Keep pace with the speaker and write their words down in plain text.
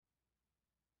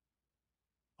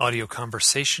Audio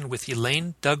conversation with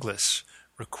Elaine Douglass,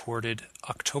 recorded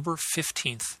October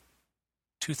 15th,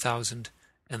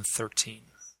 2013.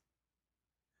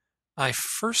 I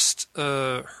first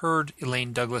heard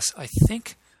Elaine Douglass, I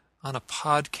think, on a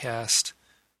podcast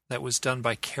that was done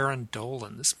by Karen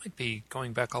Dolan. This might be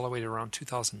going back all the way to around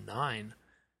 2009,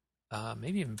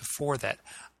 maybe even before that.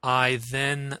 I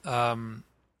then,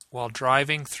 while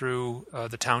driving through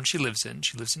the town she lives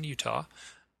in Utah,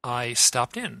 I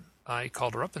stopped in. I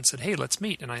called her up and said, "Hey, let's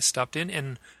meet." And I stopped in,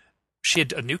 and she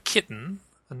had a new kitten,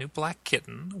 a new black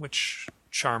kitten, which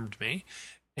charmed me.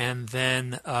 And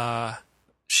then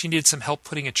she needed some help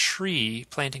planting a tree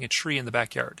in the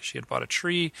backyard. She had bought a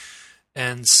tree,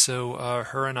 and so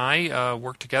her and I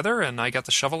worked together, and I got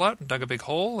the shovel out and dug a big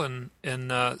hole, and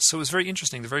so it was very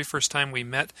interesting. The very first time we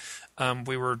met,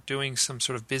 we were doing some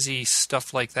sort of busy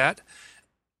stuff like that.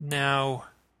 Now,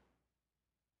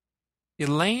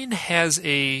 Elaine has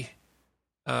a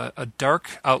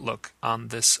dark outlook on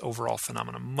this overall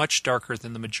phenomenon, much darker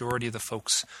than the majority of the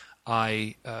folks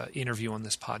I interview on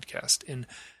this podcast. And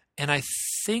I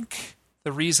think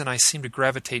the reason I seem to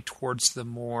gravitate towards the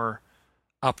more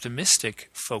optimistic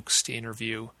folks to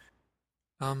interview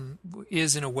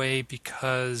is in a way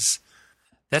because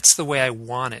that's the way I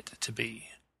want it to be.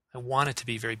 I want it to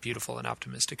be very beautiful and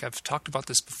optimistic. I've talked about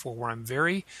this before, where I'm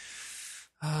very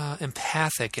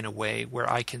empathic in a way, where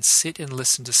I can sit and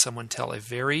listen to someone tell a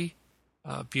very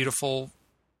beautiful,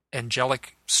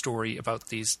 angelic story about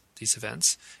these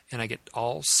events, and I get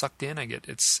all sucked in. I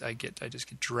just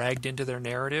get dragged into their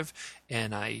narrative,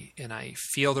 and I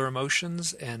feel their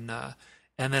emotions, and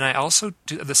then I also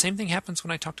do the same thing. Happens when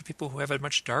I talk to people who have a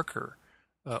much darker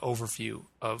overview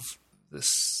of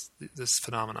this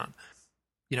phenomenon.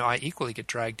 You know, I equally get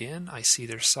dragged in. I see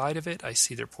their side of it. I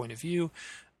see their point of view.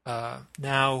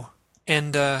 Now,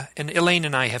 and Elaine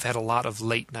and I have had a lot of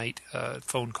late night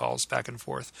phone calls back and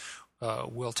forth.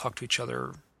 We'll talk to each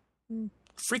other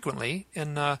frequently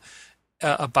and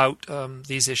about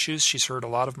these issues. She's heard a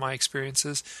lot of my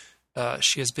experiences.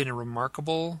 She has been a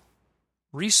remarkable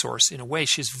resource in a way.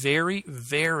 She's very,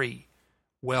 very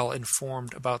well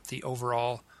informed about the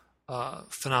overall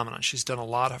phenomenon. She's done a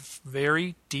lot of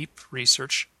very deep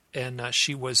research. And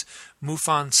she was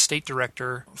MUFON state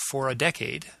director for a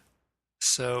decade.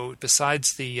 So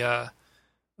besides the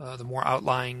more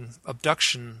outlying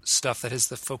abduction stuff that is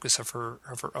the focus of her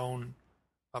own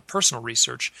personal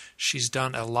research, she's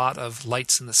done a lot of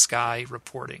lights in the sky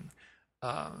reporting,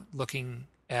 looking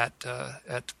at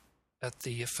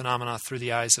the phenomena through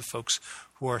the eyes of folks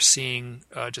who are seeing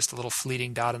just a little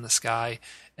fleeting dot in the sky,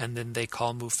 and then they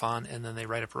call MUFON, and then they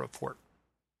write up a report.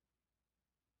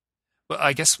 Well,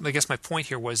 I guess my point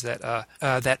here was that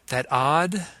that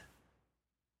odd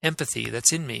empathy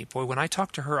that's in me. Boy, when I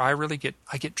talk to her, I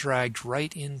get dragged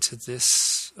right into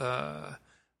this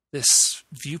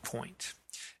viewpoint,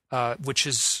 which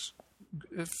is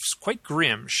quite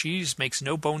grim. She makes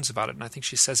no bones about it, and I think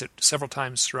she says it several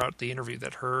times throughout the interview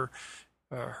that her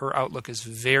outlook is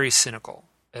very cynical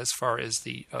as far as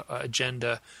the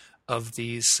agenda of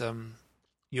these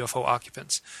UFO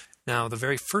occupants. Now, the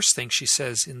very first thing she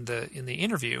says in the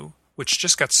interview, which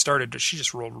just got started, she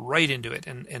just rolled right into it.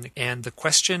 And the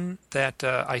question that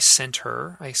I sent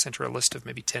her a list of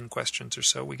maybe 10 questions or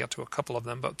so. We got to a couple of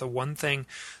them, but the one thing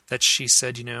that she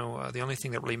said, the only thing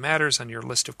that really matters on your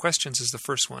list of questions is the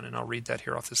first one, and I'll read that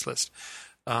here off this list.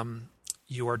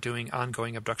 You are doing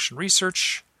ongoing abduction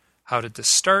research. How did this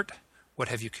start? What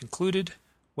have you concluded?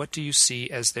 What do you see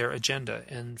as their agenda?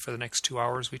 And for the next 2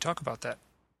 hours, we talk about that.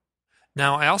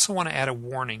 Now, I also want to add a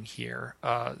warning here.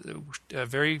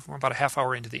 We're about a half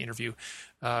hour into the interview.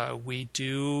 We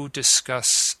do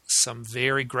discuss some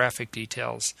very graphic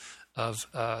details of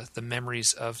the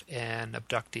memories of an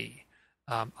abductee.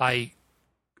 I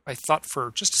thought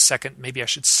for just a second maybe I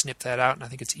should snip that out, and I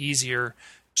think it's easier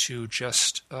to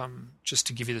just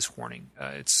to give you this warning.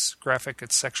 It's graphic,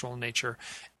 it's sexual in nature,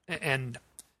 and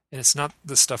it's not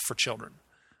the stuff for children.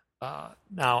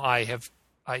 Now, I have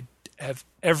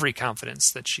every confidence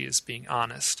that she is being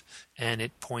honest, and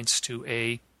it points to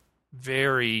a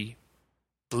very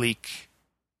bleak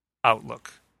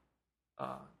outlook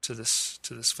to this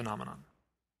phenomenon.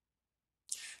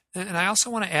 And I also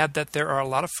want to add that there are a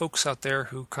lot of folks out there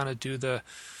who kind of do the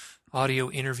audio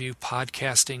interview,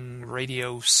 podcasting,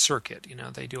 radio circuit.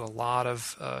 They do a lot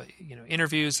of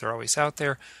interviews. They're always out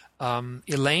there.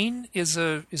 Elaine is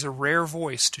a rare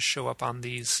voice to show up on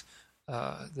these.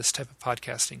 This type of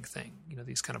podcasting thing,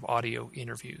 these kind of audio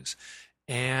interviews.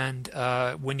 And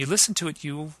when you listen to it,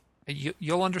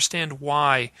 you'll understand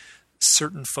why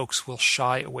certain folks will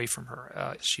shy away from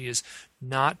her. She is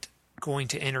not going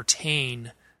to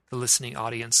entertain the listening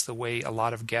audience the way a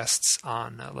lot of guests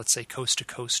on, let's say, Coast to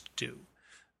Coast do.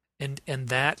 And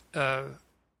that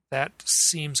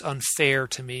seems unfair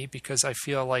to me, because I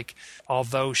feel like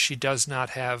although she does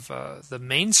not have the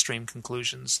mainstream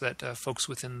conclusions that folks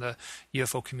within the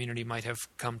UFO community might have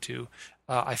come to,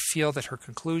 I feel that her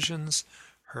conclusions,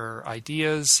 her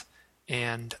ideas,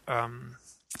 and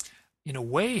in a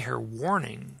way her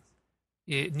warning,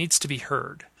 it needs to be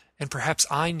heard. And perhaps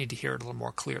I need to hear it a little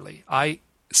more clearly. I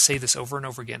say this over and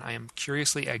over again. I am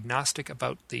curiously agnostic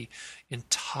about the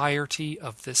entirety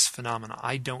of this phenomena.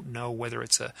 I don't know whether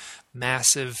it's a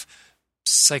massive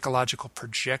psychological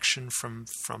projection from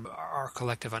our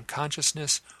collective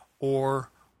unconsciousness, or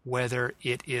whether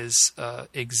it is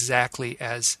exactly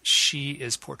as she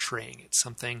is portraying it,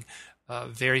 something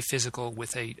very physical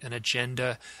with an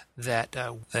agenda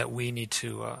that we need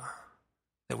to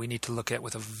look at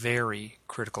with a very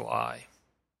critical eye.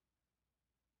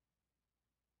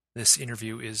 This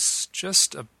interview is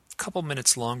just a couple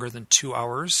minutes longer than 2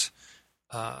 hours.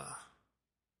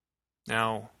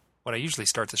 Now, what I usually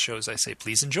start the show is I say,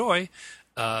 please enjoy.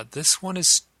 This one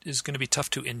is going to be tough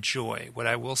to enjoy. What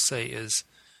I will say is,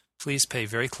 please pay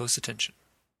very close attention.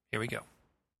 Here we go.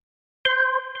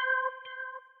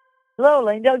 Hello,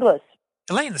 Elaine Douglass.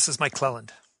 Elaine, this is Mike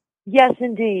Cleland. Yes,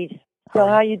 indeed. So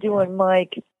how you doing,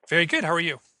 Mike? Very good. How are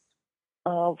you?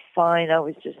 Oh, fine. I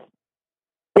was just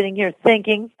sitting here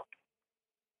thinking,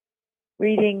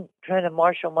 reading, trying to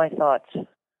marshal my thoughts.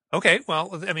 Okay.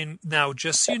 Well, I mean, now,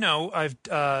 just so you know,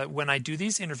 when I do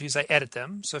these interviews, I edit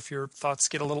them. So if your thoughts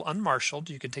get a little unmarshaled,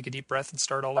 you can take a deep breath and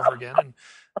start all over again.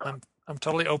 And I'm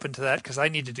totally open to that, because I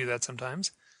need to do that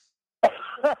sometimes.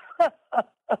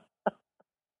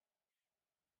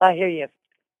 I hear you.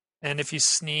 And if you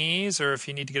sneeze or if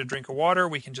you need to get a drink of water,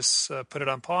 we can just put it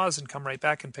on pause and come right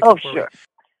back and pick up where sure.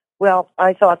 Well,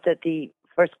 I thought that the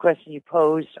first question you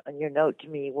posed on your note to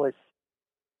me was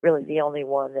really the only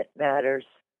one that matters,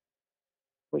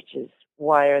 which is,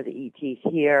 why are the ETs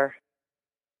here?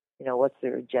 You know, what's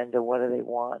their agenda? What do they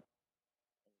want?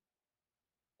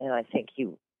 And I think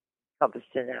you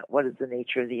encompassed in that, what is the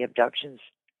nature of the abductions?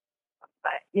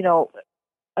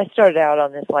 I started out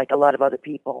on this like a lot of other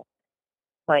people,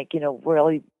 like,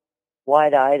 really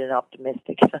wide-eyed and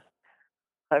optimistic.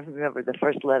 I remember the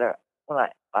first letter when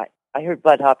I heard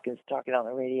Bud Hopkins talking on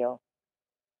the radio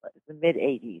in the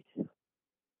mid-'80s.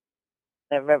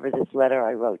 I remember this letter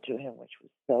I wrote to him, which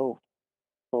was so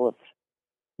full of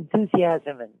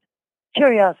enthusiasm and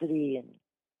curiosity. And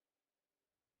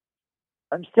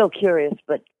I'm still curious,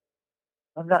 but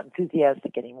I'm not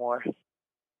enthusiastic anymore.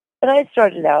 But I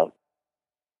started out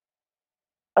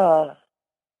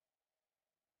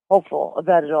hopeful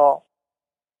about it all.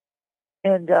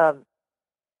 And then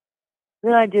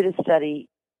I did a study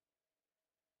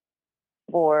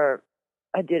for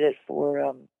the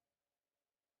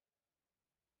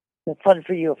Fund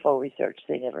for UFO Research.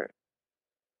 They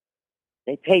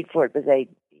paid for it, but they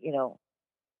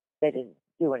didn't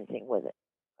do anything with it.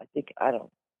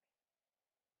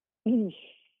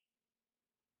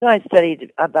 So I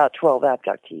studied about 12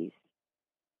 abductees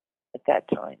at that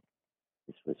time.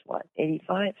 This was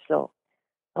 85? So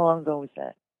how long ago was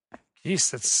that? Geez,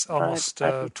 that's almost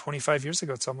 25 years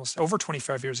ago. It's almost over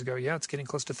 25 years ago. Yeah, it's getting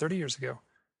close to 30 years ago.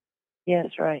 Yeah,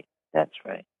 that's right. That's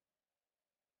right.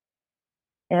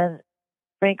 And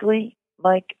frankly,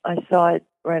 Mike, I saw it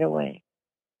right away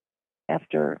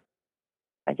after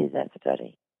I did that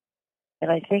study.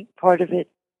 And I think part of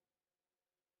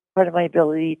my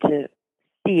ability to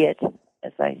see it,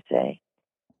 as I say,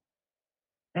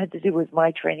 had to do with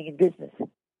my training in business.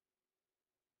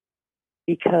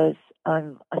 Because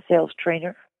I'm a sales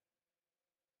trainer,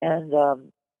 and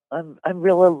I'm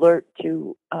real alert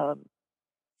to the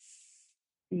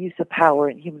use of power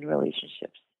in human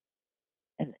relationships,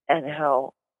 and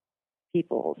how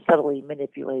people subtly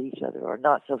manipulate each other, or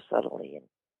not so subtly,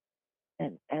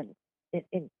 and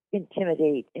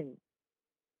intimidate in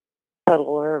subtle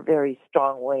or very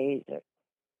strong ways, or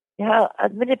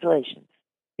manipulations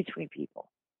between people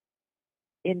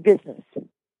in business.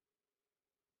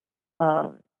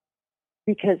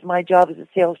 Because my job as a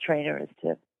sales trainer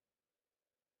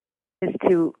is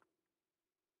to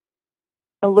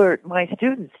alert my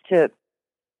students to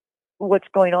what's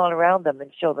going on around them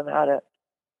and show them how to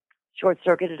short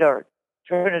circuit it or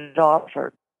turn it off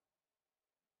or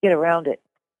get around it.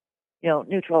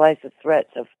 Neutralize the threats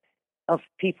of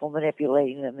people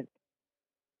manipulating them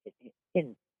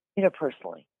in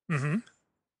interpersonally. Mm-hmm.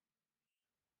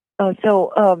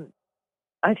 So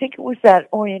I think it was that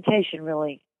orientation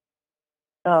really.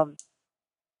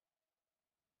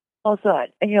 Also,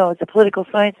 it's a political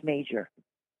science major,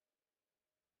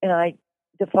 and I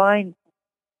define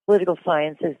political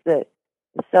science as the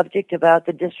subject about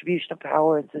the distribution of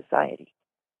power in society.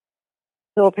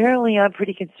 So apparently I'm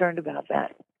pretty concerned about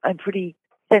that. I'm pretty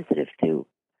sensitive to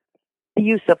the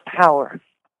use of power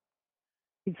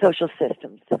in social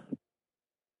systems.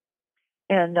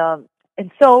 And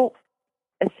so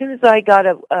as soon as I got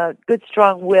a good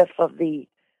strong whiff of the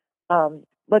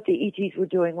what the ETs were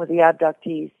doing with the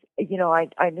abductees,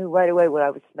 I knew right away what I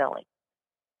was smelling.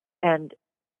 And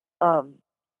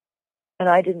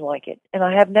I didn't like it. And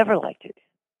I have never liked it.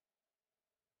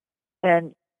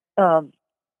 And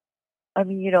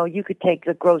you could take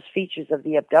the gross features of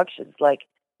the abductions, like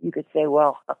you could say,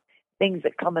 well, things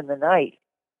that come in the night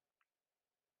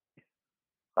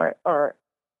are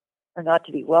not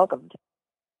to be welcomed.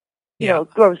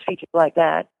 Gross features like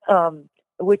that,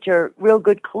 which are real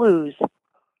good clues.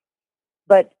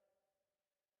 But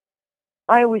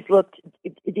I always looked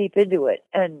deep into it,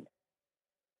 and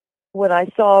what I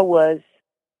saw was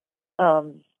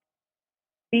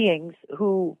beings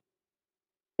who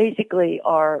basically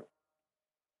are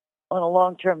on a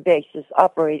long-term basis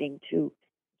operating to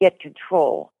get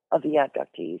control of the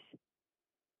abductees,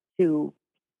 to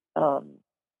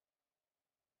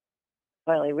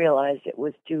finally realized it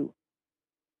was to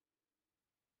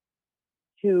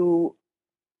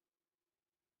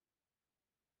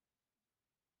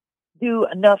do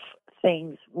enough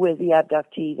things with the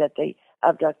abductee that the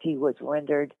abductee was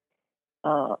rendered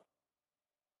an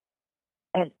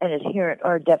adherent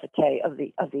or a devotee of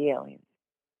the aliens,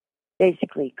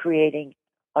 basically creating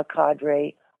a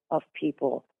cadre of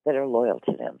people that are loyal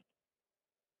to them.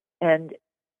 And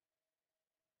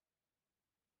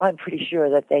I'm pretty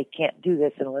sure that they can't do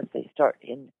this unless they start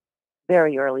in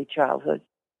very early childhood.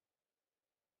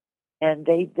 And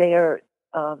they are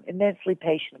immensely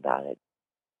patient about it.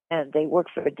 And they work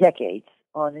for decades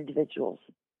on individuals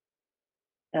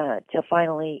to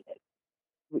finally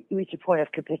reach a point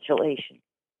of capitulation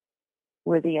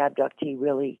where the abductee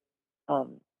really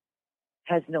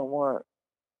has no more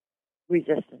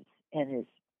resistance and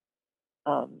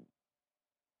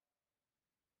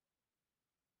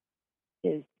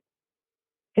is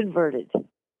converted.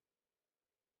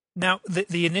 Now,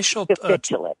 the initial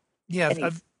Capitulate. yeah,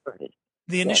 Converted.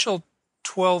 the initial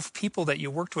 12 people that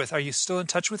you worked with, are you still in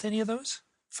touch with any of those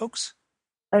folks?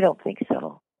 I don't think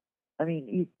so. I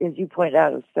mean, as you pointed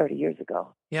out, it was 30 years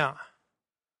ago. Yeah.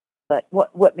 But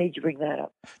what made you bring that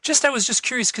up? I was just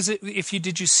curious because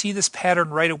did you see this pattern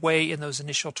right away in those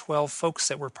initial 12 folks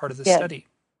that were part of the study?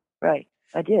 Right,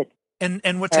 I did.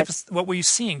 And what were you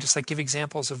seeing? Just like give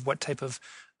examples of what type of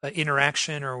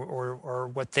interaction or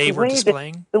what they were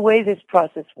displaying. The way this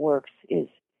process works is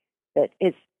that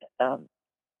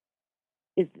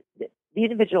the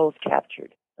individual is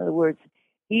captured. In other words,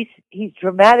 he's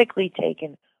dramatically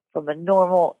taken from a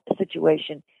normal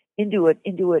situation into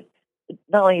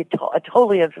not only a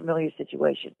totally unfamiliar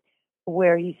situation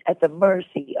where he's at the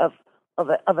mercy of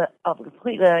a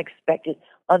completely unexpected,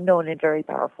 unknown, and very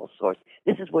powerful source.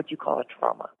 This is what you call a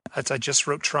trauma. I just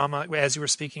wrote trauma as you were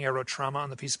speaking. I wrote trauma on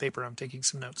the piece of paper. I'm taking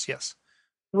some notes. Yes.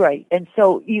 Right, and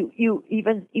so you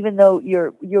even though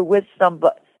you're with some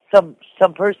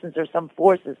persons or some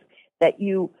forces that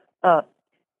you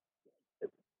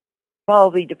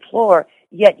probably deplore,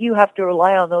 yet you have to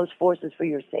rely on those forces for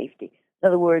your safety. In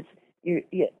other words,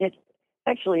 it's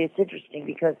interesting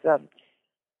because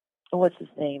what's his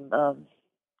name?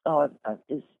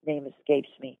 His name escapes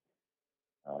me.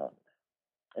 The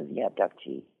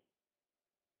abductee.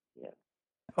 Yeah.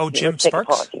 Oh, Okay, Jim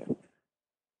Sparks? Take a pause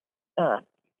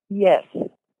here.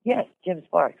 Yes, Jim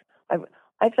Sparks.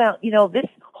 I found, this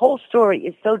whole story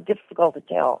is so difficult to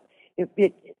tell.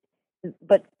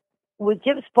 But with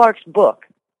Jim Sparks' book,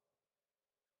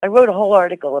 I wrote a whole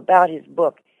article about his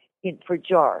book for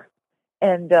JAR,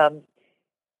 and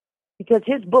because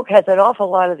his book has an awful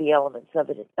lot of the elements of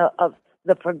it, of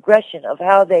the progression of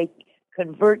how they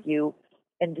convert you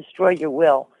and destroy your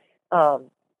will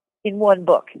in one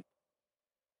book.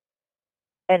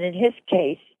 And in his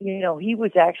case, he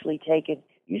was actually taken.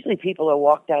 Usually, people are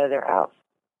walked out of their house,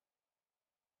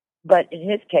 but in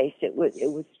his case, it was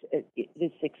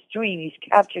this extreme. He's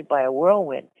captured by a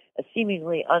whirlwind, a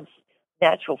seemingly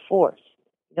unnatural force.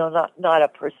 Not a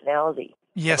personality.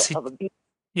 Yes, of a being.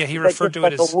 He referred to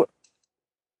it as.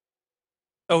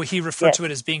 He referred Yes. to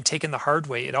it as being taken the hard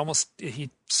way. He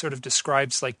sort of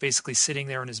describes like basically sitting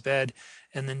there in his bed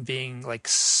and then being like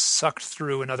sucked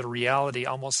through another reality,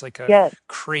 almost like a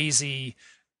crazy,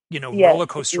 roller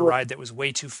coaster ride that was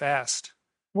way too fast.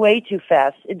 Way too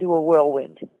fast into a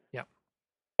whirlwind. Yeah.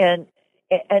 And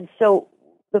so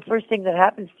the first thing that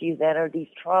happens to you then are these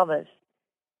traumas.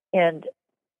 And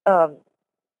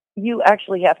you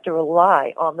actually have to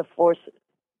rely on the force,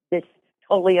 this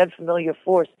totally unfamiliar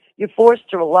force. You're forced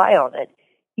to rely on it,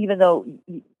 even though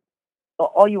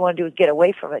all you want to do is get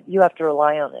away from it. You have to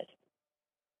rely on it,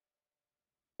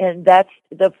 and that's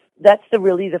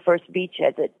really the first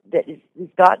beachhead that is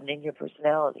gotten in your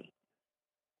personality.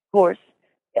 Of course,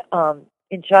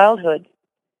 in childhood,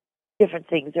 different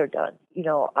things are done.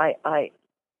 I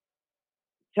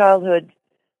childhood,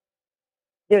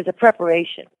 there's a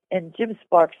preparation, and Jim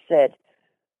Sparks said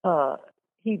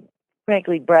he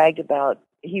frankly bragged about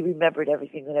he remembered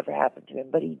everything that ever happened to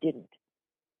him, but he didn't,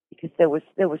 because there was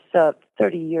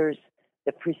 30 years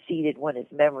that preceded when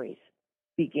his memories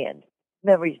began.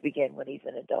 Memories begin when he's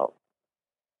an adult,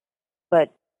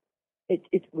 but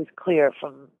it was clear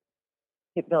from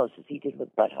hypnosis he did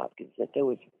with Bud Hopkins that there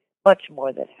was much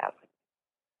more that happened.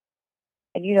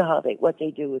 And you know how what they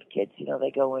do with kids.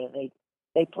 They go in and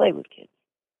they play with kids.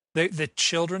 The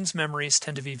children's memories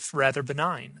tend to be rather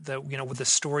benign. With the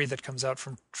story that comes out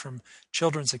from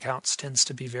children's accounts tends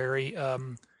to be very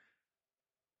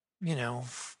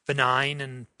benign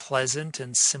and pleasant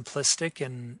and simplistic,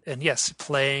 and yes,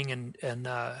 playing and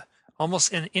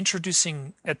almost and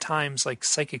introducing at times like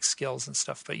psychic skills and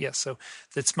stuff. But yes, so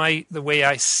that's the way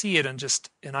I see it, and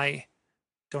I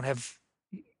don't have.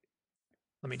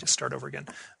 Let me just start over again.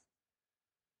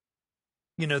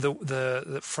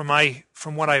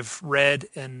 From what I've read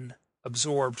and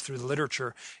absorbed through the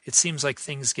literature, it seems like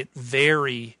things get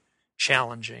very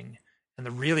challenging, and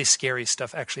the really scary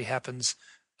stuff actually happens,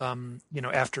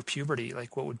 after puberty,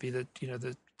 like what would be the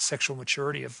sexual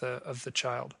maturity of the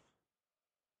child.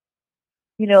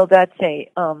 That's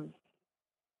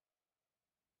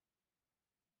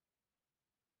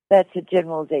a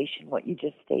generalization what you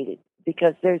just stated,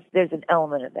 because there's an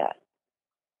element of that.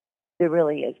 There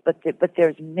really is, but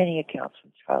there's many accounts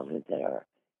from childhood that are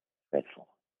dreadful.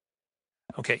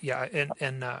 Okay, yeah,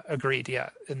 and agreed, yeah,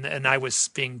 and I was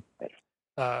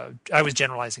I was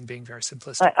generalizing, being very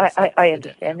simplistic. I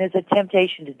understand. There's a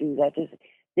temptation to do that.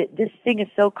 This thing is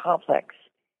so complex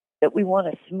that we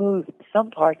want to smooth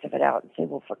some parts of it out and say,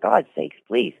 well, for God's sakes,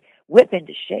 please whip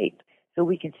into shape so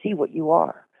we can see what you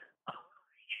are.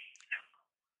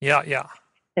 Yeah.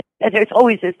 And there's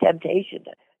always this temptation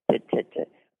to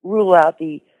rule out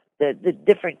the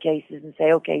different cases and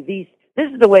say, okay,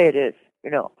 this is the way it is,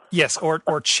 Yes,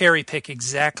 or cherry pick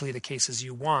exactly the cases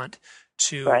you want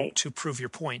right. to prove your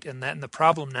point. And the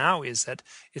problem now is that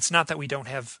it's not that we don't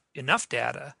have enough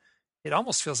data. It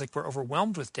almost feels like we're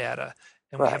overwhelmed with data,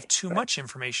 and we have too much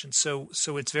information. So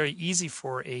it's very easy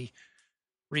for a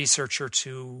researcher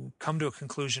to come to a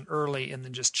conclusion early and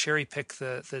then just cherry pick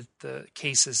the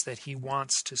cases that he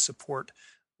wants to support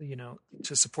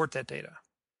that data.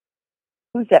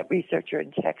 Who's that researcher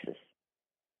in Texas?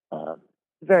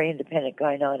 Very independent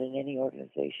guy, not in any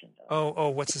organization. Oh,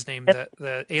 what's his name?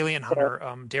 The alien hunter,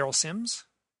 Daryl Sims?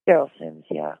 Daryl Sims,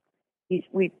 yeah.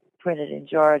 We printed in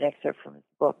jar an excerpt from his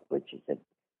book, which is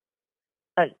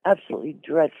an absolutely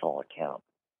dreadful account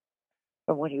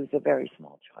from when he was a very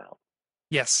small child.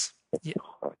 Yes.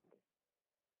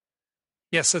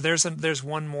 Yeah, so there's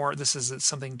one more. This is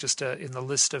something just in the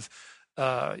list of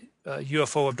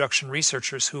UFO abduction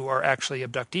researchers who are actually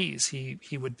abductees.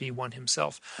 He would be one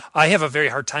himself. I have a very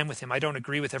hard time with him. I don't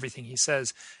agree with everything he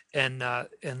says, but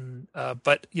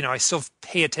I still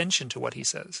pay attention to what he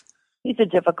says. He's a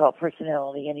difficult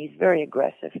personality, and he's very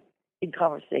aggressive. In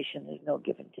conversation, there's no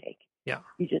give and take. Yeah,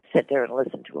 you just sit there and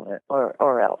listen to him,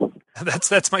 or else.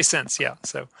 That's my sense. Yeah.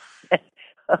 So.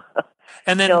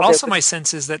 And then also my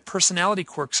sense is that personality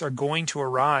quirks are going to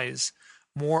arise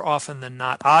more often than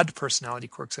not. Odd personality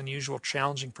quirks, unusual,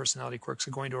 challenging personality quirks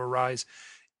are going to arise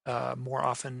more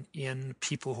often in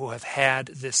people who have had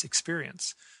this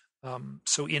experience.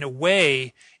 So in a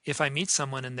way, if I meet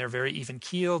someone and they're very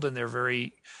even-keeled and they're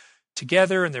very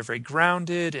together and they're very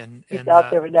grounded and out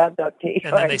there an abductee,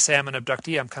 and then they say I'm an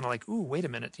abductee, I'm kind of like, ooh, wait a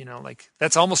minute, like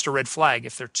that's almost a red flag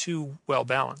if they're too well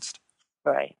balanced.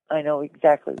 Right, I know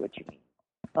exactly what you mean.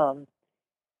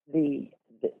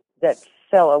 That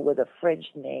fellow with a French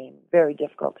name, very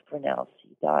difficult to pronounce,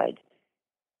 he died.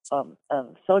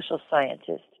 Social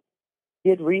scientist,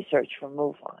 did research for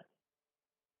MUFON.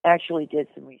 Actually did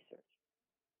some research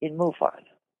in MUFON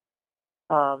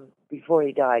before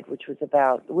he died, which was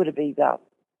would have been about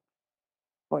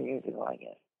 4 years ago, I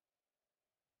guess.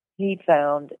 He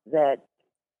found that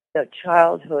the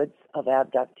childhoods of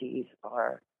abductees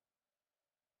are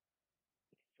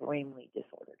extremely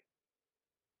disordered.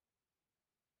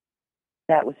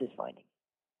 That was his finding.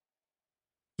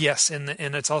 Yes, and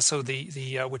it's also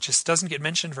the which just doesn't get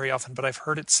mentioned very often, but I've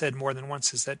heard it said more than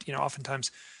once, is that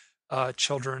oftentimes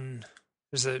children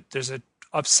there's a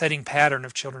upsetting pattern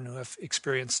of children who have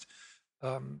experienced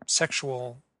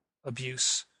sexual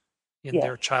abuse in Yes.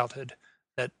 their childhood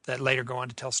that later go on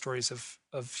to tell stories of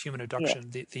human Yes.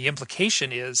 abduction. The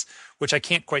implication is, which I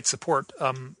can't quite support,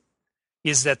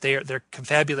 is that they're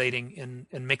confabulating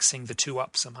and mixing the two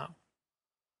up somehow.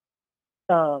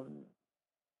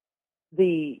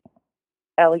 The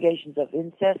allegations of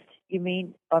incest, you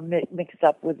mean, are mixed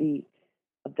up with the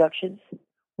abductions?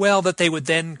 Well, that they would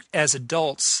then, as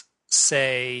adults,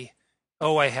 say,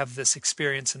 "Oh, I have this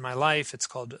experience in my life. It's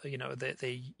called,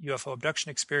 the UFO abduction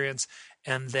experience,"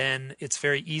 and then it's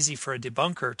very easy for a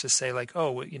debunker to say, like,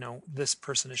 "Oh, this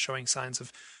person is showing signs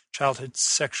of childhood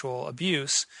sexual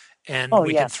abuse," and Oh,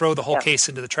 we yeah. can throw the whole Yeah. case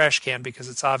into the trash can because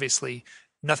it's obviously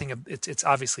nothing. It's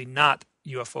obviously not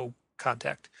UFO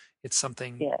contact. It's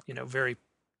something, Yeah. very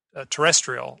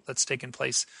terrestrial that's taken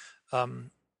place.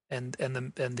 And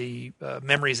the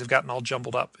memories have gotten all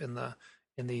jumbled up in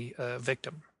the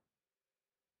victim.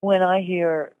 When I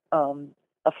hear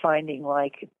a finding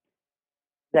like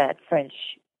that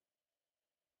French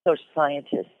social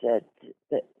scientist said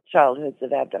that childhoods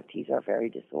of abductees are very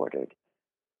disordered,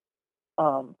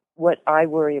 what I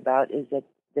worry about is that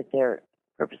they're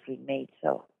purposely made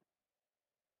so.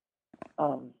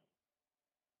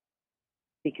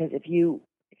 Because if you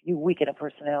weaken a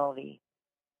personality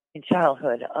in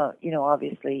childhood,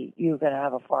 obviously you're going to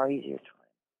have a far easier time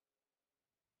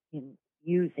in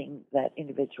using that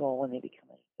individual when they become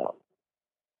an adult.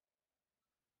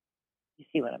 You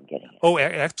see what I'm getting at? Oh,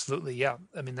 absolutely, yeah.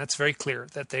 I mean, that's very clear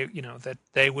that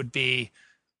they would be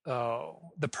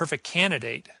the perfect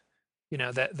candidate.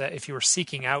 That if you were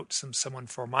seeking out someone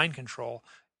for mind control,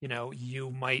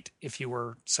 you might, if you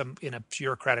were in a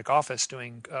bureaucratic office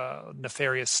doing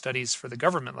nefarious studies for the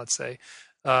government, let's say,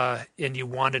 and you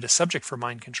wanted a subject for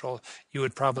mind control, you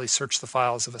would probably search the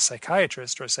files of a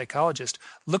psychiatrist or a psychologist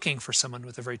looking for someone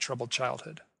with a very troubled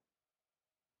childhood.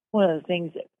 One of the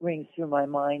things that rings through my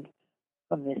mind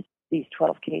from these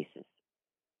 12 cases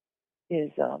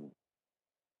is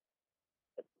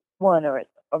one or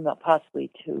not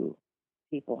possibly two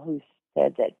people who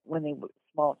said that when they were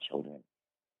small children,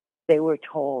 they were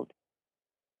told,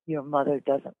 "Your mother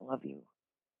doesn't love you.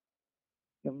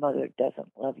 Your mother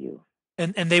doesn't love you."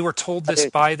 And they were told this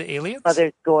Mother's, by the aliens?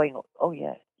 mother's going. Oh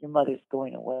yes, your mother's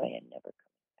going away and never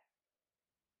coming back.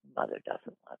 Your mother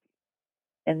doesn't love you,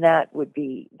 and that would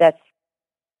be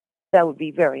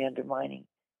very undermining.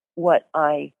 What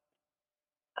I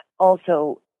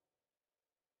also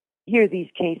hear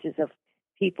these cases of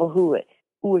people who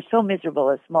were so miserable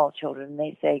as small children,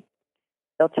 and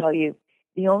they'll tell you,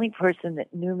 the only person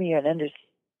that knew me and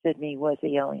understood me was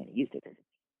the alien that used to visit me.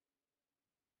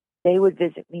 They would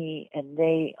visit me, and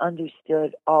they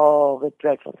understood all the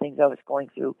dreadful things I was going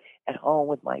through at home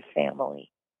with my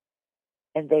family,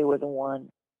 and they were the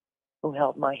one who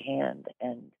held my hand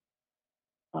and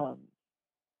um,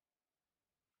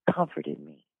 comforted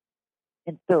me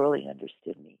and thoroughly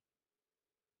understood me.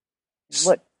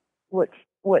 What what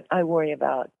what I worry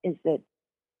about is that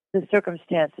the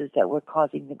circumstances that were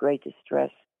causing the great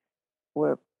distress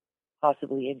were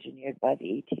possibly engineered by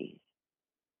the ETs.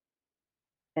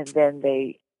 And then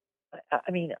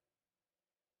I mean,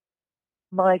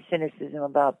 my cynicism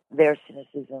about their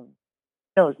cynicism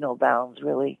knows no bounds,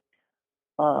 really.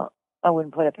 I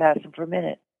wouldn't put it past them for a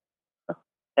minute.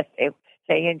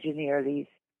 They engineer these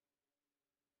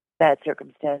bad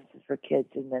circumstances for kids,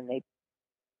 and then they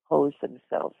pose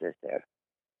themselves as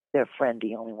their friend,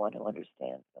 the only one who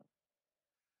understands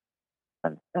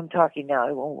them. I'm talking now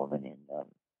to a woman in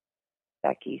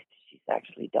back east. She's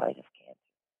actually died of cancer.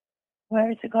 We're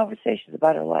having some conversations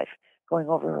about her life, going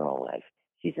over her whole life.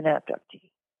 She's an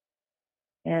abductee,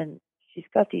 and she's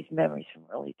got these memories from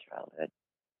early childhood.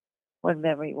 One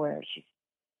memory where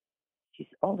she's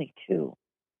only 2,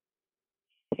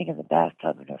 sitting in the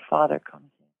bathtub, and her father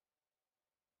comes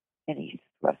in, and he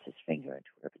thrusts his finger into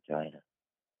her vagina,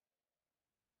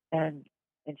 and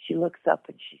she looks up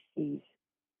and she sees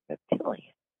a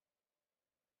reptilian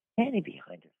standing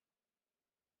behind her,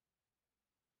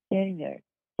 standing there,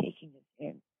 taking this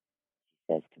in.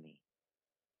 She says to me,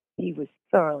 he was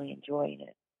thoroughly enjoying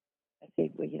it. I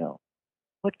said, well,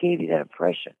 what gave you that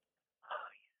impression?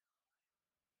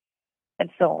 And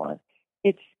so on.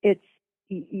 It's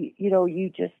you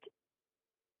just,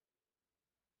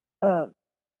 I'm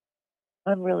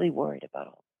really worried about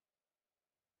all.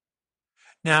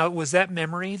 Now, was that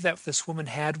memory that this woman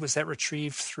had, was that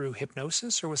retrieved through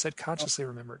hypnosis or was that consciously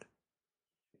remembered?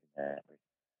 That.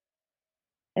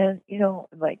 And,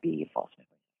 it might be a false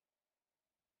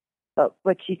memory.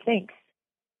 But she thinks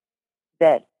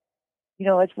that,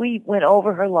 as we went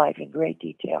over her life in great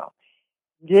detail,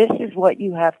 this is what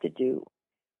you have to do.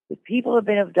 If people have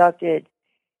been abducted,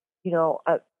 you know,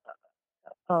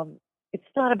 it's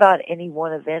not about any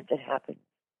one event that happened.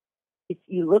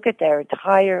 You look at their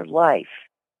entire life.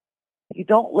 If you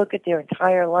don't look at their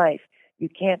entire life, you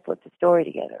can't put the story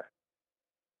together.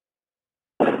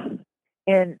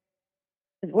 And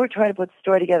we're trying to put the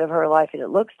story together of her life, and it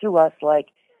looks to us like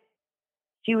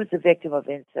she was the victim of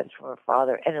incest from her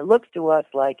father, and it looks to us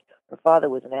like her father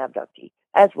was an abductee,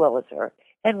 as well as her,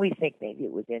 and we think maybe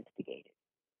it was instigated.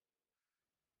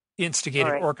 All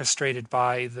Instigated, right. orchestrated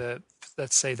by the,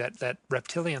 let's say, that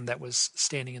reptilian that was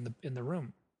standing in the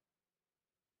room,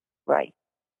 Right.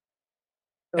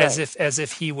 as Right.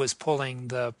 if he was pulling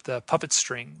the puppet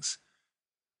strings.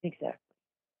 Exactly.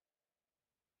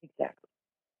 Exactly.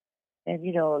 And,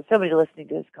 you know, somebody listening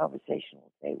to this conversation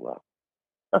will say, well,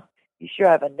 you sure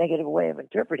have a negative way of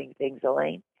interpreting things,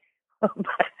 Elaine. But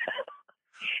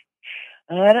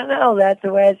I don't know. That's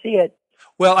the way I see it.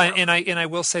 Well, I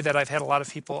will say that I've had a lot of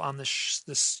people on this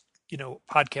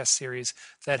podcast series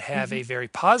that have Hmm. a very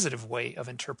positive way of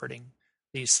interpreting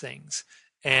these things,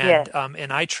 Yes.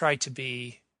 and I try to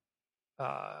be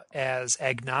as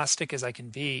agnostic as I can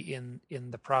be in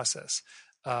the process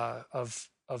of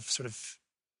sort of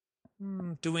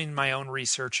doing my own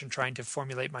research and trying to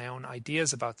formulate my own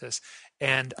ideas about this.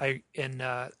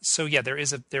 So yeah,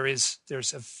 there's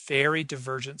a very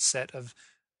divergent set of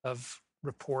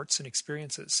reports and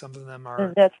experiences. Some of them And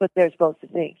are that's what they're supposed to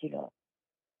think, you know.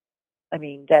 I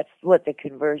mean, that's what the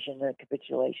conversion and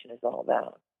capitulation is all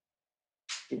about.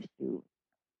 Is to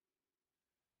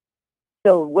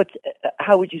So what's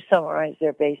how would you summarize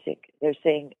their basic? They're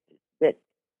saying that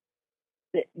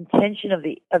the intention of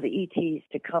the ETs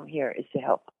to come here is to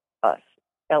help us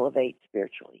elevate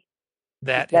spiritually. Is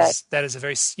that that is a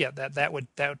very yeah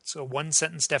that's a one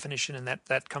sentence definition, and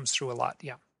that comes through a lot.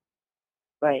 Yeah.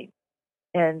 right?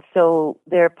 And so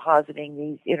they're positing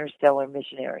these interstellar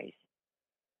missionaries.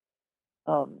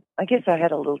 I guess I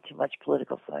had a little too much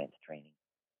political science training.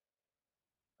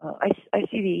 I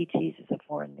see the ETs as a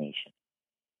foreign nation.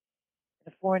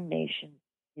 A foreign nation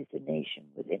is a nation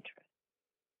with interest,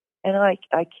 and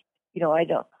you know, I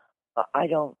don't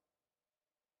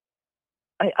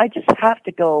I just have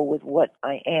to go with what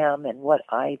I am and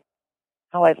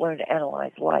how I've learned to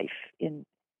analyze life in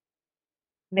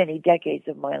many decades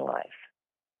of my life,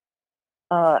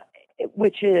 uh,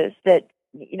 which is that,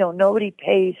 you know, nobody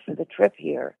pays for the trip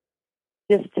here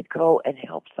just to go and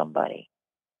help somebody.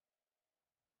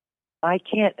 I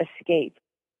can't escape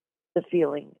the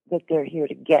feeling that they're here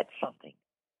to get something,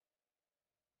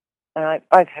 and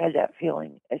I've had that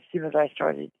feeling as soon as I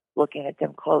started looking at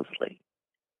them closely,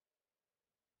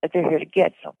 that they're here to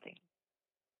get something.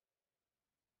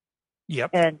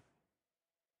 Yep. And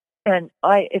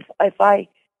if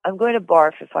I'm going to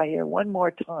barf if I hear one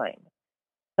more time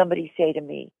somebody say to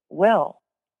me, well,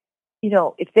 you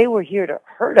know, if they were here to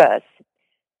hurt us,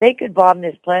 they could bomb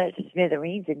this planet to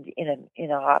smithereens in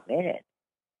a hot minute.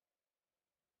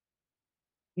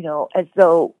 You know, as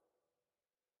though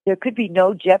there could be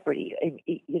no jeopardy.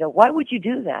 You know, why would you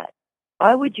do that?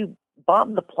 Why would you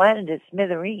bomb the planet to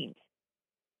smithereens?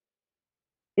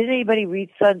 Did anybody read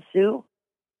Sun Tzu,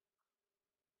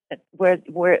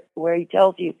 where he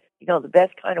tells you, you know, the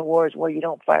best kind of war is where you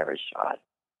don't fire a shot?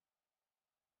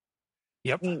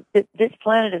 Yep. I mean, this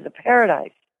planet is a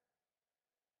paradise.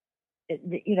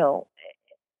 You know,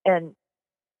 and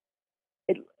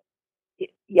it,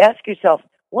 you ask yourself,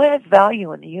 what has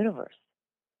value in the universe?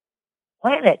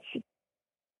 Planets.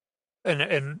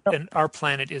 No, And our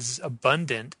planet is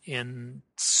abundant in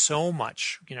so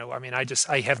much. I mean,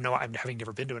 I'm having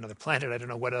never been to another planet. I don't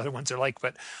know what other ones are like,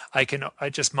 but I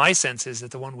just my sense is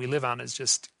that the one we live on is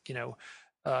just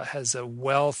has a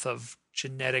wealth of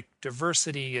genetic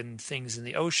diversity and things in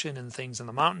the ocean and things on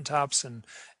the mountaintops and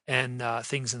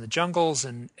things in the jungles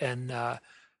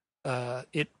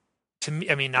it to me.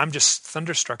 I mean, I'm just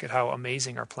thunderstruck at how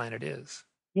amazing our planet is.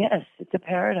 yes, it's a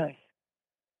paradise.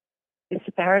 It's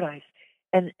a paradise,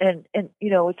 and you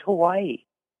know, it's Hawaii.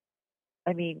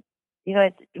 I mean,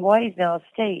 Hawaii is now a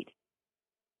state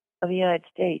of the United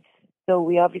States, so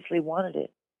we obviously wanted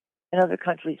it, and other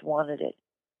countries wanted it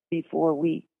before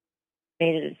we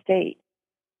made it a state.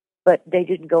 But they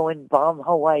didn't go and bomb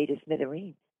Hawaii to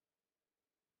smithereens.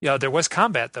 Yeah, there was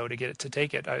combat though to get it to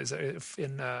take it. I was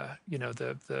in the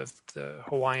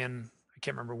Hawaiian. I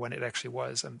can't remember when it actually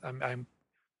was. I'm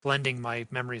blending my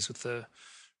memories with the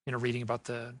reading about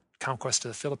the conquest of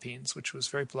the Philippines, which was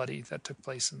very bloody. That took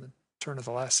place in the turn of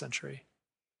the last century.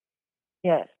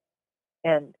 Yes,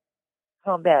 and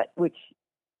combat, which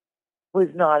was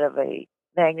not of a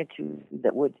magnitude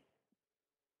that would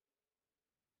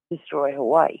destroy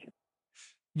Hawaii.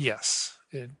 Yes.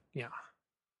 Yeah.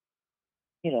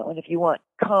 And if you want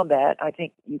combat, I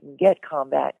think you can get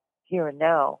combat here and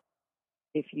now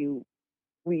if you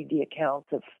read the accounts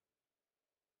of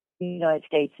the United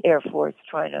States Air Force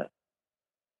trying to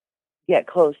get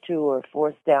close to or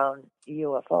force down a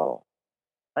UFO.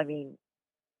 I mean,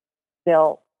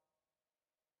 they'll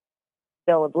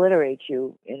obliterate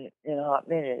you in a hot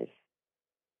minute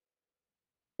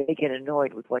if they get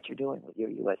annoyed with what you're doing with your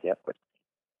U.S. Air Force.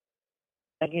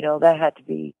 And that had to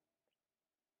be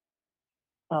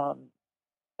a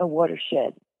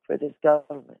watershed for this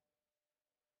government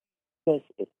because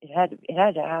it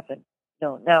had to happen.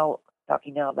 Now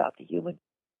talking now about the human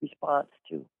response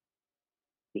to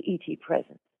the ET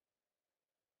presence,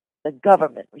 the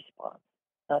government response,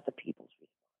 not the people's response,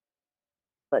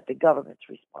 but the government's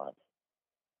response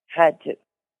had to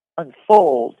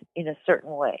unfold in a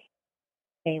certain way.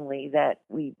 Namely, that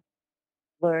we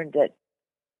learned that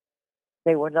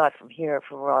they were not from here,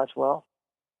 from Roswell,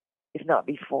 if not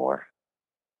before.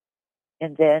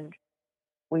 And then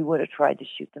we would have tried to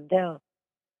shoot them down.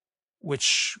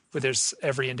 Which there's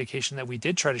every indication that we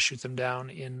did try to shoot them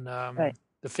down in Right.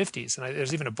 the 50s. And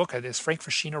there's even a book. Frank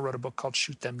Frascino wrote a book called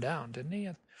Shoot Them Down, didn't he?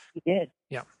 He did.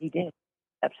 Yeah. He did.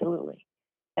 Absolutely.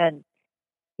 And,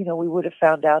 we would have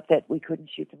found out that we couldn't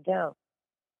shoot them down.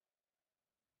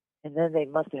 And then they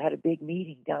must have had a big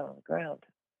meeting down on the ground.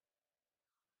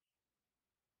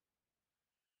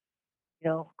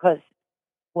 Because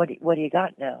what do you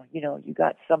got now? You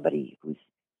got somebody who's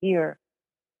here,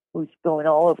 who's going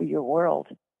all over your world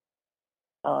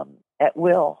at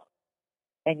will,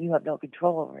 and you have no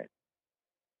control over it.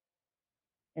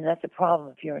 And that's a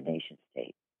problem if you're a nation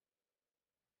state.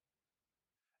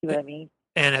 See what I mean?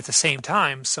 And at the same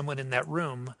time, someone in that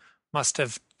room must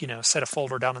have, set a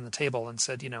folder down on the table and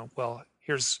said, well,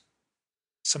 here's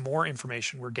some more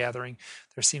information we're gathering.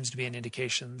 There seems to be an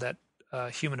indication that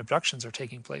human abductions are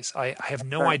taking place. I have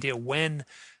no idea when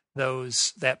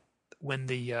when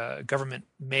the government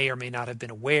may or may not have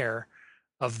been aware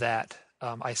of that.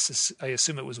 I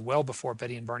assume it was well before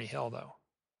Betty and Barney Hill, though.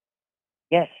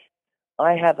 Yes,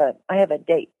 I have a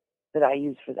date that I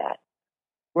use for that.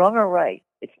 Wrong or right,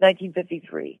 it's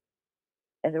 1953.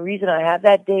 And the reason I have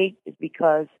that date is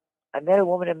because I met a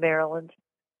woman in Maryland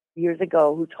years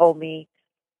ago who told me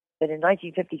that in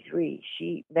 1953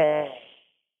 she met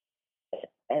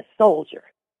a soldier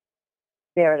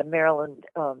there at a Maryland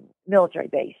military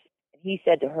base. And he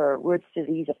said to her, words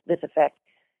to this effect,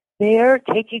 "They're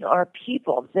taking our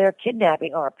people. They're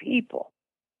kidnapping our people."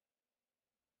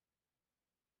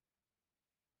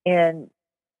 And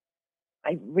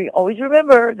I always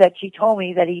remember that she told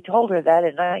me that he told her that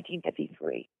in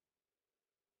 1953.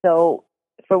 So,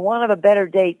 for want of a better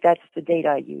date, that's the date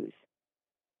I use.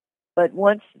 But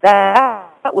once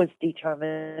that was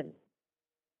determined,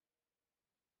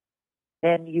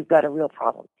 then you've got a real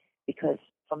problem. Because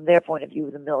from their point of view,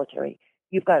 the military,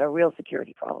 you've got a real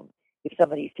security problem if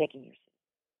somebody's taking your city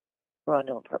for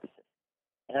unknown purposes.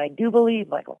 And I do believe,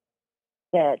 Michael,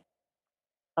 that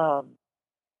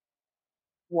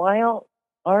while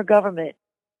our government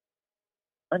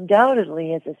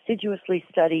undoubtedly has assiduously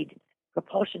studied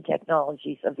propulsion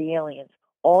technologies of the aliens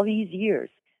all these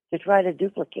years to try to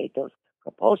duplicate those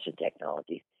propulsion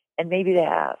technologies, and maybe they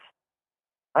have,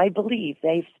 I believe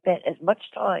they've spent as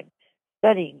much time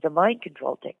studying the mind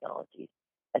control technologies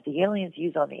that the aliens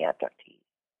use on the abductees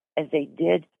as they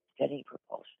did studying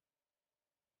propulsion.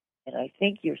 And I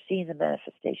think you're seeing the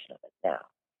manifestation of it now.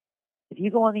 If you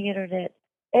go on the internet,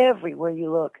 everywhere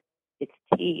you look, it's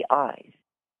TIs.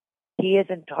 T as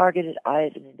in targeted, I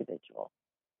as an individual.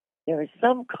 There is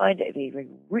some kind of a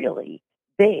really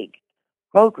big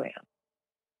program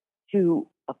to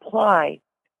apply.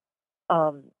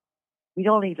 We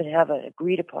don't even have an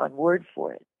agreed upon word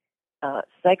for it.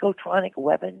 Psychotronic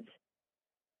weapons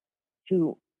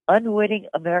to unwitting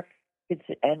Americans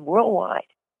and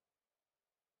worldwide.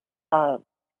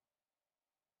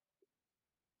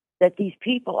 That these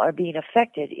people are being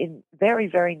affected in very,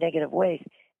 very negative ways.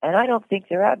 And I don't think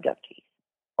they're abductees,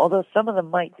 although some of them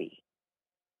might be.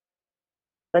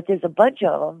 But there's a bunch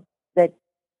of them that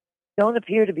don't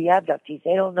appear to be abductees.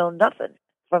 They don't know nothing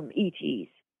from ETs.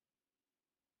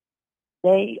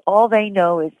 All they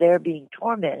know is they're being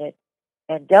tormented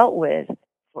and dealt with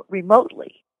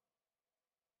remotely.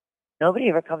 Nobody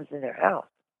ever comes in their house.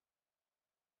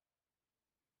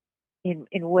 In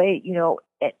a way,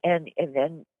 and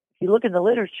then if you look in the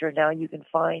literature now, you can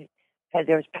find that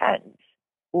there's patents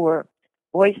for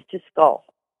voice to skull.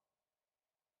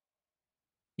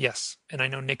 Yes, and I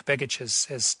know Nick Begich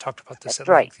has talked about this That's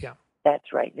at right. length. Yeah,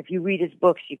 That's right. And if you read his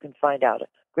books, you can find out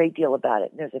great deal about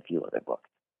it, and there's a few other books.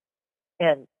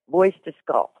 And Voice to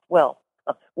Skull. Well,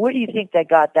 where do you think they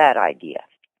got that idea?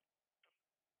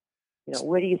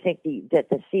 Where do you think that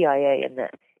the CIA and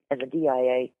the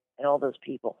DIA and all those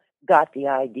people got the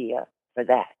idea for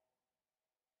that,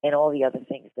 and all the other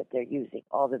things that they're using,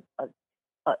 all the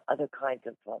other kinds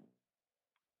of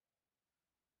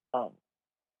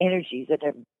energies that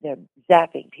they're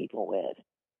zapping people with?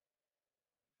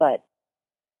 But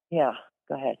yeah,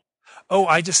 go ahead. Oh,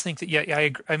 I just think that, yeah, I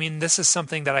agree. I mean, this is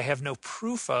something that I have no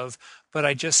proof of, but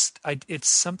it's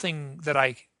something that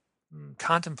I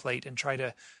contemplate and try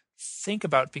to think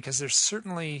about, because there's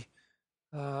certainly,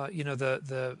 the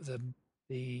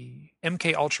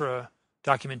MK Ultra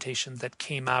documentation that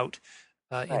came out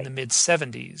in the Right. mid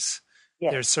 '70s.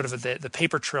 Yes. There's sort of the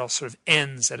paper trail sort of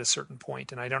ends at a certain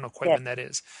point, and I don't know quite Yes. when that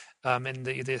is. And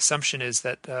the assumption is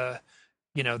that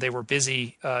they were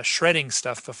busy shredding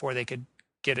stuff before they could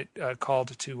get it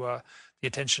called to the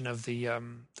attention of the I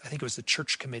think it was the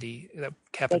Church Committee that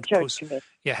The happened Church Committee.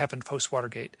 happened post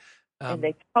Watergate. And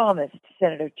they promised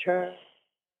Senator Church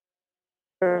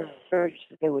that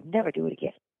they would never do it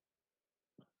again.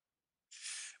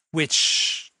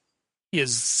 Which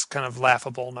is kind of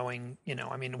laughable, knowing,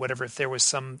 I mean, whatever, if there was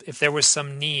some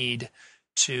need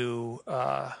to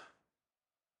I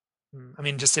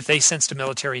mean, just if they sensed a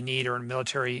military need or a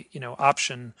military,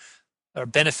 option or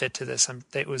benefit to this,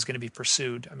 it was going to be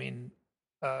pursued. I mean,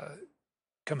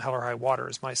 come hell or high water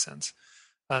is my sense.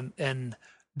 But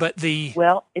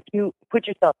Well, if you put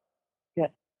yourself, yeah.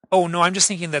 Oh no, I'm just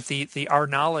thinking that our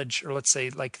knowledge, or let's say,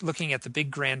 like, looking at the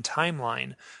big grand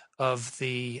timeline of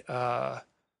the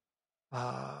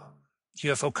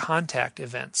UFO contact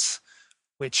events,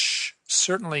 which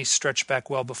certainly stretch back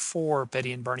well before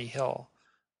Betty and Barney Hill,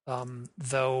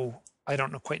 though I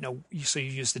don't quite know. So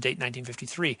you use the date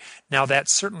 1953. Now that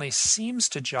certainly seems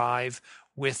to jive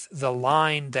with the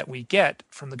line that we get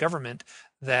from the government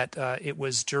that it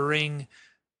was during,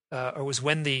 or was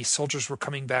when the soldiers were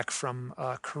coming back from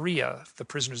Korea, the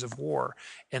prisoners of war,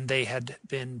 and they had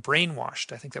been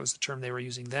brainwashed. I think that was the term they were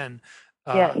using then.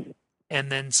 Yes.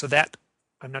 And then, so that,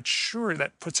 I'm not sure,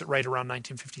 that puts it right around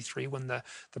 1953 when the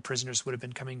prisoners would have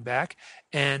been coming back.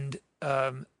 And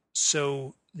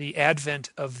so the advent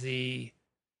of the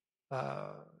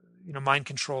mind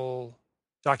control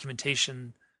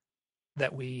documentation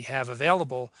that we have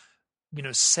available,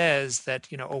 says that,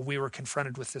 we were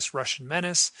confronted with this Russian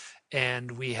menace,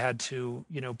 and we had to,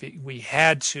 we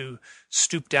had to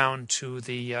stoop down to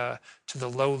the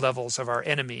low levels of our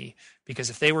enemy, because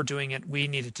if they were doing it, we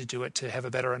needed to do it to have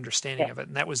a better understanding Yes. of it,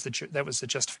 and that was the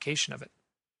justification of it.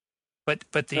 But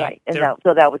right, and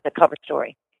so that was the cover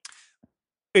story.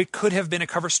 It could have been a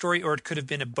cover story, or it could have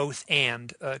been a both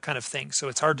and kind of thing. So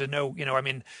it's hard to know. I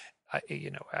mean,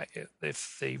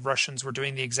 if the Russians were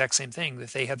doing the exact same thing,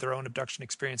 that they had their own abduction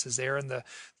experiences there, and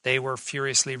they were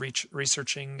furiously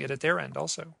researching it at their end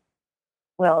also.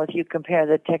 Well, if you compare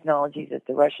the technology that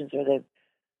the Russians or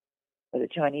the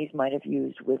Chinese might have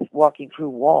used with walking through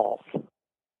walls,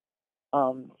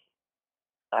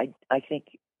 I think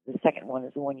the second one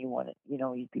is the one you want to,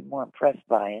 you'd be more impressed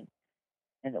by,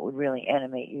 and it would really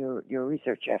animate your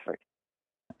research effort.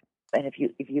 And if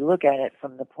you look at it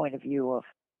from the point of view of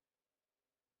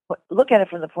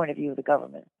the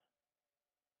government,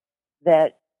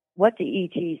 that what the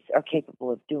ETs are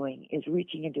capable of doing is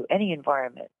reaching into any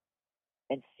environment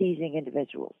and seizing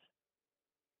individuals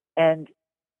and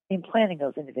implanting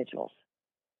those individuals,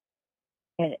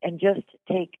 and just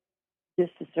take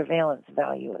just the surveillance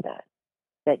value of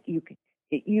that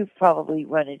you've probably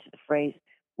run into the phrase,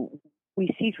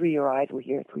 "We see through your eyes, we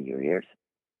hear through your ears."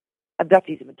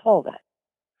 Abductees have been told that.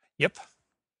 Yep.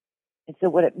 And so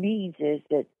what it means is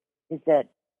that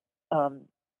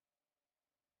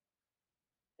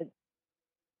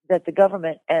that the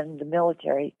government and the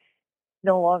military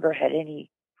no longer had any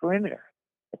perimeter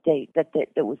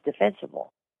that was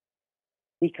defensible,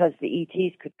 because the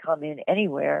ETs could come in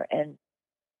anywhere and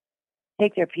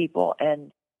take their people,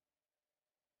 and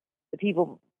the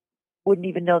people wouldn't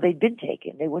even know they'd been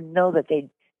taken. They wouldn't know that they'd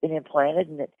been implanted,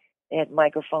 and that they had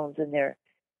microphones in their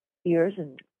ears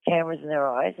and cameras in their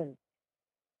eyes. And,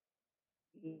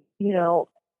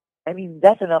 I mean,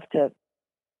 that's enough to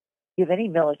give any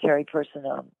military person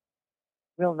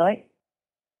real nightmares.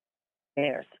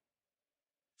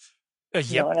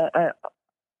 Yep. And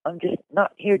I'm just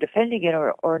not here defending it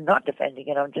or not defending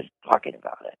it. I'm just talking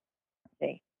about it.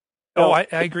 See? So I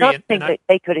agree. Nothing that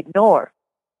they could ignore.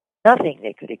 Nothing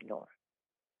they could ignore.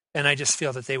 And I just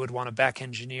feel that they would want to back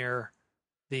engineer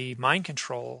the mind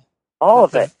control all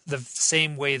of it. The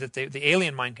same way that the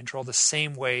alien mind control, the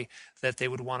same way that they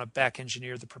would want to back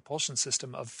engineer the propulsion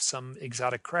system of some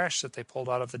exotic crash that they pulled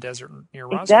out of the desert near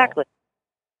Roswell. Exactly.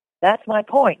 That's my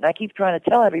point. And I keep trying to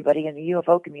tell everybody in the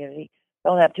UFO community,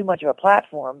 don't have too much of a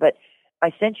platform, but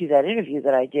I sent you that interview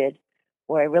that I did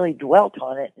where I really dwelt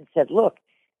on it and said, look,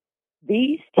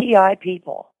 these TI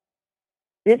people,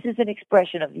 this is an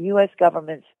expression of the U.S.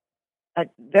 government's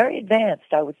very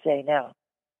advanced, I would say now,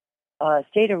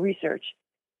 state of research,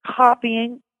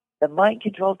 copying the mind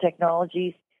control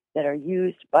technologies that are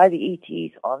used by the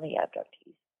ETs on the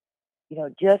abductees.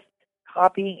 Just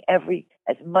copying as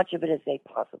much of it as they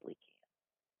possibly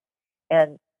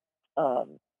can.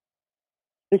 And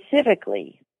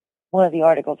specifically, one of the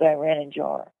articles I ran in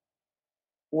JAR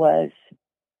was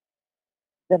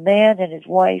the man and his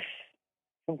wife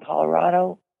from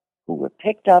Colorado who were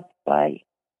picked up by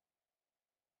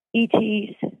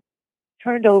ETs,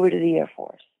 turned over to the Air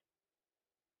Force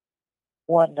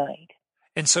one night.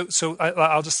 And so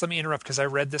I'll just let me interrupt because I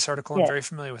read this article. I'm Yes. very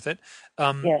familiar with it.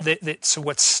 Yes. So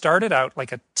what started out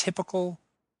like a typical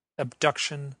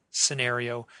abduction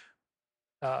scenario,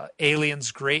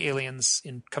 gray aliens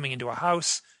coming into a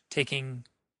house, taking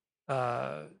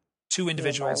two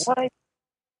individuals. My wife.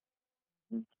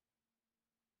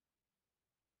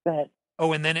 Go ahead.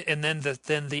 Oh, and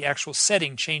then the actual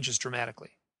setting changes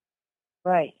dramatically.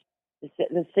 Right.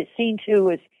 The scene 2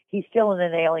 is he's still in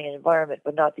an alien environment,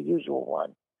 but not the usual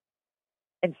one.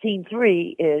 And scene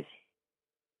 3 is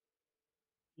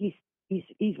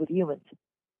he's with humans.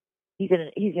 He's in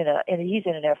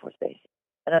an Air Force base,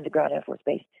 an underground Air Force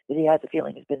base that he has a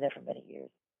feeling has been there for many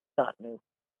years. Not new.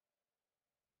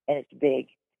 And it's big.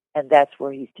 And that's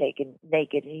where he's taken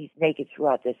naked, and he's naked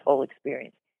throughout this whole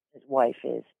experience. His wife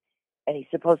is. And he's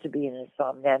supposed to be in a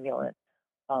somnambulant,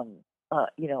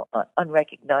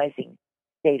 unrecognizing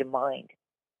state of mind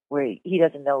where he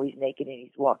doesn't know he's naked and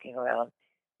he's walking around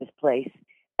this place.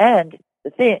 And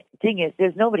the thing is,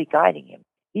 there's nobody guiding him.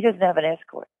 He doesn't have an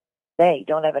escort. They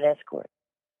don't have an escort.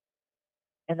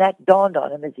 And that dawned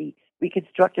on him as he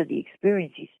reconstructed the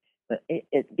experience. At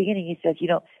the beginning, he says,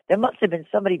 there must have been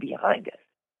somebody behind us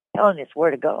telling us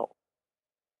where to go.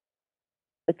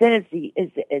 But then as he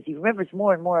remembers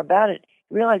more and more about it,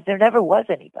 he realized there never was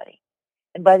anybody.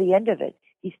 And by the end of it,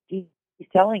 he's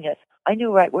telling us, I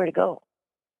knew right where to go.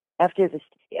 After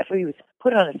he was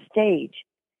put on a stage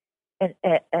and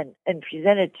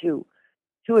presented to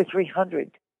 200 or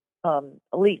 300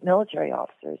 elite military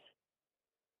officers,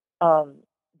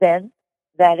 then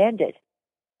that ended.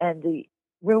 And the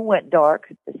room went dark,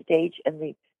 the stage, and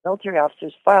the military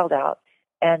officers filed out.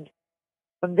 And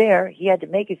from there, he and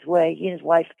his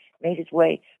wife made his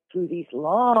way through these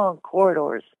long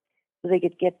corridors so they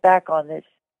could get back on this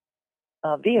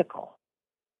vehicle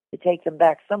to take them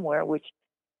back somewhere, which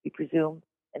we presume,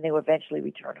 and they will eventually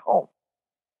return home.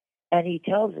 And he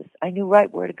tells us, I knew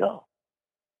right where to go.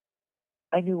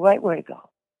 I knew right where to go.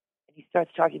 And he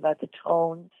starts talking about the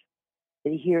tones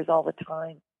that he hears all the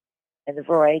time and the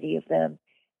variety of them.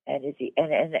 And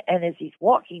as he's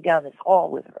walking down this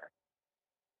hall with her,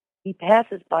 he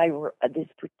passes by this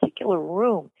particular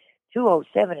room,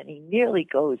 207, and he nearly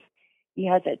goes. He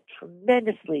has a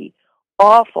tremendously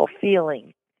awful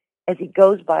feeling as he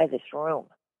goes by this room.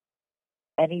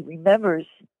 And he remembers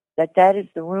that is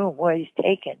the room where he's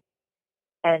taken.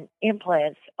 And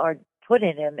implants are put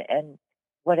in him and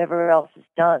whatever else is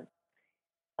done.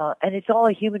 And it's all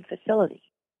a human facility.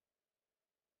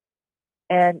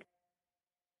 And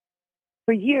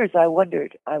for years I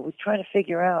wondered, I was trying to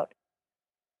figure out,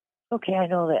 okay, I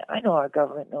know our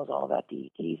government knows all about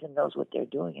the ETs and knows what they're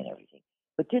doing and everything.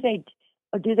 But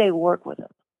do they work with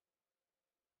them?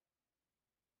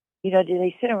 Do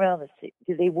they sit around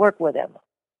do they work with them?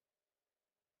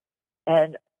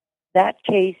 And that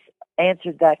case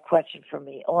answered that question for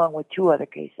me, along with 2 other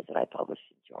cases that I published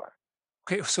in JAR.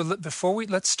 Okay, so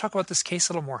let's talk about this case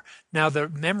a little more. Now, the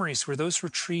memories, were those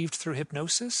retrieved through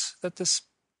hypnosis?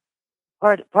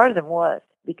 Part of them was,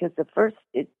 because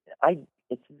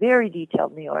it's very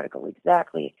detailed in the article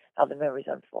exactly how the memories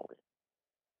unfolded.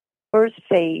 First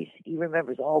phase, he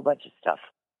remembers a whole bunch of stuff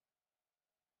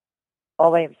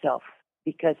all by himself,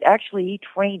 because actually he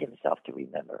trained himself to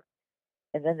remember,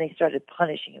 and then they started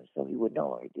punishing him so he would no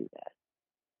longer do that.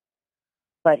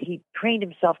 But he trained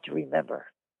himself to remember,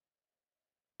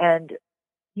 and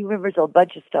he remembers a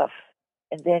bunch of stuff,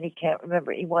 and then he can't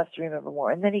remember. He wants to remember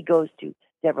more, and then he goes to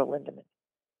Deborah Lindemann,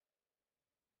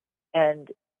 and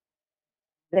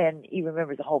then he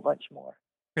remembers a whole bunch more.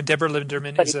 And Deborah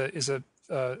Linderman is a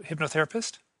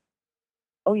hypnotherapist?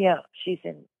 Oh, yeah. She's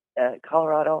in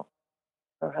Colorado.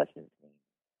 Her husband's name.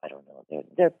 I don't know.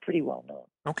 They're pretty well known.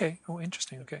 Okay. Oh,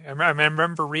 interesting. Okay. I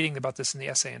remember reading about this in the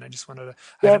essay, and I just wanted to.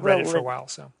 I haven't Deborah read it for a Lind, while,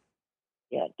 so.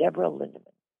 yeah, Deborah Lindemann.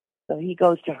 So he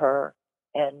goes to her,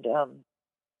 and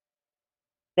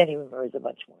then he remembers a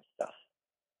bunch more stuff.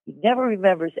 He never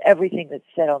remembers everything that's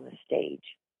said on the stage.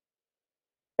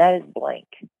 That is blank.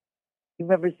 He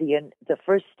remembers the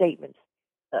first statements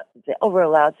over a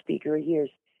loudspeaker. He hears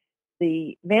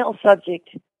the male subject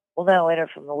will now enter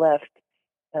from the left.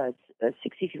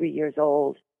 63 years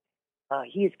old.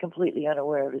 He is completely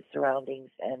unaware of his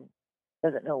surroundings and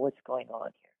doesn't know what's going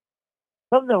on here.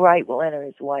 From the right will enter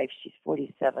his wife. She's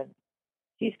 47.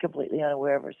 She's completely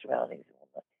unaware of her surroundings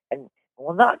and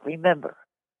will not remember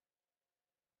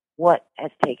what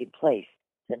has taken place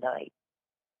tonight.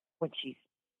 When she's,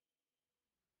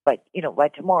 but by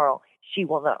tomorrow, she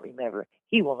will not remember.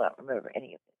 He will not remember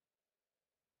any of it.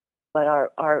 But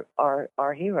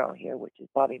our hero here, which is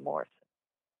Bobby Morrison.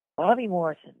 Bobby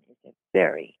Morrison is a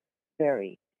very,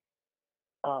 very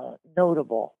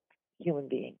notable human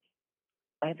being.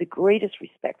 I have the greatest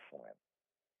respect for him.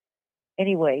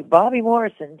 Anyway, Bobby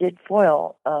Morrison did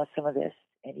foil some of this,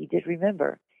 and he did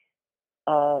remember.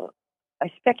 I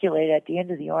speculate at the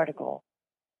end of the article,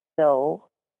 though,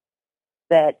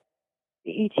 that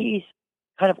the ETs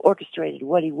kind of orchestrated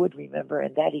what he would remember,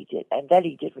 and that he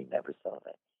did remember some of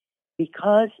it,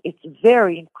 because it's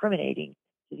very incriminating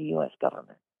to the U.S.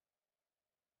 government.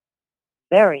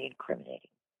 Very incriminating.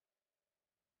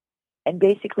 And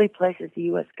basically places the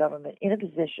U.S. government in a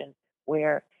position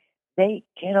where they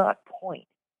cannot point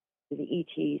to the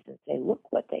ETs and say,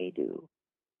 look what they do.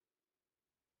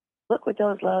 Look what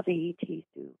those lousy ETs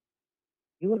do.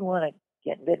 You wouldn't want to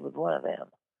get in bed with one of them.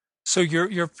 So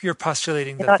you're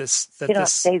postulating Cannot, that cannot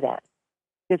this say that,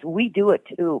 because we do it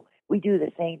too. We do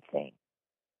the same thing.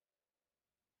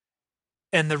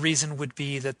 and the reason would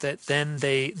be that then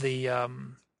they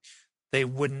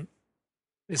wouldn't.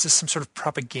 Is this some sort of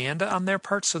propaganda on their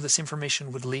part? So this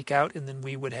information would leak out, and then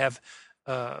we would have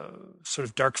sort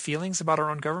of dark feelings about our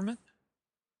own government.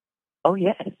 Oh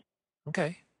yes.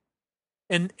 Okay.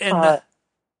 And yes.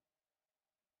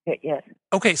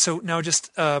 Okay, so now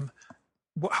just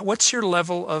what's your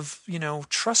level of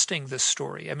trusting this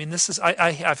story? I mean, this is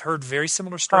I've heard very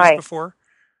similar stories Hi. before.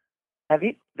 Have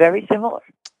you? Very similar.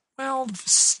 Well,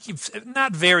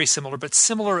 not very similar, but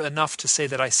similar enough to say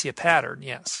that I see a pattern.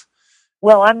 Yes.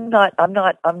 Well, I'm not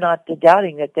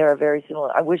doubting that there are very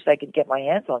similar. I wish I could get my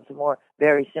hands on some more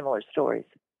very similar stories,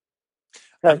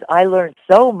 because I learned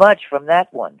so much from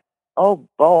that one. Oh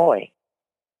boy!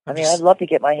 I'd love to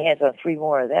get my hands on 3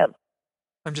 more of them.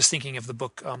 I'm just thinking of the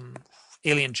book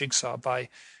Alien Jigsaw by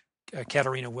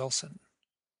Katarina Wilson.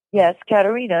 Yes,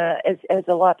 Katarina has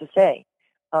a lot to say.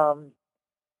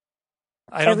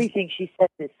 Everything she says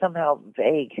is somehow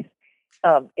vague,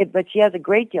 but she has a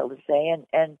great deal to say.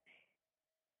 And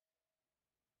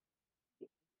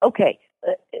okay,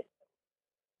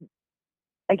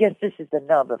 I guess this is the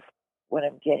nub of what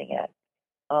I'm getting at.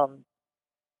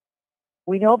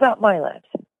 We know about MyLabs.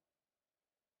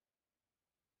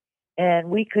 And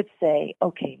we could say,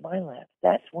 okay, MyLabs,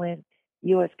 that's when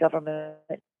the U.S. government,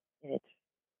 in its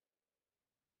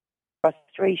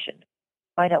frustration,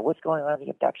 find out what's going on in the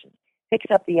abductions,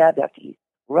 picks up the abductees,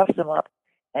 roughs them up,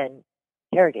 and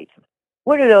interrogates them.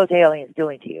 What are those aliens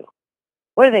doing to you?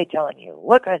 What are they telling you?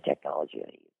 What kind of technology are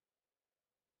they using?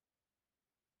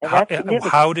 And that's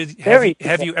significant.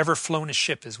 Have you ever flown a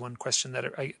ship? Is one question that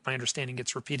my understanding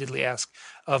gets repeatedly asked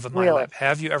of a MyLab. Really?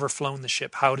 Have you ever flown the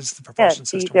ship? How does the propulsion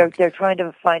system work? They're trying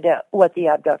to find out what the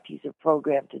abductees are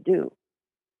programmed to do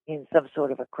in some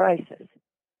sort of a crisis.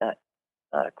 Not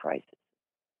a crisis.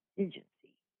 Contingency is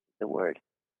the word.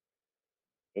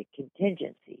 A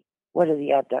contingency. What are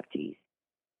the abductees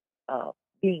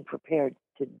being prepared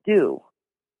to do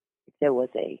if there was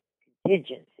a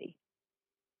contingency?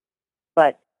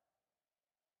 But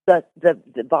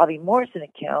the Bobby Morrison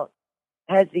account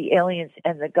has the aliens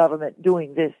and the government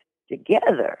doing this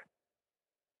together.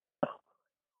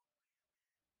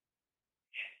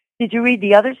 Did you read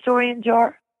the other story in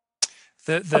Jar?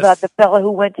 About the fellow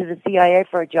who went to the CIA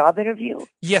for a job interview?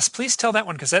 Yes, please tell that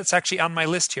one, because that's actually on my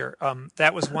list here.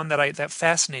 That was one that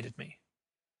fascinated me.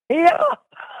 Yeah.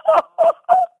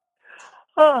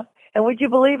 And would you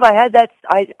believe I had that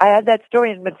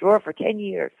story in my drawer for 10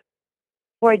 years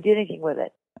before I did anything with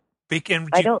it.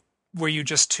 Were you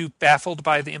just too baffled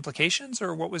by the implications,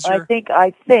 or what was your...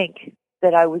 I think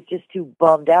that I was just too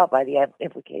bummed out by the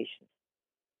implications.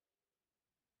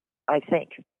 I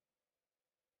think.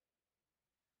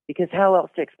 Because how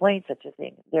else to explain such a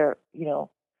thing? So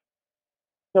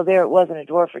there it was in a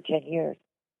drawer for 10 years.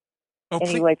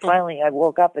 Finally I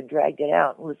woke up and dragged it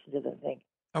out and listened to the thing.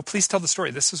 Oh, please tell the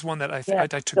story. This is one that Yeah. I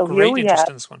took So here great we interest have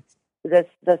in this one.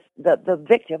 the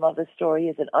victim of the story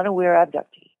is an unaware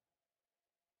abductee.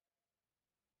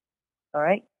 All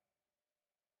right,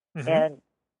 Hmm. and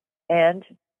and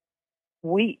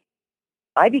we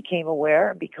I became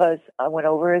aware because I went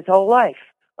over his whole life.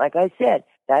 Like I said,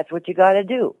 that's what you got to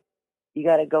do. You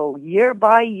got to go year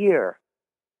by year,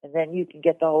 and then you can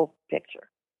get the whole picture.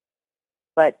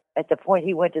 But at the point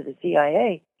he went to the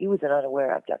CIA, he was an unaware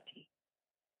abductee.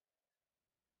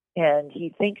 And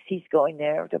he thinks he's going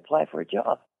there to apply for a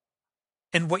job.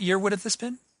 And what year would have this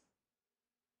been?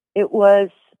 It was,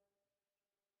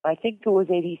 I think it was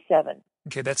 87.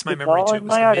 Okay, that's my It's memory all too. It in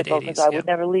was my the mid article because 80s. I Yeah, would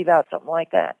never leave out something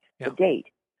like that, the yeah. date.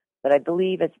 But I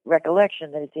believe it's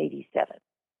recollection that it's 87.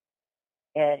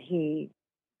 And he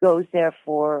goes there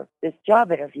for this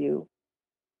job interview.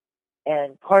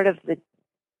 And part of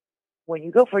when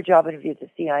you go for a job interview at the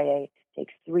CIA, it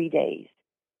takes 3 days.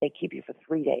 They keep you for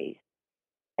 3 days.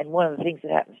 And one of the things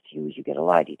that happens to you is you get a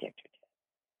lie detector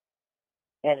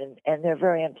test. And they're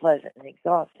very unpleasant and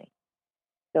exhausting.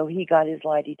 So he got his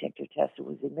lie detector test. It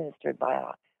was administered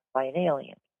by an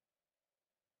alien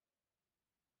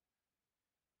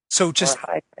So or just a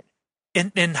hybrid.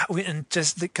 and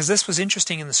just because this was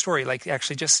interesting in the story, like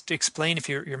actually just explain if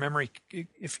your memory,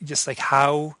 if just like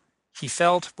how he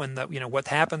felt when the what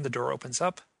happened, the door opens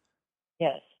up.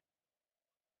 Yes.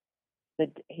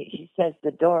 He says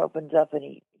the door opens up and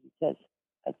he says,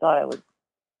 I thought I would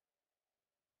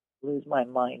lose my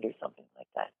mind or something like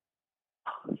that.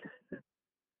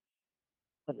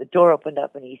 When the door opened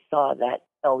up and he saw that,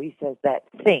 oh, he says that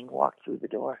thing walked through the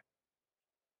door.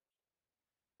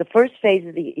 The first phase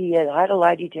of he had a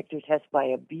lie detector test by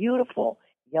a beautiful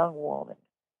young woman.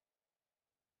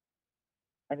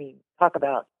 I mean, talk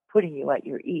about putting you at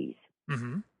your ease.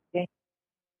 Hmm. Okay?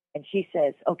 And she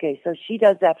says, okay, so she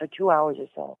does that for 2 hours or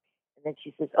so. And then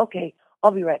she says, okay,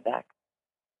 I'll be right back.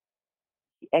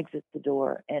 She exits the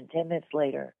door, and 10 minutes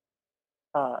later,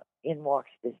 in walks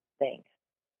this thing.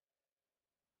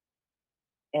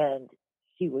 And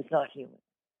she was not human.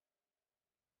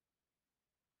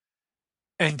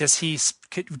 And does he?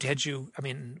 Had you? I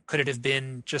mean, could it have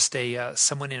been just a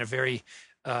someone in a very,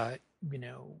 uh, you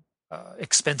know,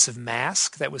 expensive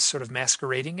mask that was sort of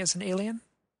masquerading as an alien?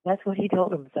 That's what he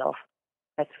told himself.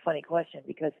 That's a funny question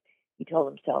because he told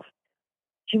himself,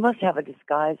 she must have a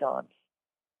disguise on.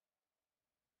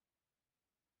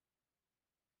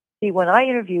 See, when I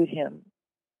interviewed him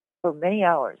for many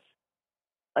hours,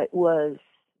 it was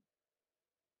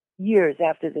years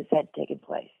after this had taken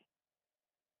place.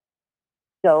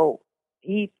 So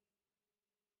he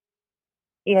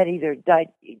had either died.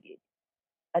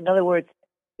 In other words,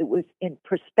 it was in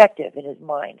perspective in his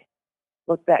mind.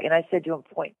 Look back, and I said to him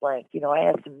point blank, I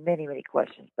asked him many, many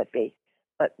questions, but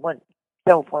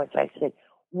several points I said,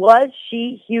 was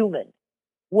she human?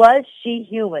 Was she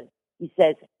human? He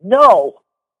says, no.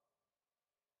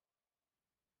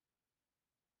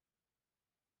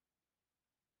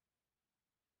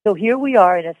 So here we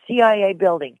are in a CIA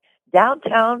building.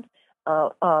 Downtown, uh,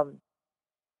 um,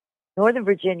 Northern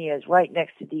Virginia is right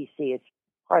next to D.C. It's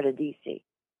part of D.C.,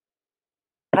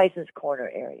 Tyson's Corner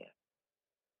area.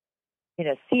 In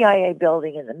a CIA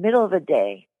building in the middle of the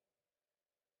day,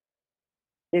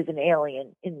 there's an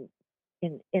alien in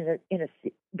a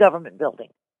government building.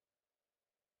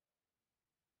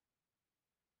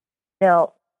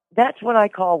 Now, that's what I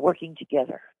call working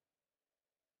together.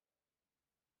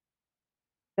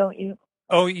 Don't you?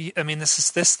 Oh, I mean,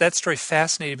 that story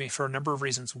fascinated me for a number of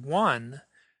reasons. One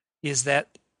is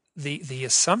that the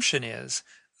assumption is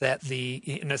that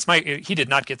and it's he did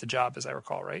not get the job, as I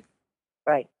recall, right?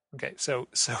 Right. Okay, so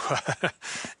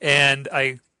and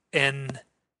and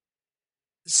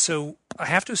so I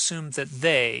have to assume that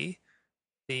the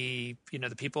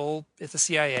people at the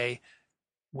CIA,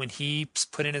 when he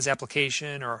put in his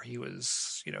application or he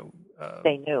was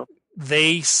They knew.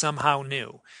 they somehow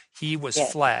knew he was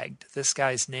Yes. flagged. This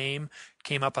guy's name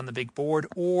came up on the big board,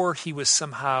 or he was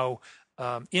somehow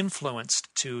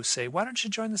influenced to say, "Why don't you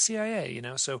join the CIA?"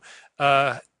 So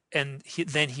and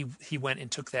then he went and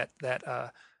took that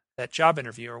job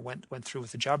interview, or went through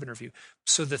with the job interview.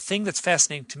 So the thing that's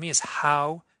fascinating to me is,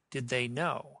 how did they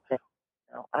know?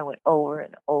 I went over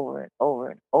and over and over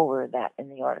and over that in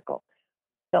the article.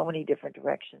 So many different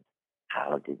directions.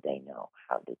 How did they know?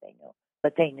 How did they know?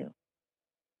 But they knew.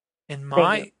 In They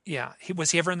knew. my Yeah,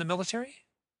 was he ever in the military?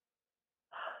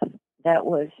 That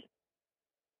was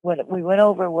what we went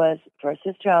over was first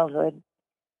his childhood,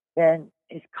 then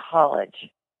his college.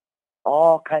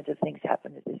 All kinds of things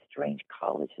happened at this strange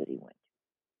college that he went to,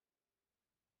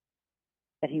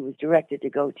 that he was directed to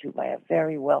go to by a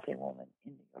very wealthy woman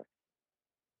in New York.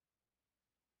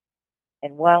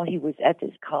 And while he was at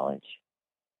this college,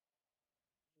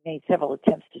 he made several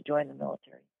attempts to join the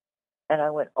military. And I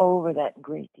went over that in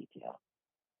great detail.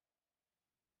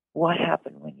 What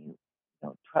happened when you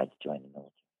tried to join the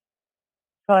military?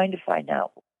 Trying to find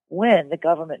out when the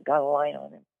government got a line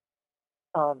on him.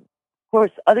 Of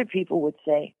course, other people would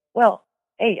say, well,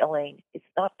 hey, Elaine, it's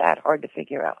not that hard to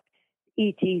figure out.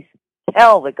 ETs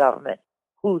tell the government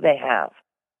who they have.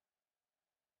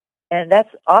 And that's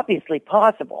obviously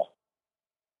possible.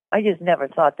 I just never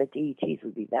thought that the ETs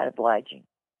would be that obliging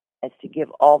as to give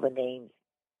all the names,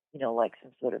 like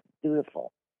some sort of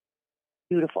dutiful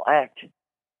act.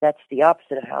 That's the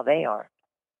opposite of how they are.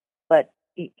 But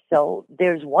so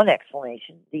there's one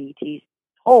explanation. The ETs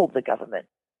told the government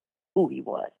who he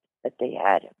was, that they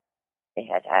had him. They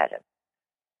had him.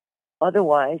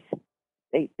 Otherwise,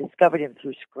 they discovered him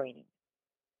through screening.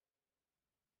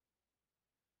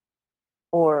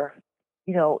 Or,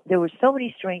 there were so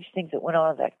many strange things that went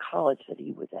on at that college that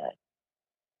he was at.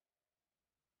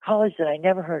 College that I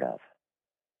never heard of.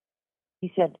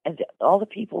 He said, and all the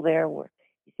people there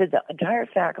he said the entire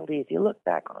faculty, if you look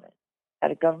back on it,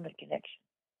 had a government connection.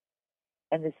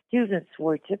 And the students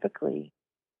were typically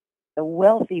the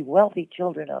wealthy, wealthy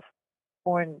children of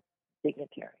foreign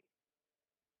dignitaries.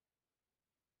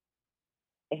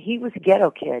 And he was a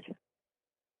ghetto kid.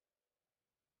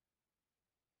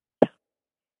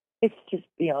 It's just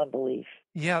beyond belief.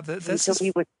 Yeah, So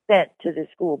he was sent to the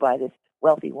school by this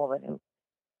wealthy woman who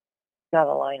got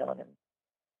a line on him in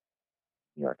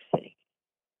New York City.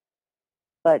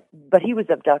 But he was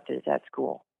abducted at that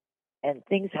school. And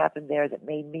things happened there that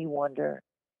made me wonder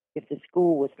if the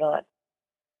school was not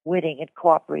witting and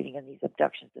cooperating in these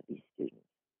abductions of these students.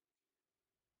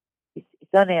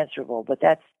 It's unanswerable, but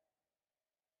that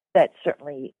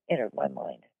certainly entered my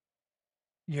mind.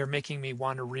 You're making me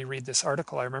want to reread this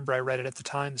article. I remember I read it at the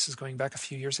time. This is going back a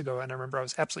few years ago, and I remember I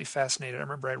was absolutely fascinated. I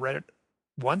remember I read it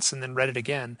once and then read it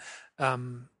again.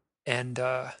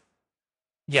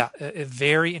 Yeah,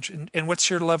 very interesting. And what's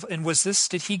your level? And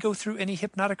did he go through any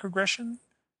hypnotic regression?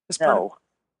 No,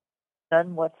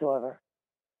 none whatsoever.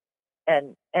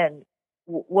 And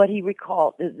what he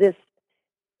recalled, this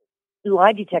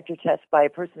lie detector test by a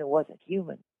person who wasn't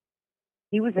human,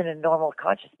 he was in a normal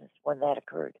consciousness when that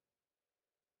occurred.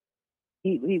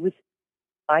 He was,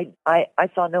 I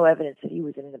saw no evidence that he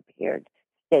was in an impaired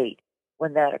state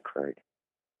when that occurred.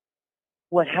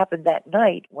 What happened that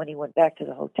night when he went back to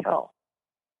the hotel,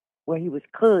 where he was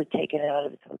clearly taken out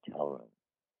of his hotel room,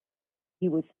 he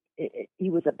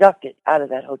was abducted out of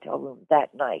that hotel room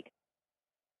that night,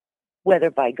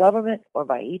 whether by government or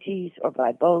by ETs or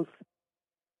by both.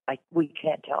 We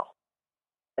can't tell.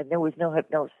 And there was no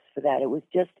hypnosis for that. It was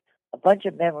just a bunch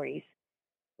of memories.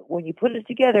 When you put it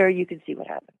together, you can see what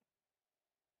happened.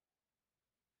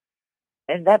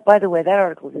 And that, by the way, that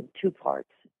article is in 2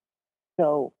 parts.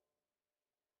 So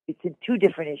it's in 2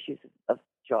 different issues of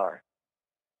JAR.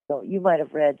 So you might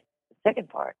have read the second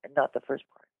part and not the first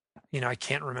part. I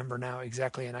can't remember now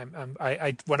exactly. And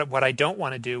what I don't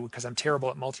want to do, because I'm terrible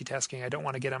at multitasking, I don't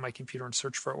want to get on my computer and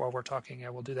search for it while we're talking.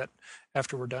 I will do that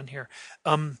after we're done here.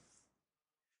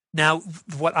 Now,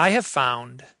 what I have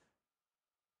found,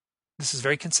 this is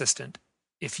very consistent.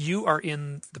 If you are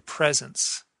in the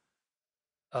presence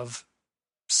of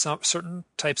certain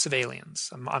types of aliens,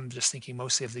 I'm just thinking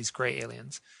mostly of these gray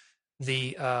aliens,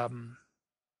 you're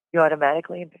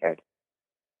automatically impaired.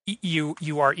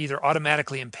 You are either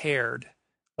automatically impaired,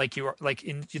 like you are, like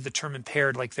in the term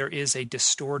impaired, like there is a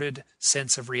distorted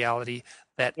sense of reality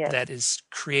that is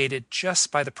created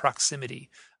just by the proximity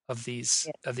of these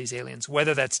aliens.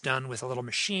 Whether that's done with a little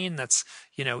machine that's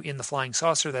in the flying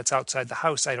saucer that's outside the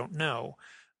house, I don't know.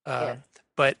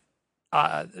 But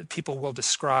people will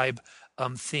describe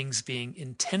things being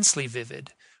intensely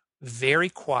vivid, very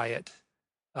quiet,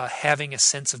 having a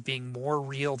sense of being more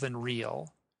real than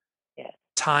real.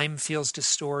 Time feels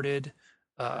distorted.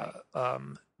 A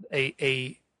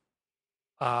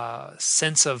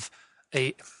sense of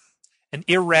an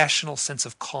irrational sense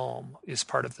of calm is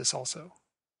part of this also.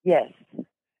 Yes.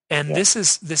 And this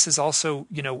is also,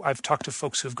 I've talked to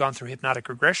folks who have gone through hypnotic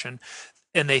regression,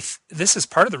 and this is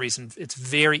part of the reason it's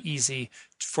very easy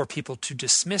for people to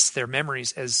dismiss their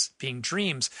memories as being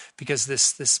dreams, because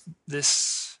this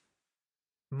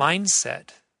mindset,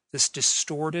 this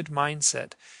distorted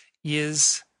mindset,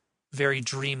 is very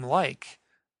dreamlike.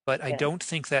 But I don't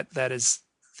think that is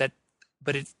that.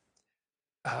 But it.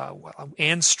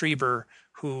 Anne Strieber,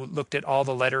 who looked at all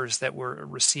the letters that were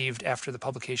received after the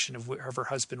publication of her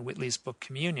husband Whitley's book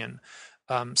Communion,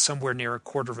 somewhere near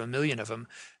 250,000 of them,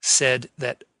 said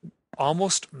that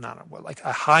almost like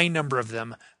a high number of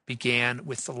them began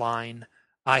with the line,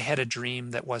 I had a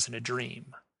dream that wasn't a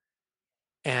dream.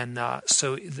 And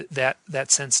so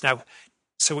that sense now,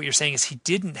 so what you're saying is he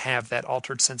didn't have that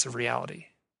altered sense of reality.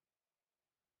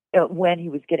 When he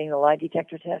was getting the lie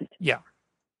detector test, Yeah.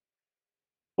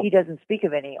 he doesn't speak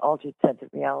of any altered sense of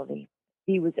reality.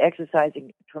 He was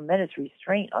exercising tremendous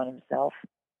restraint on himself,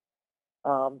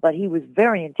 but he was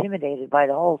very intimidated by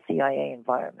the whole CIA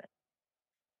environment.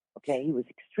 Okay, he was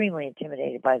extremely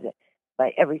intimidated by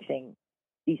everything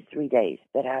these 3 days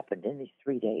that happened in these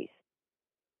 3 days.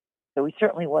 So he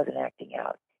certainly wasn't acting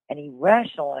out, and he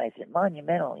rationalized it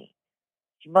monumentally.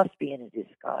 She must be in a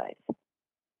disguise.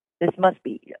 This must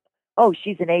be. Oh,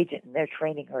 she's an agent, and they're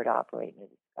training her to operate in a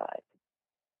disguise.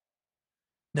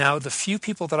 Now, the few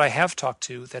people that I have talked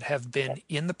to that have been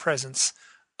in the presence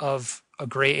of a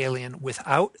gray alien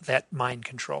without that mind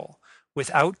control,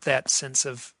 without that sense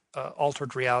of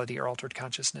altered reality or altered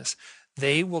consciousness,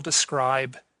 they will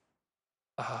describe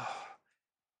uh,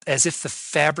 as if the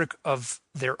fabric of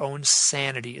their own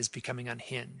sanity is becoming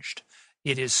unhinged.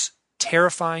 It is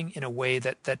terrifying in a way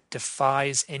that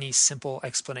defies any simple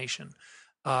explanation.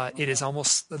 It is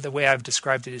almost the way I've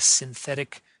described it is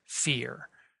synthetic fear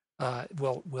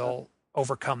will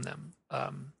overcome them.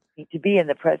 To be in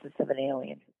the presence of an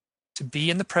alien. To be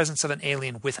in the presence of an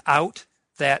alien without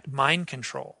that mind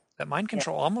control. That mind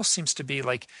control almost seems to be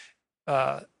like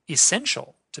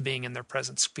essential to being in their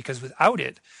presence, because without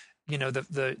it,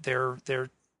 their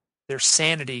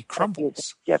sanity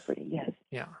crumbles. Jeopardy, yes.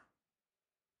 Yeah.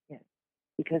 Yes.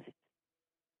 Because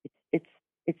it's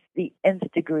the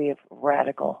nth degree of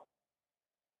radical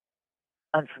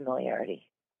unfamiliarity.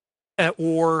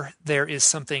 Or there is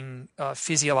something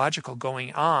physiological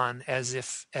going on, as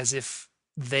if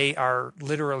they are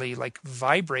literally like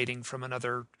vibrating from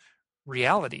another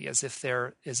reality, as if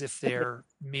their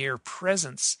mere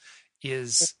presence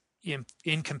is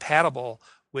incompatible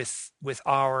with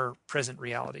our present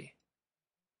reality.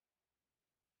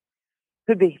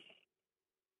 Could be.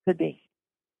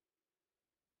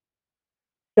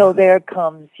 So there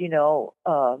comes,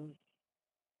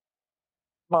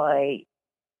 my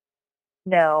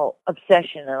now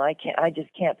obsession, and I just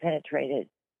can't penetrate it,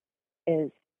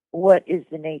 is what is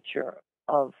the nature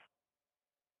of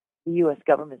the U.S.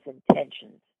 government's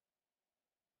intentions?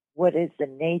 What is the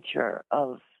nature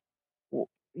of,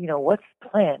 what's the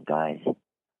plan, guys?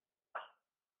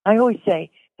 I always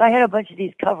say, if I had a bunch of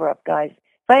these cover-up guys,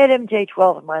 if I had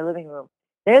MJ12 in my living room,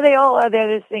 there they all are,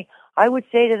 they're this thing, I would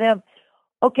say to them,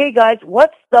 okay, guys,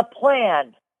 what's the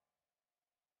plan?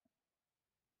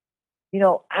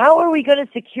 How are we going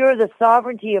to secure the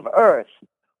sovereignty of Earth?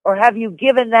 Or have you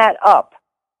given that up?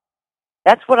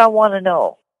 That's what I want to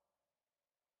know.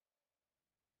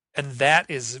 And that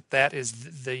is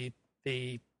the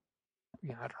I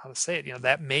don't know how to say it.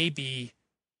 That may be,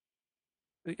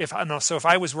 if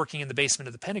I was working in the basement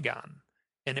of the Pentagon,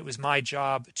 and it was my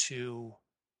job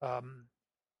um,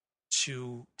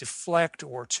 to deflect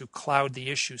or to cloud the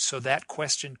issue so that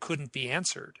question couldn't be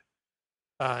answered.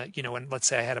 And let's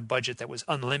say I had a budget that was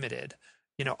unlimited,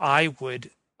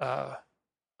 uh,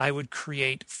 I would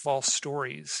create false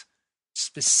stories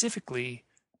specifically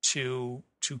to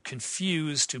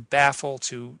confuse, to baffle,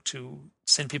 to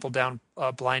send people down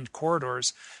blind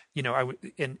corridors. I would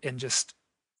and just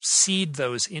seed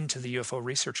those into the UFO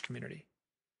research community.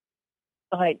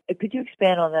 All right, could you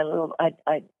expand on that a little?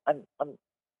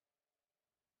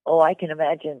 I can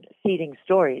imagine seeding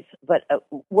stories, but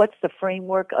what's the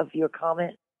framework of your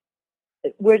comment?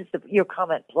 Where does your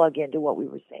comment plug into what we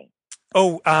were saying?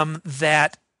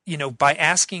 That by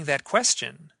asking that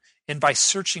question and by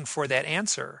searching for that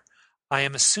answer, I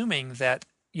am assuming that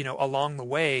along the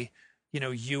way,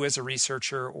 you as a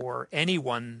researcher or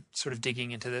anyone sort of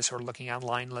digging into this or looking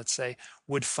online, let's say,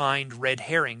 would find red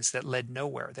herrings that led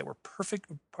nowhere, that were perfect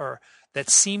or that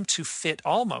seemed to fit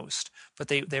almost, but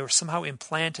they were somehow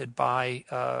implanted by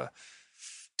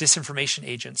disinformation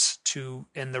agents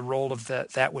and the role of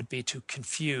that would be to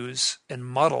confuse and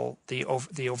muddle the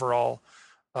overall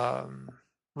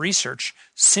research,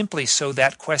 simply so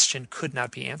that question could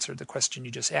not be answered. The question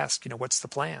you just asked, what's the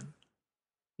plan?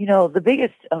 The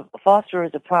biggest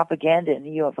fosterers of propaganda in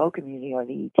the UFO community are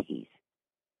the ETs,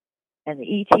 and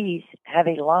the ETs have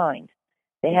a line.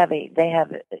 They have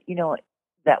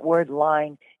that word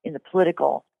line in the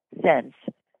political sense.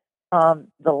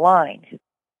 The line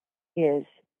is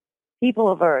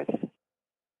people of Earth.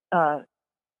 Well,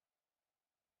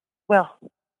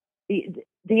 the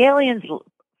aliens'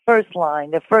 first line.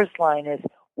 The first line is,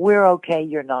 "We're okay.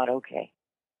 You're not okay."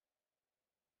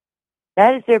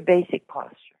 That is their basic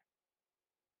posture.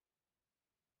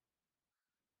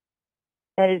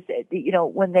 That is,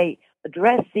 when they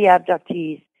address the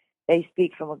abductees, They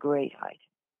speak from a great height.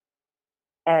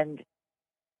 And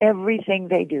everything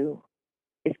they do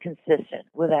is consistent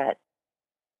with that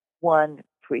one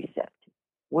precept.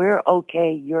 We're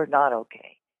okay, you're not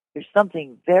okay. There's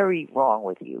something very wrong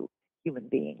with you, human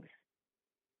beings.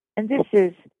 And this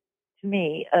is, to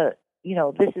me,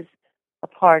 this is a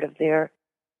part of their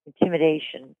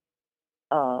intimidation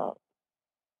uh,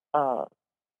 uh,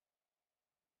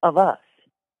 of us,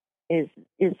 is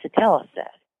to tell us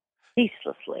that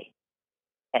ceaselessly.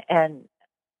 And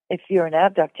if you're an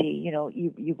abductee,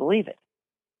 you believe it.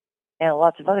 And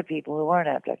lots of other people who aren't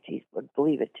abductees would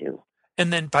believe it too.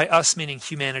 And then by us, meaning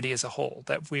humanity as a whole,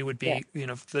 that we would Yeah, be,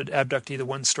 the abductee, the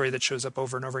one story that shows up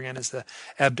over and over again is the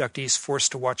abductee is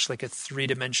forced to watch like a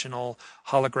three-dimensional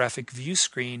holographic view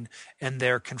screen, and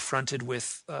they're confronted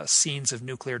with scenes of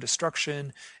nuclear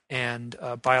destruction and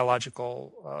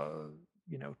biological,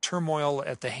 turmoil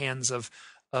at the hands of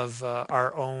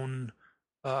our own,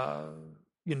 uh,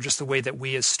 just the way that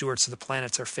we as stewards of the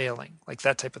planets are failing, like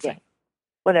that type of yeah, thing.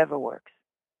 whatever works.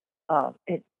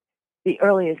 The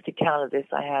earliest account of this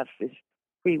I have is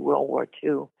pre-World War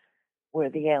II,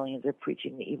 where the aliens are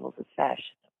preaching the evils of fascism.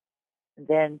 And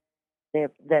then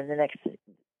the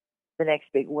next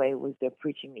big wave was they're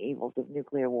preaching the evils of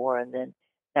nuclear war, and then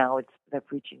now they're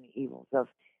preaching the evils of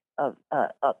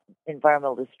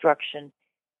environmental destruction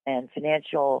and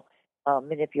financial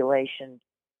manipulation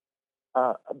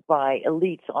by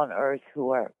elites on Earth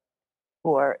who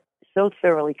are so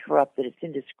thoroughly corrupt that it's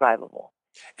indescribable.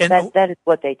 And That is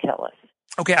what they tell us.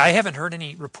 okay, I haven't heard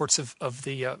any reports of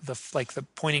the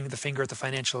pointing the finger at the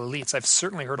financial elites. I've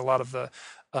certainly heard a lot of the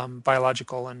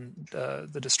biological and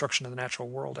the destruction of the natural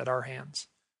world at our hands.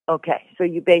 Okay, so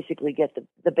you basically get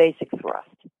the basic thrust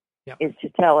Yeah. is to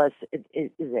tell us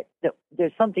that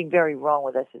there's something very wrong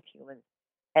with us as humans,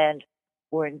 and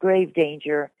we're in grave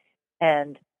danger,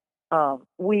 and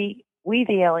we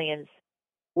the aliens,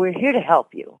 we're here to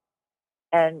help you,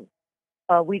 and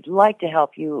we'd like to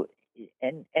help you,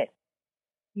 and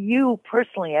you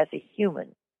personally as a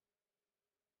human,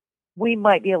 we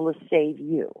might be able to save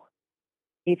you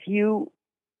if you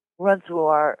run through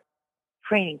our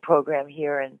training program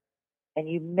here and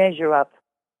you measure up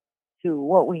to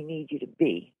what we need you to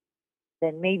be,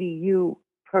 then maybe you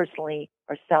personally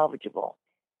are salvageable.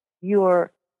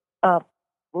 Your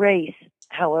race,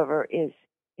 however, is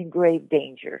in grave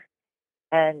danger.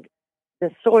 And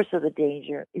the source of the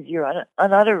danger is your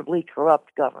unutterably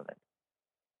corrupt government.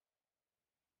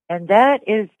 And that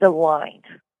is the line.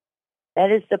 That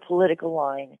is the political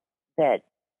line that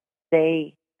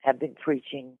they have been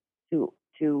preaching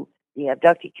to the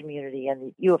abductee community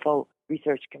and the UFO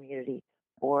research community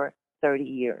for 30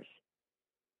 years.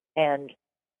 And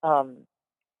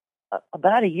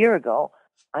about a year ago,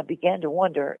 I began to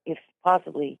wonder if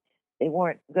possibly they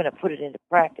weren't going to put it into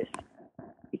practice.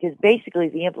 Because basically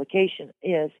the implication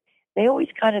is they always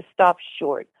kind of stop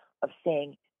short of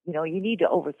saying, you need to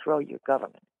overthrow your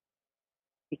government.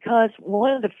 Because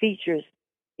one of the features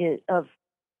of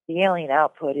the alien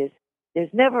output is there's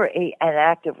never an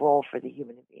active role for the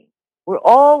human being. We're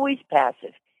always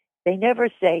passive. They never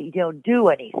say, do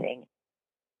anything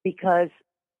because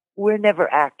we're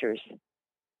never actors.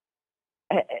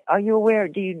 Are you aware?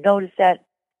 Do you notice that?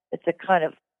 It's a kind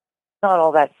of not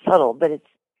all that subtle, but it's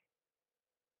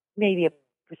maybe a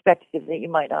perspective that you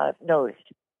might not have noticed.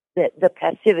 That the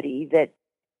passivity, that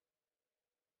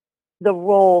the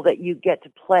role that you get to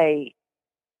play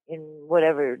in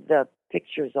whatever the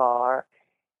pictures are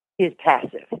is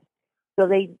passive.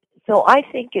 So I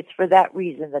think it's for that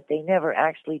reason that they never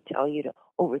actually tell you to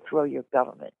overthrow your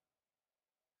government.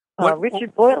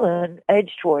 Richard Boylan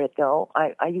edged toward it, though.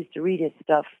 I used to read his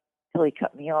stuff till he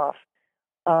cut me off.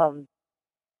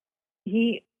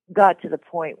 He got to the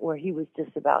point where he was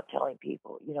just about telling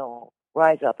people,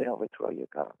 rise up and overthrow your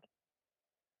government.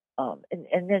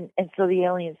 And so the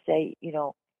aliens say,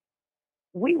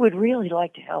 we would really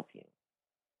like to help you,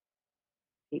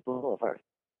 people of Earth,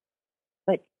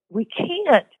 but we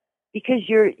can't because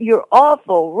your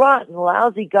awful, rotten,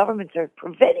 lousy governments are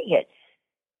preventing it,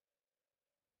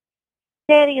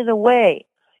 standing in the way.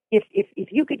 If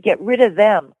you could get rid of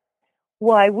them,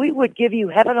 why, we would give you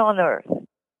heaven on earth.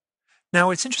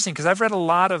 Now it's interesting because I've read a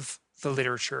lot of the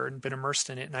literature and been immersed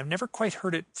in it, and I've never quite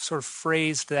heard it sort of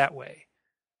phrased that way.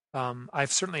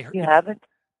 I've certainly heard, You haven't?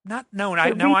 not no, I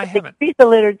Read haven't. the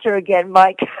literature again,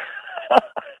 Mike.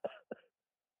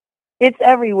 It's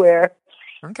everywhere.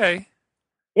 Okay,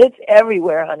 It's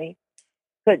everywhere, honey.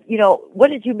 But what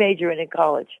did you major in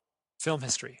college? film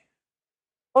history.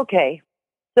 Okay,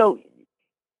 so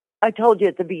I told you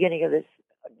at the beginning of this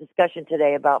discussion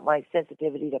today about my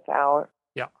sensitivity to power.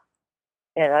 Yeah.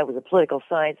 and I was a political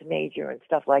science major and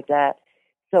stuff like that.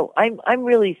 So I'm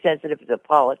really sensitive to the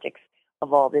politics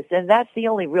of all this, and that's the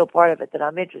only real part of it that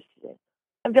I'm interested in.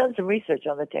 I've done some research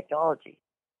on the technology.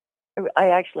 I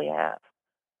actually have,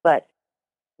 but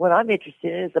what I'm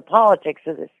interested in is the politics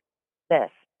of this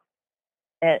mess,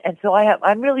 and so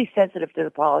I'm really sensitive to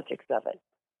the politics of it.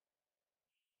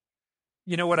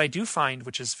 You know, what I do find,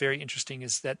 which is very interesting,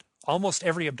 is that almost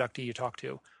every abductee you talk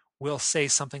to will say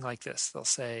something like this. They'll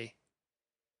say,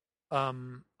 I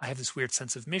have this weird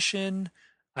sense of mission.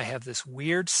 I have this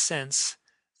weird sense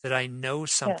that I know Yeah,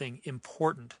 something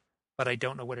important, but I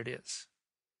don't know what it is.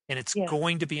 And it's yeah.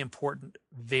 going to be important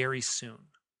very soon.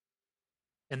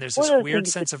 And there's One this of the weird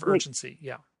things that, sense of urgency.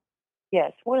 Yeah.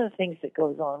 yes, one of the things that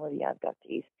goes on with the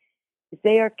abductees is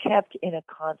they are kept in a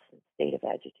constant state of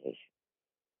agitation.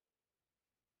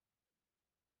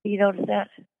 You notice that?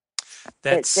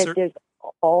 That's That there's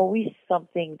always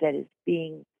something that is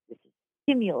being to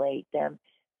stimulate them,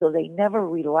 so they never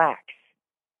relax.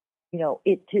 You know,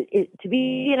 to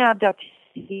be an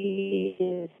abductee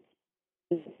is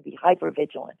to be hyper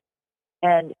vigilant,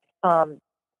 and um,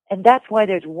 and that's why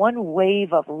there's one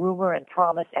wave of rumor and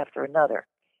promise after another,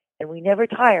 and we never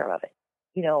tire of it.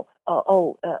 You know,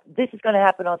 this is going to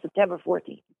happen on September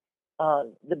 14th.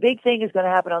 The big thing is going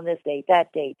to happen on this date,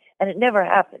 that date, and it never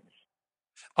happens.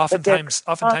 But they're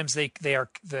oftentimes they are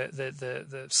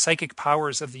the psychic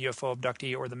powers of the UFO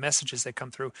abductee or the messages that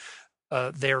come through.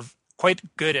 They're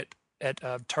quite good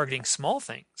at targeting small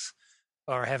things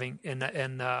or having and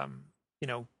you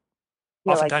know,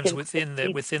 like oftentimes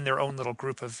synchronicity. within their own little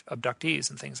group of abductees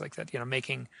and things like that. You know,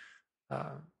 making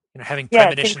having Yeah,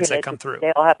 premonitions that come synchronicity. through.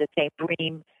 They all have the same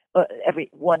dream. Every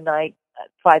one night,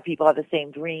 5 people have the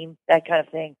same dream. That kind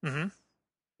of thing. Hmm.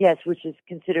 Yes, which is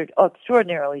considered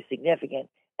extraordinarily significant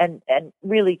and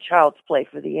really child's play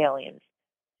for the aliens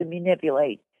to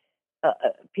manipulate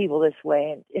people this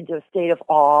way and into a state of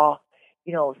awe.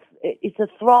 You know, it's a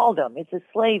thraldom. It's a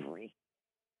slavery.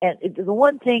 And the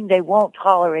one thing they won't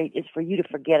tolerate is for you to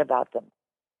forget about them.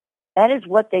 That is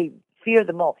what they fear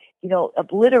the most. You know,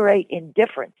 obliterate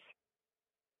indifference.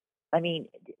 I mean,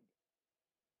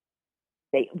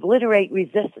 they obliterate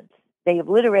resistance. They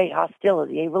obliterate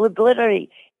hostility. They obliterate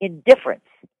indifference.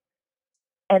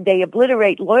 And they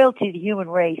obliterate loyalty to the human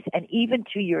race and even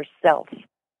to yourself.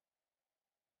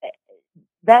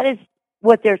 That is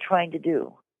what they're trying to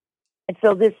do. And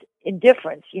so this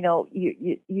indifference, you know,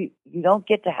 you don't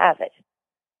get to have it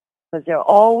because they're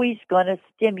always going to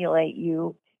stimulate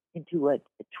you into a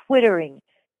twittering,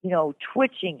 you know,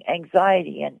 twitching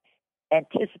anxiety and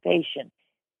anticipation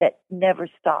that never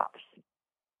stops.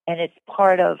 And it's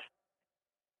part of,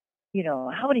 you know,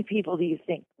 how many people do you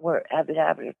think have been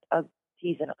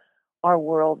abductees in our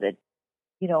world that,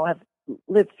 you know, have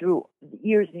lived through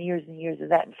years and years and years of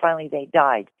that, and finally they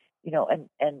died, you know,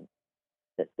 and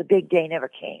the big day never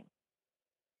came.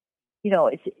 You know,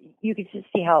 you can just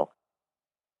see how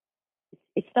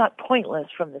it's not pointless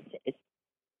from the.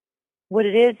 What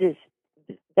it is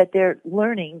that they're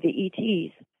learning the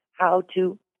ETs how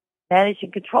to manage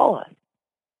and control us.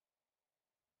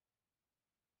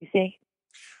 You see,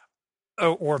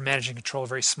 Or managing control a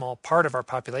very small part of our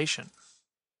population.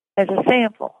 as a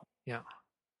sample, Yeah.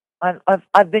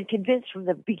 I've been convinced from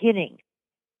the beginning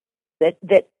that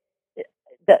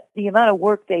the amount of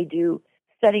work they do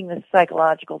studying the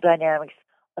psychological dynamics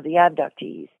of the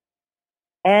abductees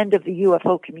and of the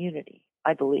UFO community,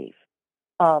 I believe,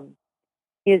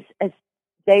 is as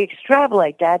they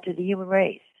extrapolate that to the human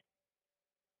race.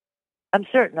 I'm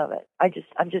certain of it. I'm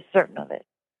just certain of it.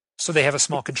 So they have a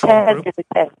small It's control group. it's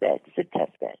a test bed. It's a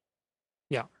test bed.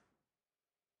 Yeah.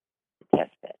 It's a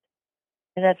test bed.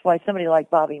 And that's why somebody like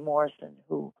Bobby Morrison,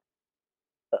 who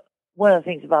one of the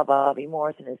things about Bobby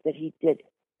Morrison is that he did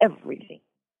everything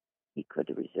he could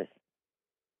to resist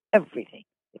everything,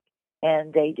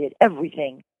 and they did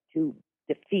everything to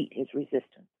defeat his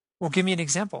resistance. Well, give me an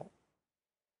example.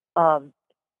 Um,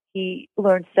 he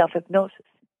learned self-hypnosis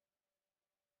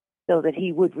so that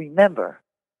he would remember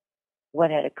what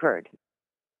had occurred.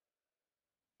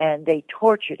 And they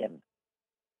tortured him.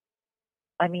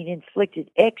 I mean, inflicted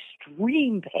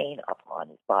extreme pain upon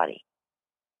his body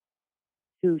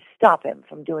to stop him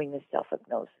from doing this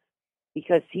self-hypnosis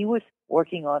because he was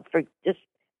working on, for just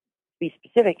to be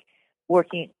specific,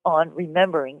 working on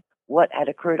remembering what had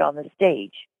occurred on the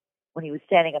stage when he was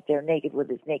standing up there naked with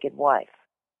his naked wife.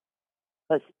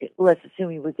 Let's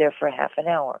assume he was there for half an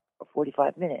hour or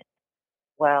 45 minutes.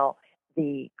 While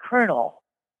the colonel,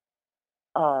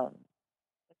 what's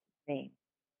his name,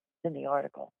 in the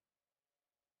article,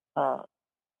 uh,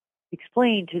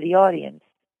 explained to the audience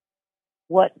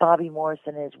what Bobby Morris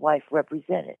and his wife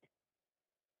represented.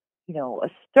 a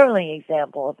sterling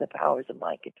example of the powers of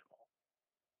mind control,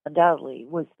 undoubtedly,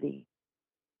 was the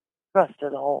thrust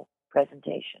of the whole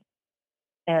presentation.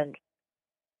 And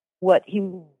what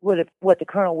the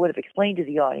colonel would have explained to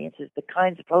the audience is the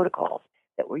kinds of protocols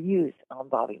that were used on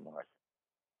Bobby Morrison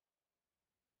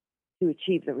to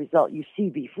achieve the result you see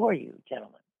before you,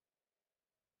 gentlemen.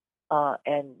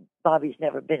 And Bobby's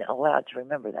never been allowed to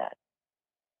remember that.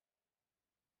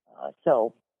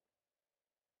 So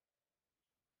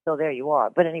there you are.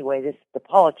 But anyway, the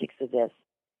politics of this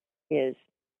is,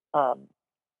 I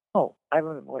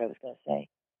remember what I was going to say.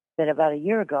 That about a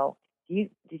year ago,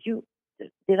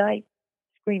 did I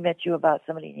scream at you about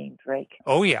somebody named Drake?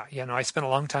 Oh yeah, no, I spent a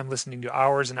long time listening to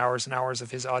hours and hours and hours of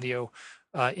his audio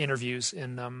interviews,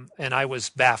 and I was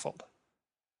baffled.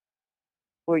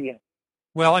 Were you?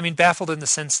 Well, I mean, baffled in the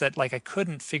sense that like I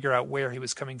couldn't figure out where he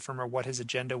was coming from or what his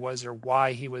agenda was or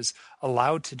why he was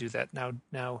allowed to do that.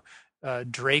 Now,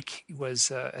 Drake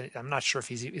was. I'm not sure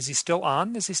if is he still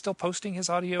on? Is he still posting his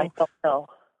audio? I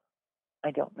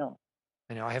don't know.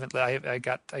 I know I haven't. I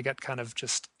got kind of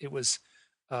just. It was.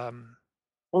 Well,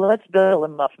 let's build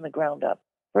him up from the ground up.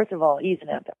 First of all, he's an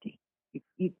empathy.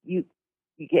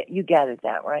 You gathered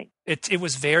that, right? It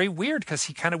was very weird because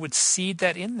he kind of would seed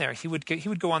that in there. He would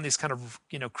go on these kind of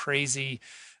crazy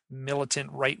militant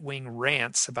right-wing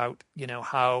rants about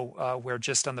how we're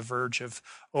just on the verge of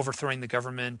overthrowing the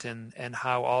government and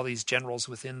how all these generals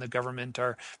within the government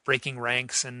are breaking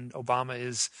ranks and Obama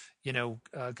is going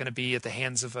to be at the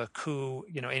hands of a coup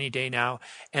any day now.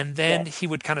 And then he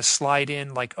would kind of slide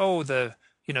in like, oh, the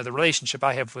relationship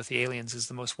I have with the aliens is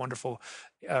the most wonderful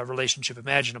relationship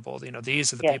imaginable.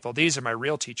 These are the people. These are my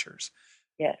real teachers.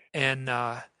 Yes. And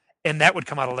that would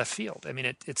come out of left field. I mean,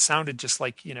 it sounded just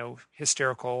like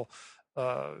hysterical,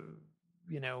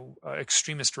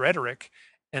 extremist rhetoric.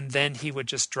 And then he would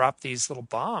just drop these little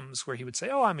bombs where he would say,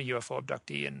 "Oh, I'm a UFO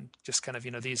abductee," and just kind of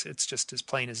these. It's just as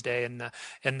plain as day, and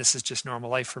this is just normal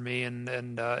life for me. And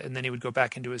then he would go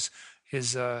back into his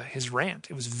rant.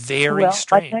 It was very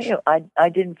strange. I tell you, I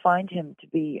didn't find him to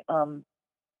be not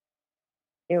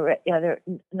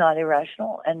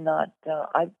irrational, and not.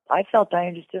 I felt I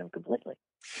understood him completely.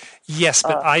 Yes,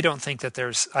 but I don't think that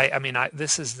there's. I mean,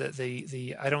 this is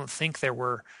the. I don't think there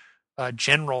were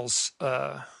generals.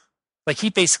 Like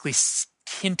he basically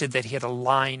hinted that he had a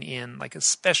line in, like a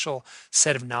special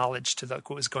set of knowledge to what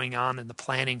was going on in the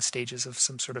planning stages of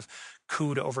some sort of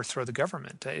coup to overthrow the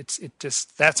government.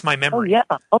 That's my memory.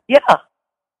 Oh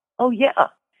yeah.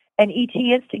 And ET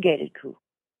instigated coup.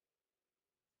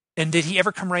 And did he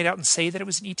ever come right out and say that it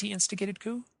was an ET instigated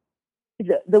coup?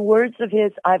 The words of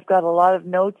his, I've got a lot of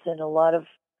notes and a lot of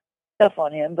stuff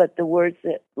on him, but the words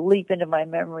that leap into my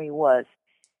memory was,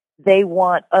 "They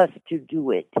want us to do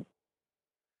it."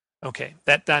 Okay,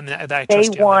 that I they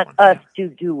trust you want on that one. us to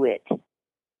do it.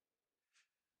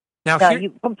 Now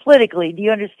politically, do you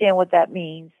understand what that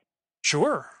means?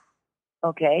 Sure.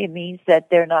 Okay, it means that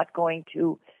they're not going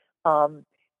to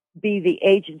be the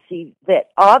agency that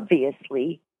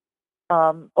obviously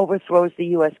overthrows the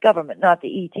U.S. government, not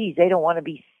the ETs. They don't want to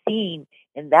be seen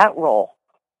in that role.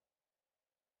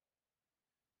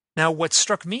 Now, what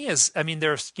struck me is, I mean,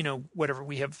 there's, whatever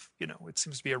we have, it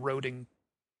seems to be eroding,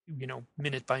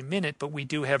 minute by minute, but we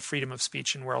do have freedom of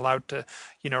speech and we're allowed to,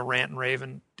 rant and rave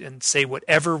and say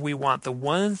whatever we want. The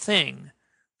one thing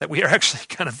that we are actually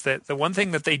kind of, the one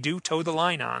thing that they do toe the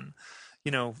line on,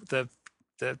 the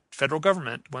federal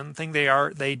government, one thing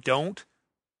they don't,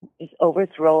 is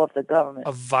overthrow of the government.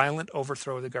 A violent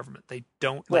overthrow of the government. They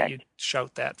don't let you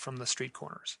shout that from the street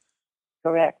corners.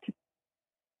 Correct.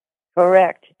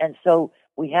 And so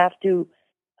we have to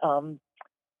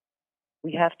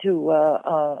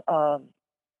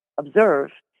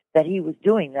observe that he was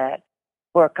doing that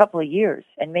for a couple of years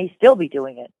and may still be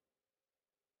doing it.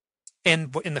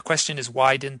 And the question is,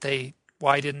 why didn't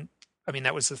I mean,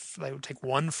 that would take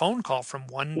one phone call from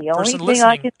one person listening. The only thing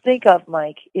I can think of,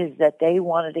 Mike, is that they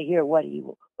wanted to hear what he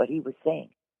was saying.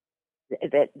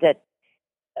 That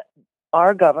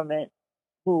our government,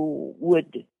 who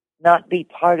would not be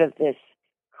part of this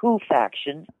coup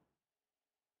faction,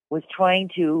 was trying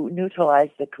to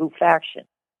neutralize the coup faction.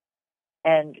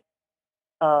 And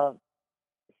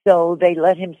so they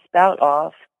let him spout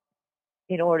off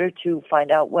in order to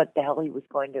find out what the hell he was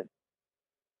going to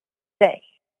say.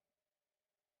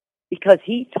 Because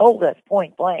he told us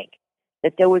point blank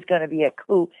that there was going to be a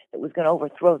coup that was going to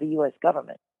overthrow the U.S.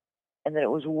 government, and that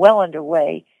it was well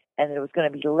underway, and that it was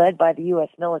going to be led by the U.S.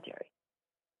 military.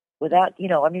 Without, it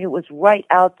was right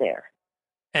out there.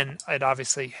 And it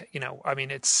obviously,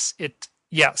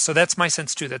 so that's my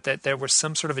sense too, that there was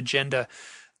some sort of agenda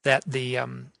that the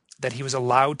that he was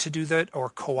allowed to do that, or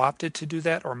co-opted to do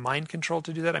that, or mind controlled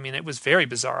to do that. I mean, it was very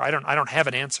bizarre. I don't have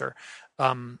an answer.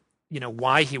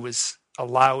 Why he was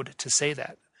allowed to say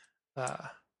that. Uh,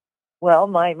 Well,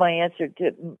 my answer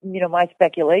to my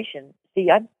speculation. See,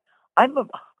 I'm a,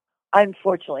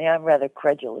 unfortunately I'm a rather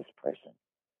credulous person.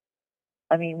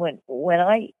 I mean, when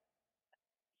I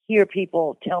hear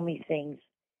people tell me things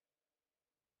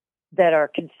that are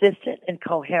consistent and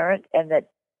coherent and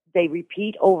that they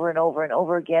repeat over and over and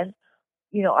over again,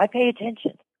 I pay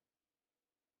attention.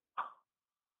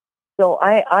 So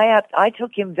I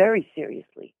took him very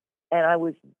seriously, and I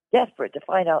was desperate to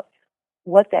find out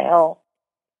what the hell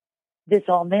this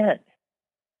all meant.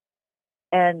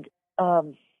 And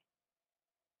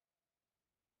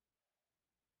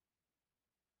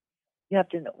you have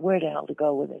to know where the hell to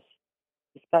go with this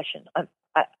discussion.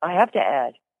 I have to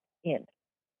add in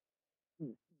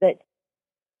that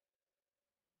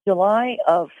July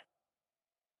of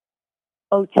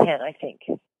 2010, I think.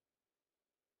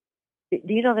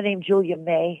 Do you know the name Julia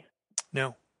May?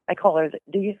 no, I call her.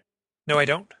 Do you? no, I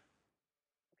don't.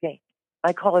 Okay.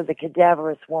 I call her the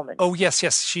cadaverous woman. Oh, yes,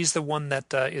 yes. She's the one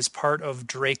that is part of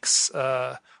Drake's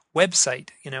website,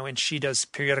 and she does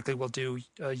periodically will do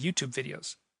YouTube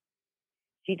videos.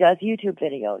 She does YouTube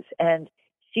videos, and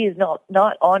she is not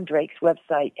on Drake's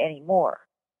website anymore.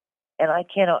 And I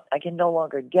can no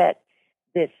longer get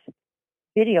this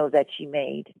video that she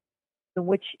made in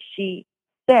which she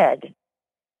said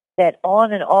that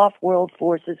on and off world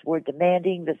forces were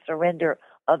demanding the surrender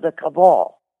of the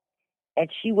cabal. And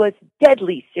she was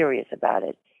deadly serious about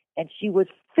it. And she was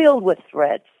filled with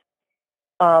threats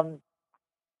of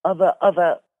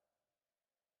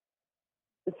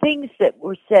things that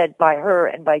were said by her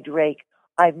and by Drake.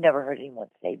 I've never heard anyone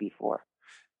say before.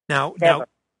 Now, Never.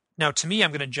 now, to me,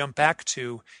 I'm going to jump back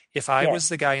to if I Yes. was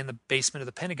the guy in the basement of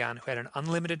the Pentagon who had an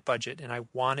unlimited budget and I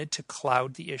wanted to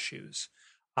cloud the issues,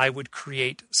 I would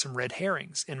create some red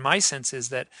herrings. And my sense is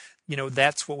that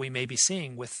that's what we may be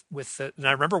seeing with the. And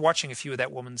I remember watching a few of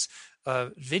that woman's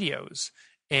videos,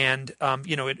 and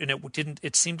it didn't.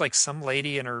 It seemed like some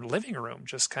lady in her living room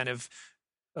just kind of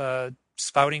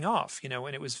spouting off, and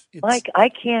it's Mike, I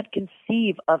can't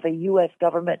conceive of a U.S.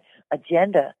 government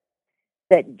agenda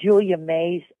that Julia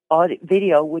May's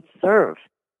video would serve.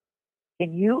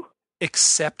 Can you?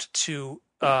 except to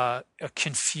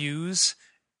confuse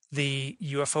the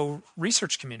UFO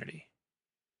research community.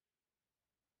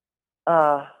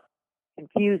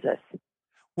 Confuse us.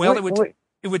 Well,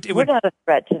 We're not a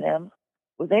threat to them.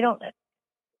 Well, they don't.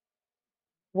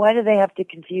 Why do they have to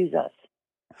confuse us?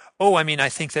 Oh, I mean, I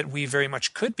think that we very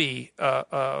much could be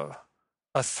a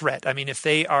threat. I mean, if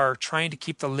they are trying to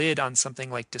keep the lid on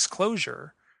something like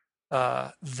disclosure,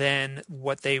 then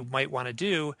what they might want to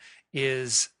do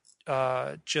is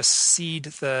just seed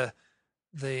the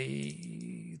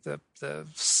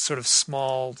sort of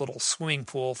small little swimming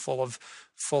pool full of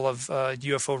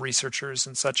UFO researchers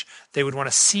and such. They would want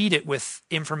to seed it with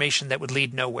information that would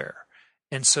lead nowhere,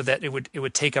 and so that it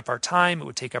would take up our time, it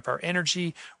would take up our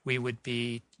energy. We would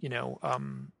be,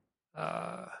 and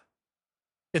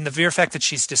the mere fact that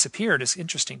she's disappeared is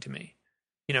interesting to me.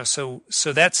 So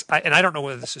that's and I don't know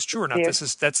whether this is true or not.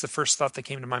 That's the first thought that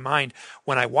came to my mind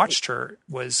when I watched her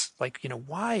was like,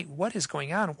 why, what is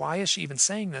going on? Why is she even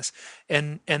saying this?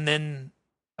 And then,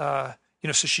 so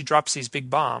she drops these big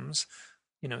bombs,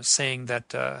 saying that,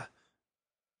 that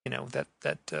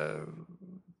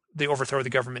the overthrow of the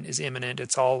government is imminent.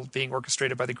 It's all being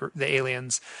orchestrated by the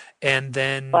aliens. And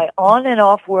then by on and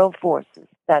off world forces.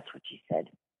 That's what she said.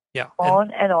 Yeah.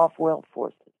 On and off world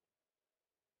forces.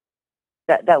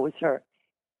 That was her.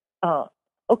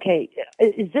 Okay,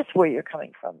 is this where you're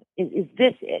coming from? Is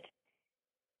this it?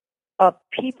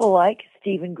 People like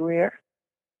Stephen Greer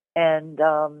and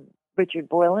Richard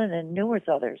Boylan and numerous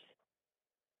others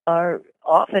are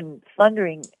often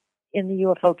thundering in the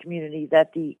UFO community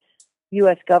that the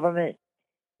U.S. government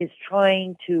is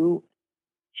trying to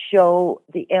show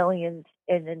the aliens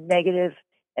in a negative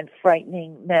and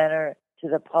frightening manner to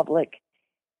the public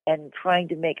and trying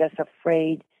to make us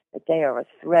afraid that they are a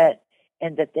threat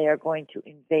and that they are going to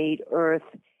invade Earth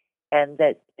and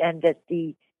that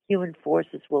the human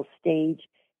forces will stage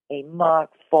a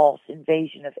mock false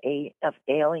invasion of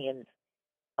aliens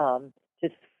to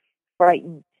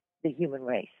frighten the human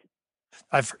race.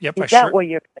 Is that where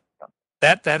you're coming from?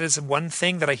 That is one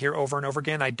thing that I hear over and over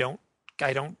again. I don't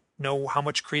know how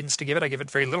much credence to give it. I give it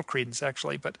very little credence,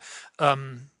 actually. But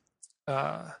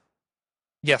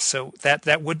yes, so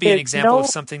that would be an example of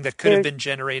something that could have been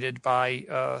generated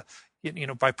by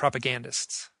by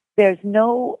propagandists. There's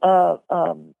no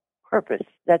purpose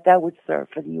that would serve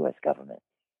for the U.S. government,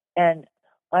 and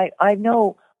I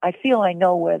know I feel I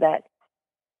know where that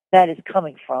is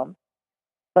coming from.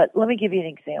 But let me give you an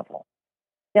example.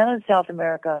 Down in South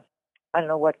America, I don't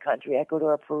know what country,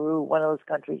 Ecuador, Peru, one of those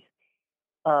countries,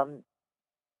 um,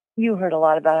 you heard a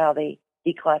lot about how they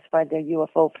declassified their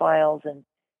UFO files and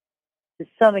to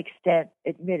some extent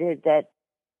admitted that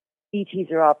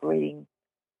ETs are operating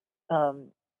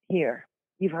here.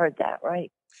 You've heard that,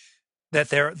 right? That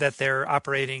they're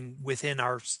operating within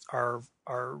our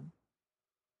our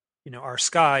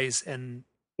skies, and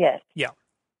Yes. yeah,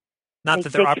 not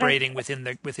that they're They kind operating within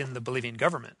the Bolivian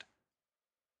government.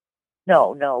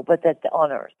 no, but that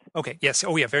on Earth. Okay, yes,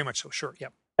 oh yeah, very much so, sure, yeah.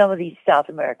 Some of these South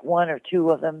American, one or two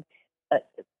of them, uh,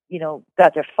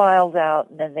 got their files out,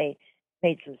 and then they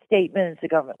made some statements, the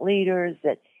government leaders,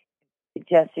 that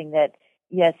suggesting that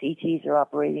yes, ETs are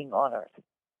operating on Earth.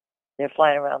 They're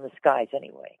flying around the skies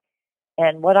anyway.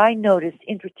 And what I noticed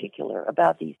in particular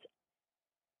about these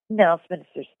announcements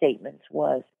or statements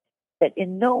was that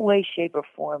in no way, shape, or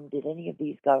form did any of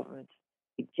these governments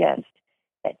suggest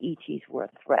that ETs were a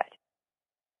threat.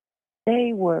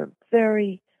 They were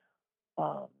very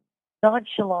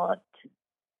nonchalant,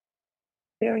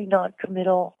 very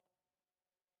non-committal,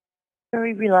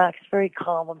 very relaxed, very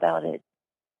calm about it.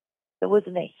 There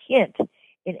wasn't a hint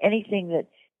in anything that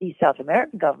the South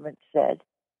American government said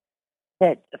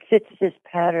that fits this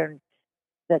pattern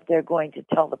that they're going to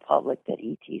tell the public that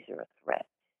ETs are a threat.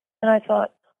 And I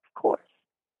thought,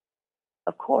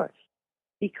 of course,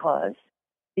 because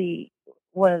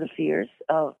one of the fears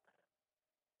of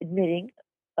admitting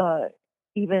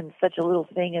even such a little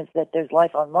thing as that there's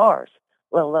life on Mars,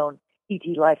 let alone ET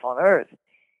life on Earth,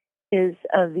 is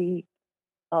the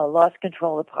lost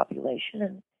control of the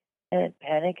population and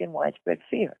panic and widespread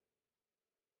fear.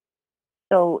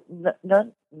 So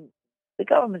the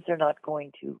governments are not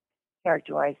going to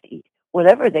characterize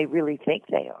whatever they really think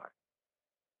they are.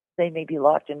 They may be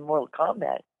locked in mortal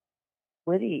combat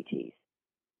with ETs,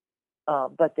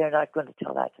 but they're not going to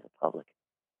tell that to the public.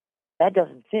 That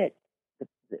doesn't fit.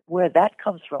 Where that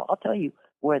comes from, I'll tell you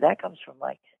where that comes from,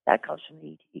 Mike. That comes from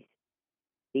the ETs.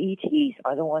 The ETs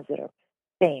are the ones that are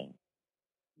saying,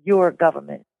 your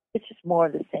government, it's just more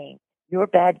of the same. Your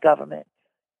bad government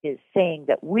is saying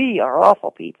that we are awful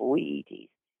people, we ETs,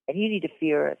 and you need to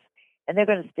fear us. And they're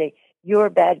going to say, your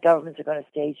bad governments are going to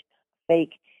stage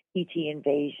fake ET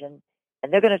invasion,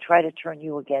 and they're going to try to turn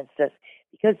you against us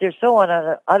because they're so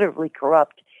utterly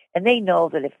corrupt, and they know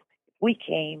that if we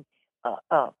came,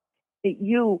 that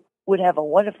you would have a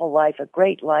wonderful life, a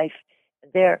great life,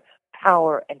 and their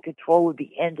power and control would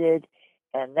be ended,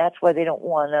 and that's why they don't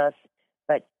want us.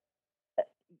 But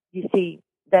you see,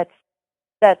 that's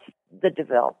the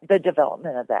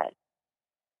development of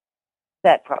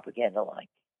that propaganda line.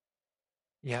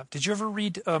 Yeah. Did you ever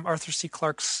read Arthur C.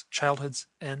 Clarke's Childhood's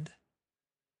End?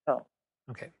 No.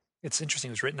 Okay. It's interesting.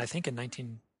 It was written, I think, might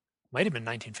have been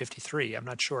 1953. I'm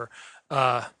not sure.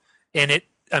 And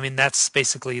that's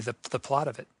basically the plot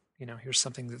of it. Here's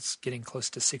something that's getting close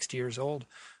to 60 years old,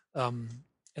 and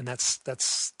that's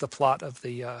the plot of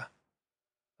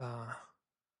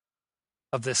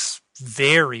of this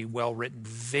very well written,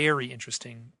 very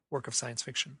interesting work of science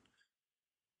fiction.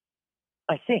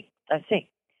 I see.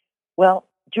 Well,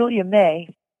 Julia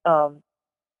May, whom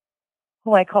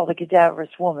I call the cadaverous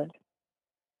woman,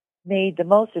 made the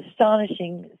most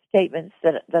astonishing statements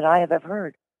that I have ever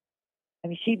heard. I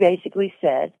mean, she basically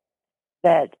said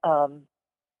that,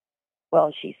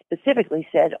 she specifically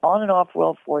said on and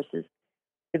off-world forces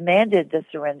demanded the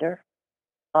surrender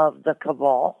of the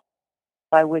cabal,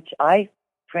 by which I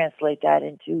translate that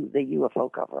into the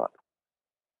UFO cover-up.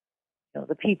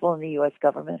 The people in the U.S.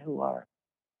 government who are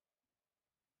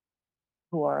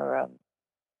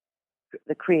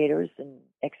the creators and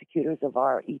executors of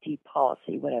our ET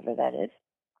policy, whatever that is,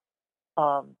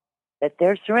 that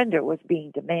their surrender was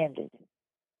being demanded,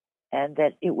 and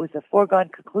that it was a foregone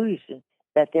conclusion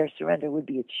that their surrender would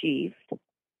be achieved.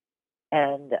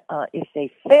 And if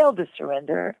they failed to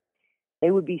surrender,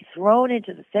 they would be thrown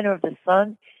into the center of the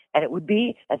sun, and it would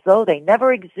be as though they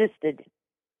never existed.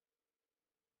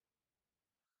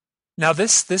 Now,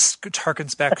 this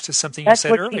harkens back to something you That's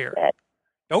said what she earlier. said.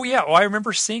 Oh yeah, I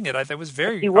remember seeing it. That was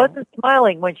very. She wasn't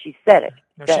smiling when she said it.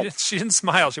 No, she didn't. She didn't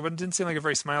smile. She didn't seem like a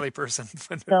very smiley person.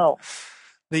 No.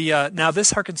 Now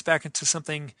this harkens back into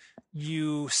something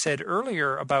you said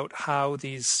earlier about how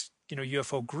these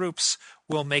UFO groups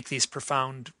will make these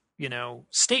profound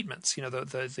statements. The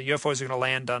UFOs are going to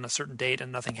land on a certain date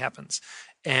and nothing happens,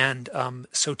 and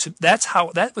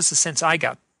that was the sense I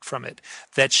got from it,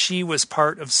 that she was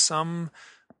part of some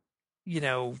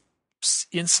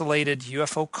insulated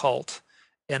UFO cult,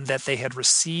 and that they had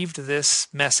received this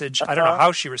message. I don't know Uh-huh.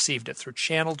 how she received it, through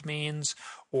channeled means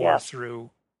or Yeah.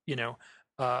 through,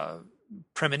 uh,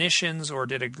 premonitions, or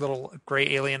did a little gray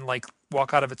alien like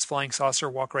walk out of its flying saucer,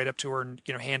 walk right up to her and,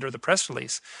 hand her the press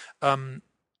release. Um,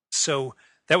 so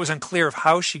that was unclear of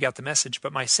how she got the message,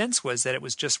 but my sense was that it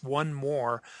was just one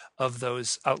more of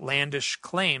those outlandish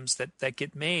claims that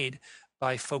get made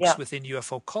by folks Yeah. within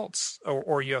UFO cults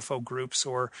or UFO groups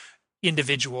or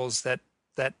individuals that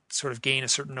sort of gain a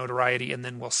certain notoriety and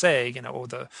then will say, oh,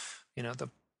 the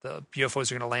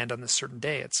UFOs are going to land on this certain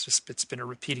day. It's been a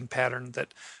repeating pattern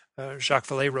that Jacques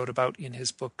Vallée wrote about in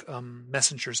his book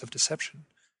Messengers of Deception.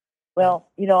 Well,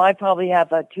 I probably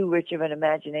have too rich of an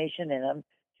imagination, and I'm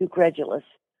too credulous.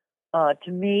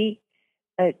 To me,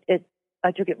 I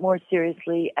took it more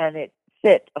seriously, and it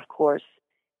fit, of course,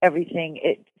 everything.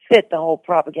 It fit the whole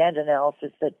propaganda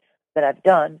analysis that I've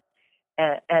done,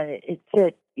 and it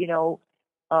fit,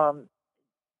 um,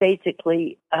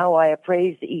 basically how I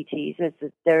appraise the ETs is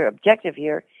that their objective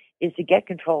here is to get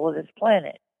control of this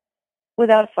planet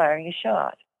without firing a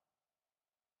shot.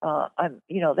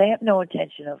 They have no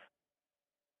intention of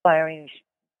firing,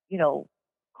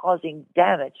 causing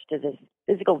damage to this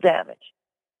physical damage.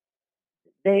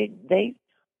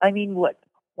 I mean, what?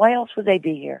 Why else would they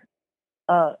be here?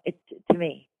 To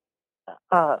me,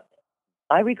 uh,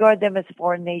 I regard them as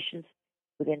foreign nations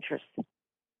with interests.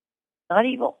 Not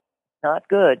evil, not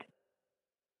good,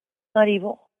 not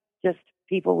evil, just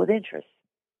people with interests.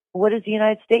 What does the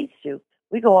United States do?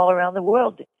 We go all around the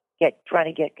world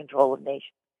trying to get control of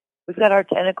nations. We've got our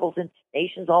tentacles in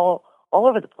nations all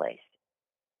over the place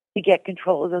to get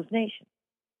control of those nations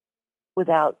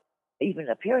without even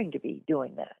appearing to be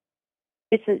doing that.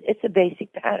 It's a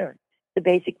basic pattern. It's a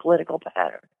basic political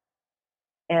pattern.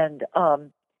 And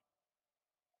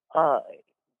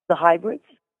the hybrids,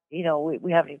 we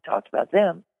haven't even talked about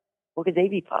them. What could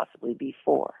they possibly be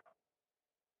for?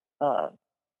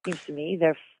 Seems to me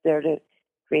they're there to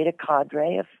create a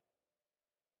cadre of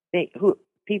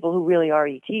people who really are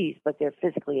ETs, but they're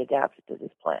physically adapted to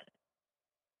this planet,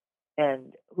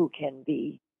 and who can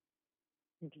be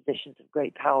in positions of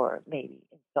great power, maybe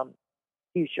in some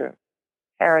future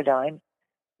paradigm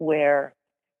where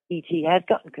ET has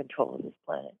gotten control of this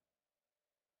planet.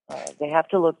 They have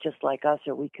to look just like us,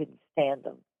 or we couldn't stand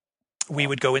them. We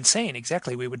would go insane.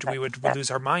 Exactly. We would That,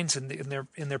 lose our minds in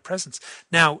their presence.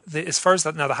 Now, as far as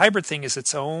the hybrid thing is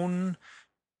its own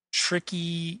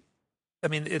tricky. I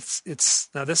mean, it's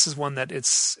now this is one that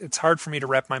it's hard for me to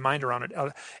wrap my mind around it.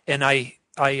 And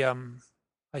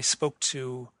I spoke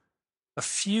to a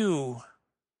few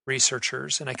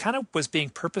researchers, and I kind of was being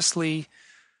purposely.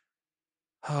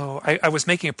 Oh, I was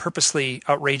making a purposely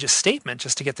outrageous statement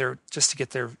just to get their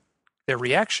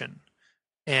reaction.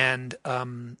 And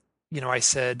I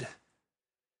said,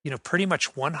 pretty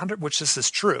much 100, which this is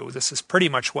true. This is pretty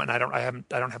much what, and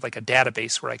I don't have like a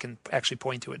database where I can actually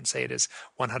point to it and say it is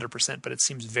 100%, but it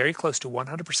seems very close to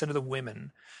 100% of the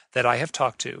women that I have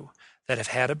talked to that have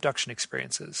had abduction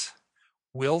experiences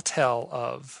will tell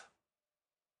of,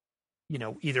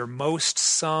 either most,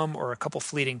 some, or a couple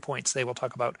fleeting points. They will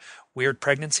talk about weird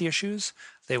pregnancy issues.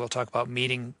 They will talk about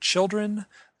meeting children.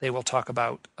 They will talk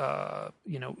about,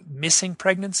 missing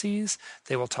pregnancies.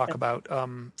 They will talk about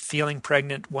feeling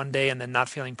pregnant one day and then not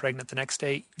feeling pregnant the next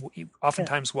day,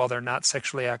 oftentimes while they're not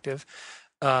sexually active.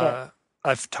 yeah,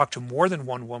 I've talked to more than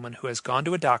one woman who has gone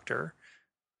to a doctor,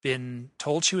 been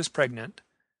told she was pregnant,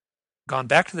 gone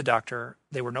back to the doctor,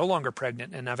 they were no longer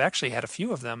pregnant, and I've actually had a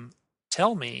few of them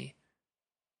tell me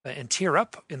and tear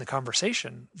up in the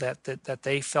conversation that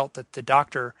they felt that the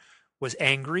doctor was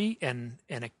angry and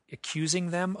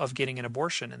accusing them of getting an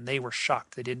abortion, and they were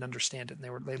shocked. They didn't understand it,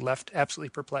 and they left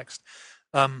absolutely perplexed.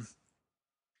 Um,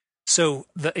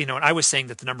 and I was saying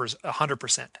that the number is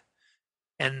 100%,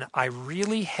 and I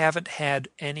really haven't had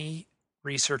any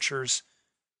researchers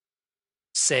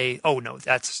say, "Oh no,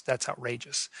 that's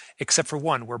outrageous," except for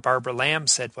one where Barbara Lamb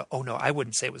said, "Well, oh no, I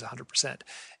wouldn't say it was 100%,"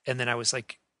 and then I was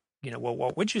like, well,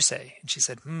 what would you say? And she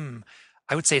said,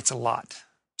 I would say it's a lot.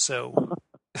 So,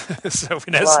 so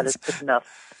in a lot is essence, good enough.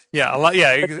 yeah, a lot.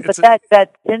 Yeah, But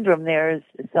that syndrome there is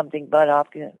something Bud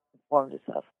Hopkins informed us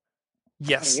of 20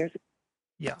 yes, years ago.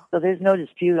 yeah. So there's no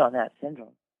dispute on that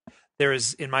syndrome. There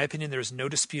is, in my opinion, there is no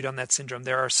dispute on that syndrome.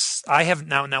 I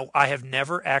have I have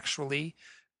never actually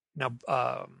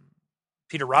now.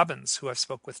 Peter Robbins, who I've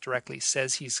spoke with directly,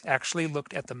 says he's actually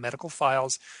looked at the medical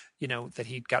files, that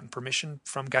he'd gotten permission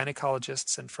from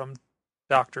gynecologists and from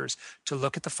doctors to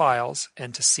look at the files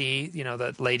and to see,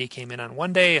 the lady came in on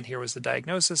one day and here was the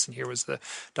diagnosis and here was the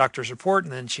doctor's report,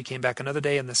 and then she came back another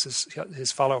day and this is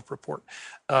his follow-up report.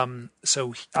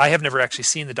 So I have never actually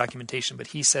seen the documentation, but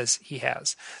he says he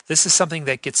has. This is something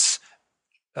that gets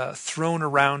thrown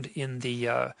around in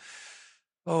the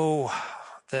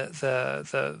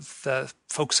the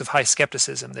folks of high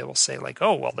skepticism. They will say like,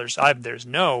 oh well, there's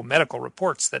no medical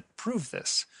reports that prove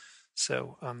this.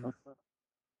 So,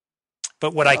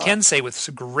 but what I can say with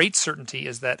great certainty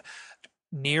is that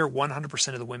near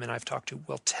 100% of the women I've talked to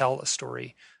will tell a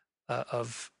story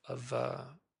of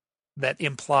that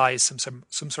implies some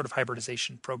sort of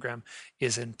hybridization program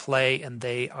is in play, and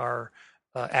they are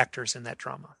actors in that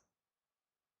drama.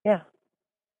 Yeah.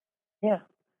 Yeah.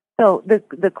 So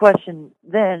the question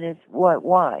then is why?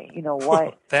 Why?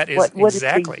 That is exactly. What is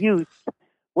the use?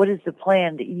 What is the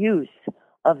planned use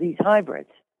of these hybrids?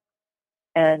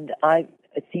 And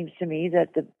it seems to me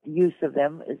that the use of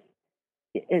them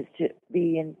is to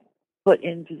be put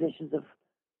in positions of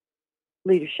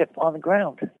leadership on the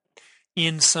ground.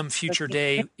 In some future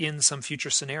day, in some future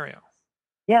scenario.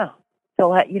 Yeah.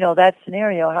 So, that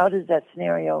scenario, how do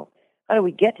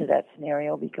we get to that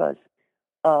scenario? Because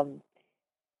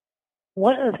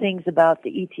one of the things about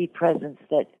the ET presence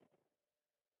that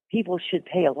people should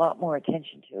pay a lot more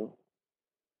attention to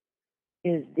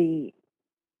is the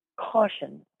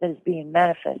caution that is being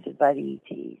manifested by the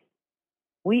ETs.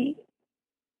 We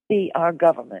see our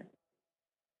government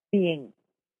being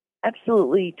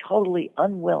absolutely, totally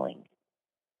unwilling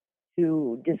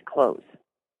to disclose.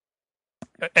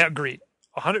 Agreed.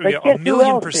 A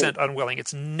 1,000,000% unwilling.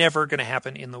 It's never going to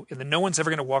happen no one's ever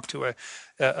going to walk to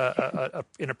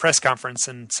in a press conference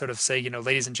and sort of say,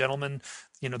 ladies and gentlemen,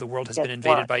 the world has been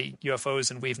invaded by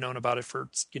UFOs and we've known about it for,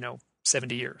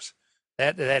 70 years.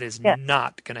 That is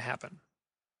not going to happen.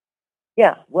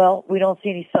 Yeah, well, we don't see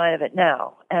any sign of it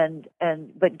now.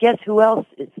 But guess who else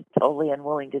is totally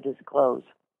unwilling to disclose?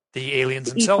 The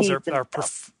aliens themselves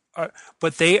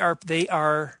but they are.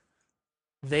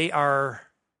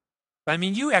 I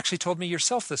mean, you actually told me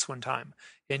yourself this one time,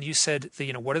 and you said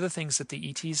that, one of the things that the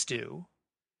ETs do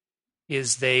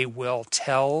is they will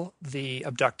tell the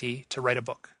abductee to write a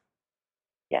book.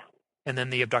 Yeah. And then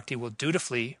the abductee will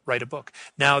dutifully write a book.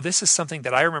 Now, this is something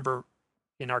that I remember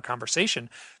in our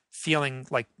conversation feeling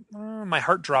like my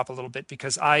heart drop a little bit,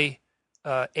 because I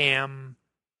have an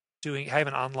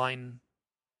online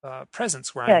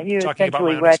presence where I'm talking about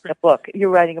my own experience.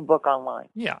 You're writing a book online.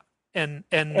 Yeah. And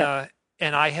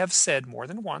I have said more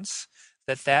than once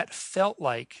that felt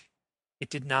like it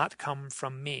did not come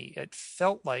from me. It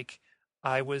felt like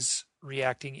I was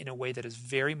reacting in a way that is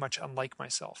very much unlike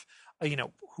myself.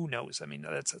 Who knows? I mean,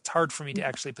 it's hard for me to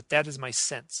actually, but that is my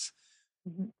sense.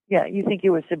 Yeah, you think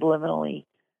you were subliminally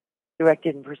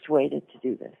directed and persuaded to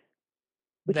do this,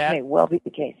 which may well be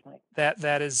the case, Mike.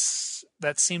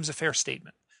 That seems a fair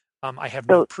statement. I have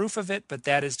no proof of it, but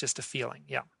that is just a feeling.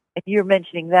 Yeah. And you're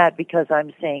mentioning that because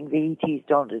I'm saying the ETs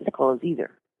don't disclose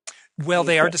either. Well,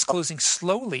 they are disclosing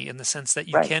slowly in the sense that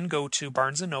you can go to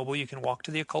Barnes & Noble, you can walk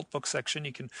to the occult book section,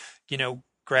 you can,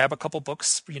 grab a couple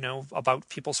books, about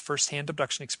people's firsthand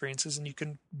abduction experiences, and you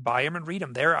can buy them and read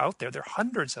them. They're out there. There are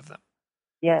hundreds of them.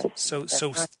 Yes. So,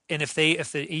 and if the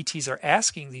ETs are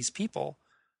asking these people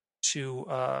to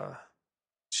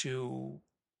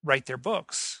write their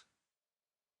books,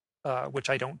 which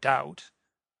I don't doubt,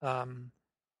 then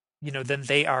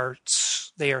they are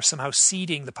somehow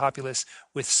seeding the populace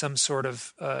with some sort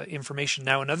of information.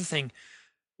 Now, another thing.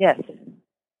 Yes.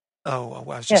 Oh,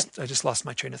 well, I just lost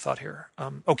my train of thought here.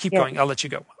 Keep going. I'll let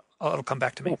you go. It'll come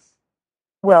back to me.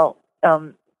 Well,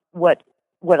 what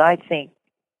I think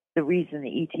the reason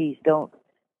the ETs don't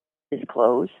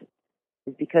disclose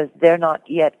is because they're not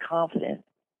yet confident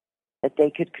that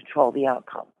they could control the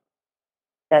outcome.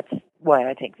 That's why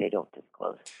I think they don't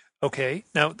disclose. Okay.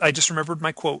 Now, I just remembered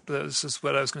my quote. This is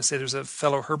what I was going to say. There's a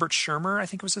fellow, Herbert Schirmer, I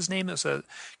think was his name. It was a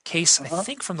case, I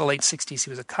think, from the late 60s.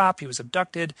 He was a cop. He was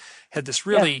abducted. Had this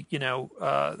really,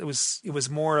 it was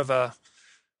more of a,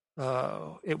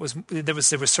 there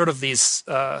was sort of these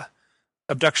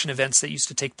abduction events that used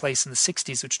to take place in the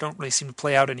 60s, which don't really seem to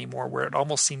play out anymore, where it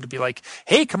almost seemed to be like,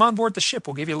 hey, come on board the ship.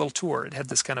 We'll give you a little tour. It had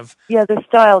this kind of... Yeah, the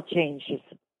style changes.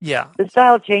 Yeah. The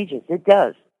style changes. It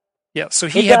does. Yeah, so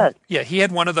he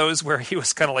had one of those where he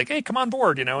was kind of like, "Hey, come on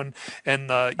board," and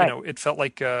it felt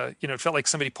like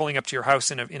somebody pulling up to your house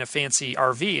in a fancy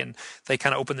RV, and they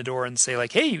kind of open the door and say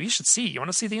like, "Hey, you should see. You want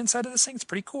to see the inside of this thing? It's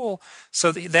pretty cool."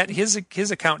 So that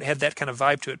his account had that kind of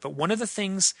vibe to it. But one of the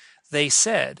things they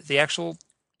said, the actual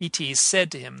ETs said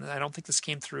to him, and I don't think this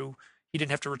came through. He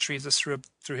didn't have to retrieve this through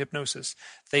hypnosis.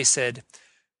 They said,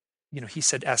 he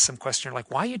said, asked some question like,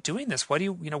 why are you doing this? Why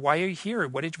are you here?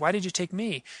 Why did you take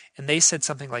me? And they said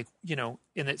something like, and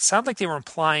it sounded like they were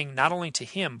implying not only to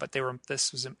him, but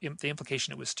this was the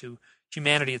implication, it was to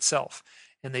humanity itself.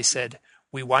 And they said,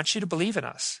 we want you to believe in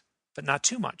us, but not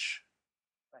too much.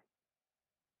 Right.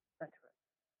 That's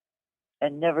right.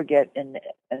 And never get, and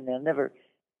they'll never,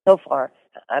 so far,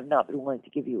 I've not been willing to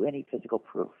give you any physical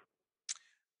proof.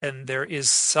 And there is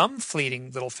some fleeting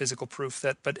little physical proof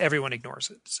but everyone ignores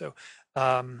it. So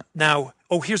now,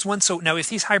 here's one. So now, if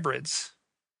these hybrids,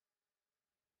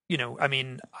 I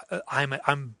mean,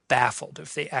 I'm baffled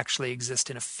if they actually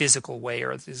exist in a physical way,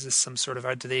 or is this some sort of,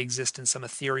 do they exist in some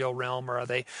ethereal realm, or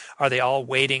are they all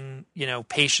waiting,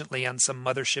 patiently on some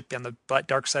mothership on the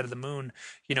dark side of the moon,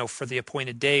 for the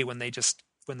appointed day when they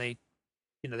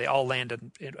all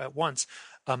land at once.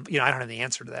 I don't have the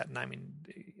answer to that, and I mean,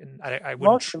 I wouldn't.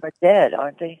 Most of them are dead,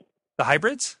 aren't they? The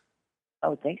hybrids? I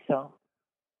would think so.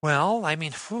 Well, I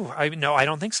mean, no, I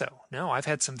don't think so. No, I've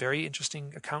had some very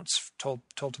interesting accounts told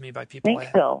to me by people. Think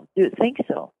so. Do you think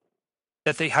so?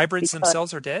 That the hybrids Because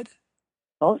themselves are dead?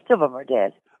 most of them are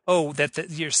dead. Oh,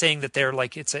 that you're saying that they're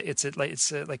like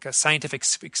like a scientific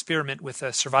experiment with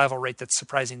a survival rate that's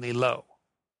surprisingly low.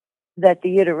 That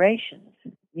the iterations,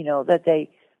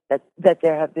 that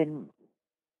there have been,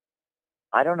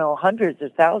 I don't know, hundreds or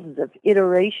thousands of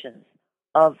iterations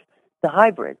of the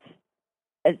hybrids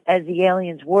as the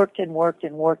aliens worked and worked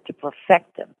and worked to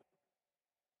perfect them.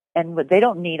 And they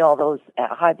don't need all those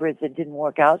hybrids that didn't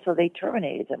work out, so they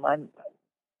terminated them. I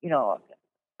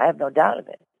have no doubt of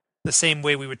it. The same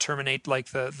way we would terminate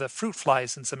like the fruit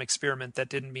flies in some experiment that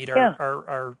didn't meet Yeah.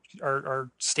 our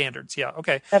standards. Yeah.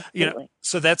 Okay. Absolutely.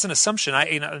 So that's an assumption.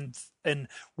 And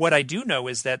what I do know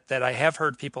is that I have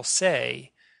heard people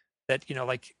say that,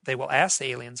 like they will ask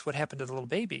the aliens, what happened to the little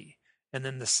baby? And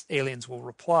then the aliens will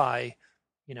reply,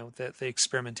 that the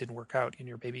experiment didn't work out and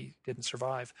your baby didn't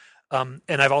survive. And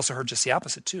I've also heard just the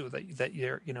opposite too, that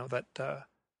you're,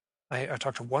 I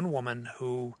talked to one woman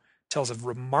who tells a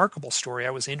remarkable story.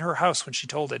 I was in her house when she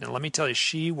told it, and let me tell you,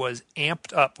 she was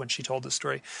amped up when she told the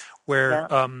story, where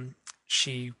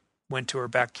she went to her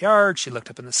backyard, she looked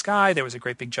up in the sky, there was a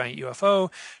great big giant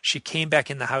UFO. She came back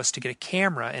in the house to get a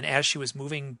camera, and as she was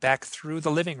moving back through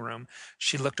the living room,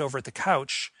 she looked over at the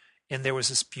couch, and there was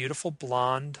this beautiful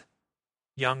blonde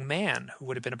young man who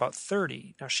would have been about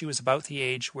 30. Now, she was about the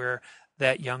age where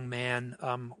that young man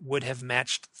would have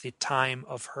matched the time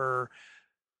of her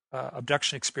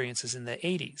abduction experiences in the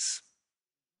 80s.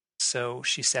 So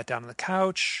she sat down on the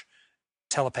couch,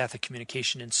 telepathic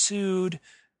communication ensued,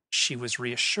 she was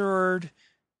reassured,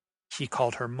 he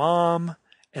called her mom,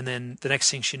 and then the next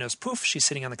thing she knows, poof, she's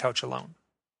sitting on the couch alone.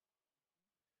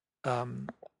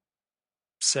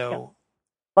 So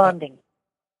bonding.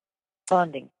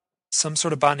 Some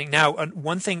sort of bonding. Now,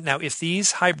 one thing. Now, if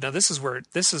these hybrid, now this is where it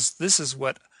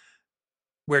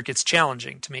gets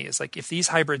challenging to me, is like if these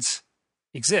hybrids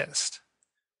exist,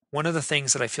 one of the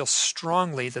things that I feel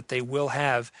strongly that they will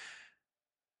have,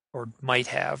 or might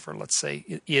have, or let's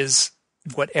say, is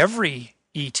what every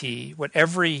ET, what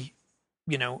every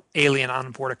alien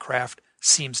on board a craft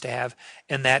seems to have,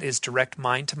 and that is direct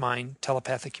mind-to-mind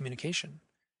telepathic communication.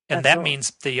 And that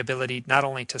means the ability not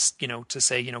only to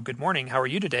say, good morning, how are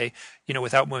you today,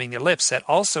 without moving their lips. That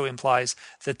also implies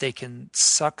that they can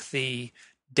suck the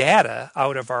data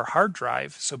out of our hard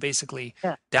drive. So basically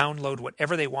download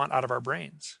whatever they want out of our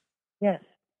brains. Yes.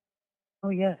 Oh,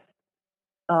 yes.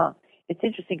 It's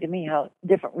interesting to me how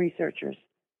different researchers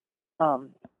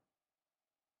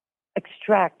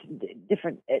extract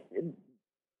different.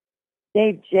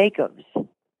 Dave Jacobs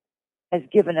has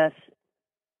given us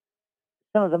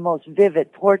some of the most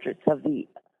vivid portraits of the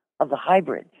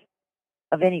hybrids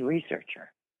of any researcher.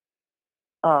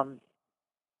 And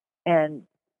in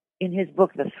his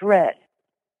book, The Threat,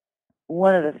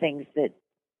 one of the things that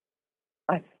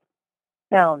I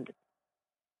found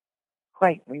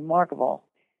quite remarkable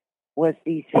was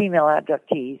these female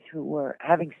abductees who were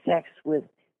having sex with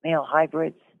male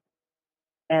hybrids,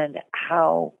 and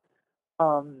how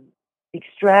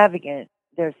extravagant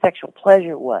their sexual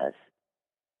pleasure was,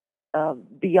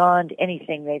 beyond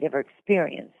anything they'd ever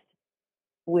experienced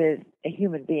with a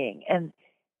human being. And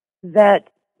that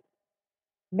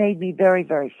made me very,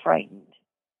 very frightened,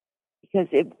 because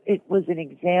it was an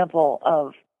example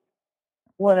of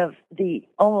one of the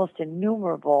almost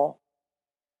innumerable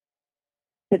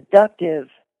seductive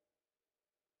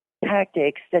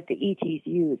tactics that the ETs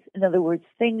use. In other words,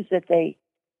 things that they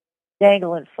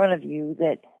dangle in front of you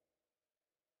that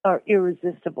are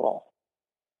irresistible.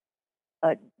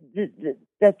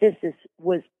 That this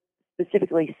was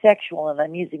specifically sexual, and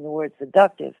I'm using the word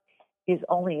seductive, is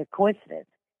only a coincidence.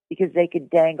 because they could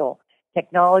dangle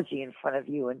technology in front of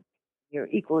you and you're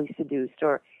equally seduced,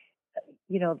 or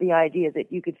the idea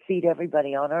that you could feed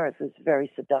everybody on earth is very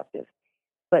seductive.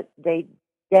 But they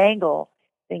dangle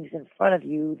things in front of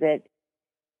you that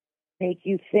make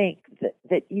you think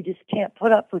that you just can't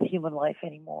put up with human life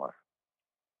anymore.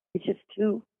 It's just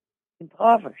too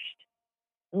impoverished.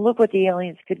 And look what the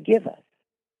aliens could give us.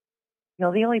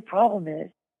 The only problem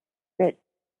is that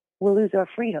we'll lose our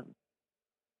freedom.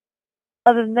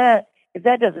 Other than that, if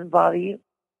that doesn't bother you,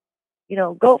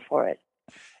 go for it.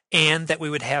 And that we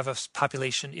would have a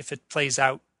population, if it plays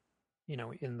out,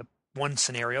 in the one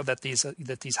scenario that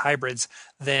these hybrids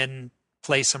then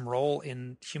play some role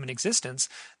in human existence,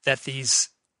 that these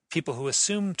people who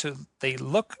assume they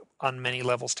look on many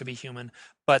levels to be human,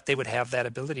 but they would have that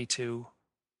ability to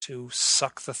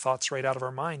suck the thoughts right out of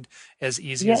our mind as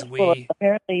easy as we. Well,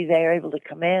 apparently they are able to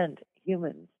command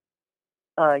humans.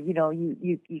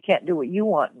 You can't do what you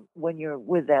want when you're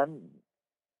with them.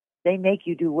 They make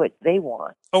you do what they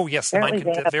want. Oh yes, the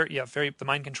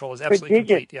mind control is absolutely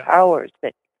complete. Yeah, powers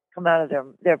that come out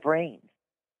of their brains.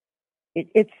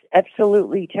 It's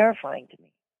absolutely terrifying to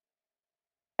me.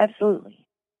 Absolutely.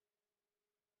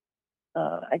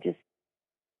 I just,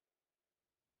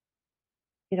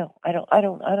 I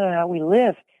don't know how we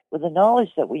live with the knowledge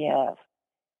that we have.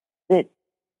 That,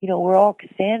 we're all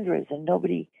Cassandras and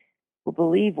nobody will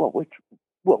believe what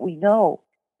we know.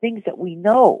 Things that we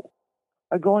know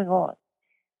are going on.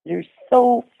 They're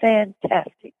so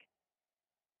fantastic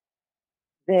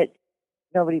that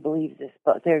nobody believes this,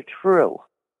 but they're true.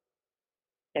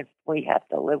 And we have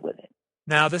to live with it.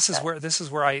 Now this is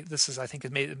where I think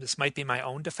this might be my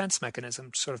own defense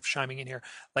mechanism, sort of chiming in here.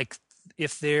 Like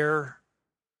if their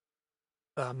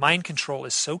mind control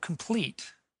is so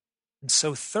complete and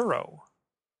so thorough,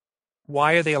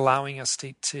 why are they allowing us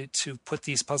to put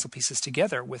these puzzle pieces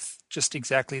together with just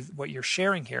exactly what you're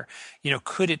sharing here?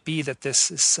 Could it be that this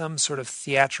is some sort of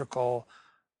theatrical,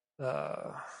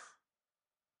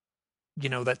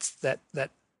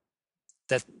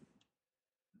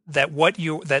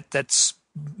 that's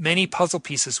many puzzle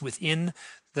pieces within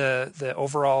the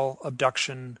overall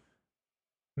abduction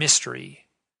mystery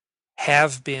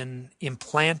have been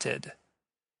implanted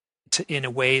in a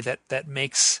way that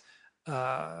makes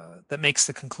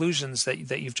the conclusions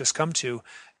that you've just come to,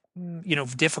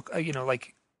 difficult.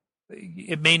 Like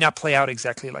it may not play out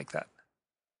exactly like that.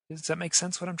 Does that make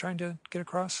sense? What I'm trying to get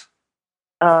across?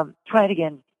 Try it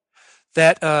again.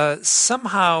 That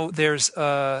somehow there's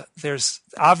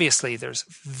obviously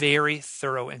very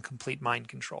thorough and complete mind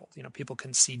control. People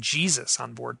can see Jesus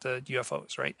on board the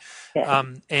UFOs, right? Yes.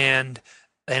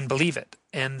 And believe it,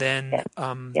 and then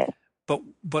yes.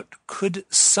 But could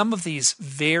some of these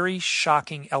very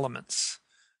shocking elements,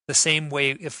 the same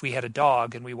way if we had a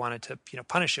dog and we wanted to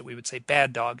punish it, we would say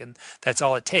bad dog, and that's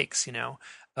all it takes, to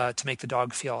make the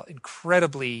dog feel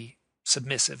incredibly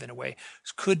submissive in a way.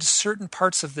 Could certain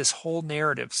parts of this whole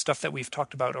narrative, stuff that we've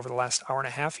talked about over the last hour and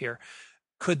a half here,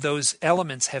 could those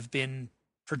elements have been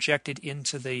projected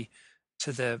into the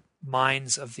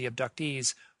minds of the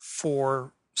abductees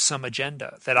for some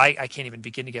agenda that I can't even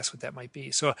begin to guess what that might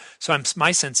be. So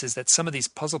my sense is that some of these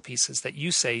puzzle pieces that you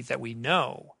say that we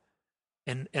know,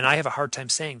 and I have a hard time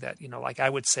saying that, like I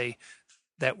would say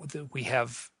that we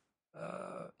have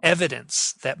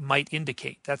evidence that might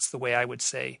indicate. That's the way I would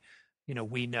say,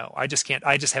 we know. I just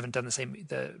haven't done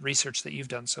the research that you've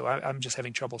done, so I'm just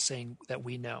having trouble saying that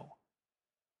we know.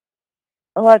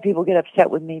 A lot of people get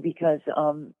upset with me because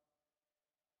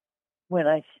when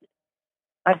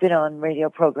I've been on radio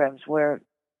programs where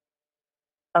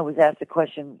I was asked the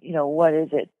question, what is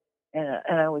it? And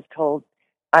I was told,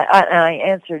 I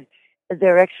answered,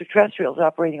 they're extraterrestrials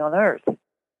operating on Earth.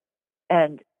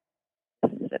 And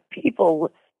the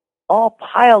people all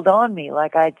piled on me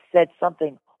like I'd said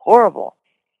something horrible.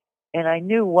 And I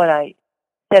knew what I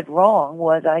said wrong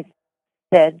was I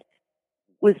said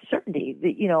with certainty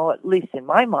that, at least in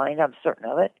my mind, I'm certain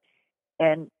of it.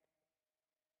 And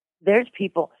there's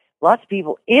lots of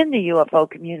people in the UFO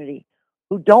community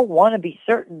who don't want to be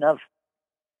certain of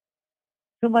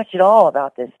too much at all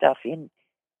about this stuff. And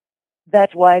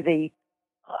that's why the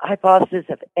hypothesis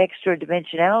of extra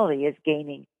dimensionality is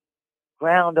gaining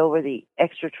ground over the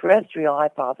extraterrestrial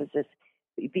hypothesis,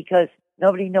 because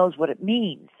nobody knows what it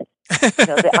means.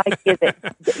 The idea that,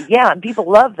 and people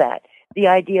love that. The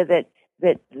idea that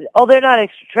they're not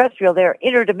extraterrestrial, they're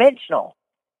interdimensional.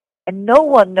 And no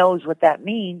one knows what that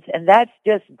means, and that's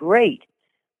just great.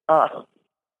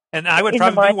 And I would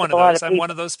probably be one of those. I'm one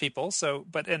of those people. So,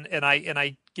 but but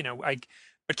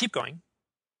keep going.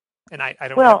 And I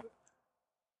don't. Well,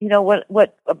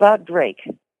 what about Drake?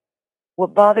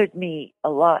 what bothered me a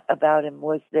lot about him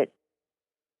was that,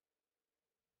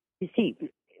 you see,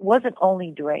 it wasn't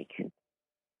only Drake.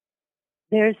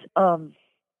 There's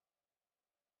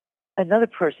another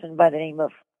person by the name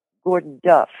of Gordon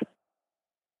Duff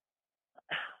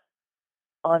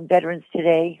on Veterans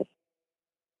Today.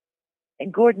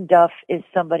 And Gordon Duff is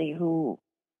somebody who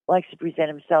likes to present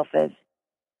himself as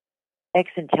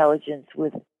ex-intelligence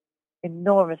with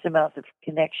enormous amounts of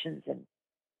connections, and,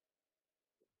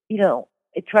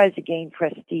 it tries to gain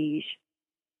prestige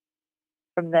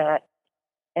from that.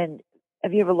 And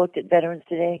have you ever looked at Veterans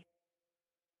Today?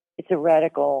 It's a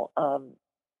radical, part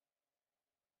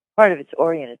of it's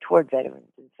oriented toward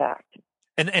veterans, in fact.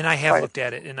 And I have looked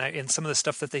at it, and some of the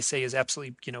stuff that they say is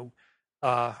absolutely,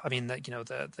 I mean,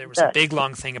 there was a Nuts. big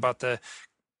long thing about the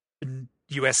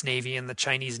U.S. Navy and the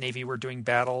Chinese Navy were doing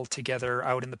battle together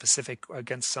out in the Pacific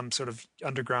against some sort of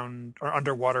underground or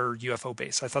underwater UFO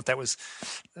base. I thought that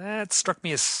struck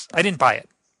me as, I didn't buy it.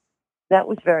 That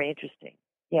was very interesting.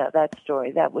 Yeah, that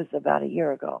story. That was about a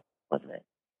year ago, wasn't it?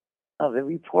 Of the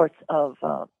reports of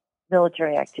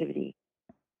military activity,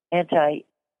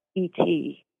 anti-ET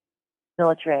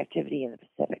military activity in the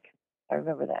Pacific. I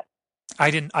remember that. I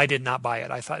did not buy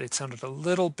it. I thought it sounded a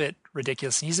little bit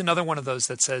ridiculous. And he's another one of those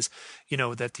that says,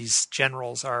 that these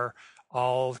generals are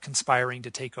all conspiring to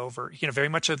take over. Very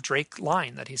much a Drake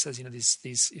line that he says,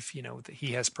 these if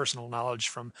he has personal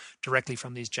knowledge directly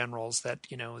from these generals that,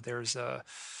 there's a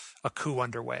coup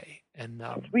underway. And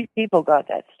 3 people got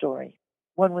that story.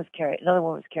 Another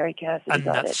one was Carrie Cassidy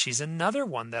got it. She's another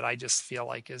one that I just feel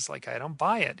like is like, I don't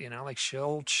buy it, like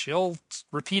she'll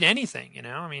repeat anything,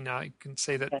 I mean, I can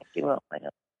say that. Yeah, she will. I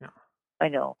know. Yeah. I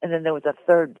know. And then there was a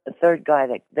third guy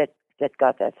that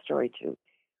got that story too.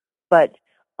 But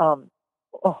oh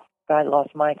God, I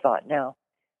lost my thought now.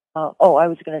 I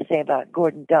was going to say about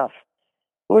Gordon Duff.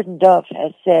 Gordon Duff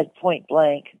has said point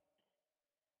blank,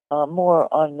 more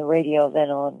on the radio than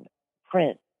on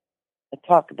print,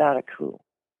 talk about a coup.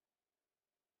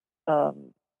 A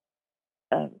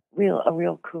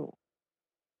real coup.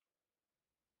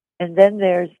 And then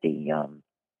there's the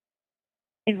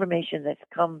information that's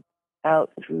come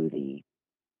out through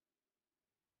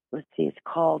it's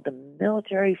called the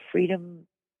Military Freedom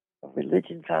of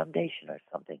Religion Foundation or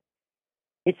something.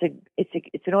 It's an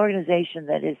organization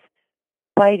that is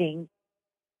fighting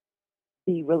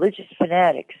the religious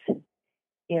fanatics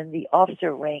in the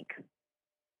officer rank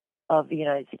of the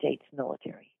United States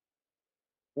military,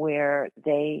 where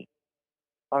they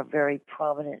are very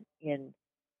prominent in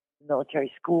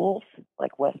military schools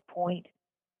like West Point.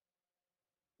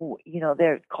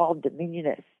 They're called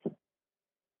Dominionists.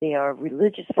 They are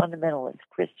religious fundamentalist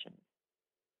Christians,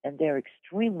 and they're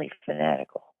extremely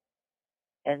fanatical.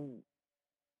 And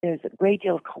there's a great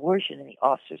deal of coercion in the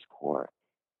officers' corps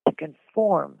to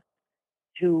conform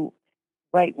to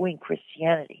right-wing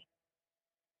Christianity.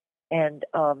 And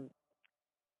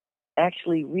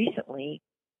actually,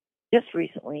 just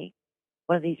recently,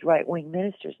 one of these right-wing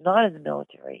ministers, not in the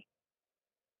military,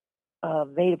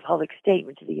 made a public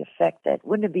statement to the effect that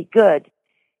wouldn't it be good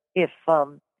if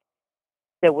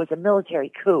there was a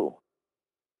military coup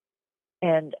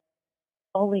and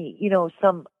only,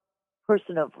 some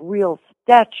person of real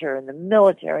stature in the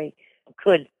military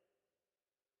could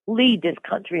lead this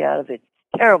country out of its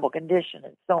terrible condition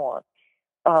and so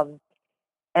on.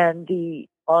 And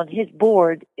on his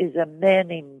board is a man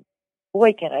named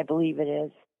Boykin, I believe it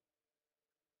is,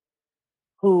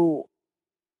 who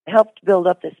helped build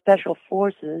up the special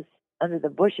forces under the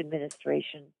Bush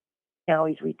administration. Now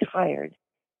he's retired.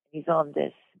 He's on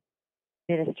this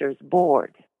minister's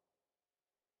board.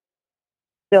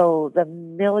 So the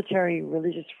Military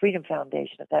Religious Freedom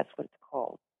Foundation, if that's what it's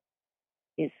called,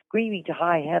 is screaming to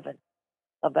high heaven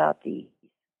about the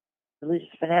religious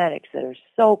fanatics that are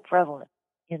so prevalent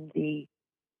in the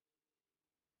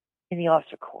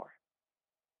officer corps.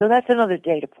 So that's another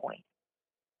data point.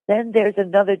 Then there's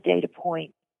another data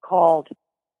point called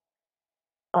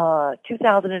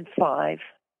 2005.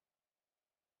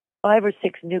 5 or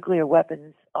 6 nuclear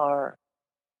weapons are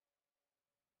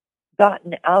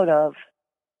gotten out of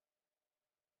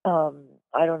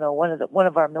I don't know, one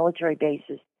of our military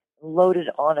bases, loaded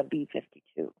on a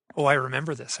B-52. Oh, I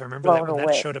remember this. I remember that when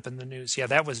that showed up in the news. Yeah,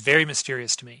 that was very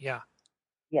mysterious to me. Yeah.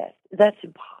 Yes, that's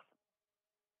impossible.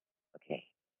 Okay,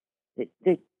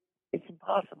 it's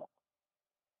impossible.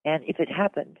 And if it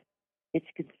happened, it's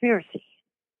a conspiracy.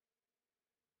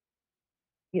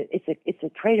 It's a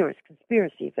traitorous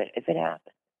conspiracy if it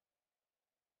happened.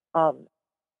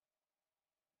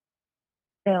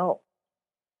 Now,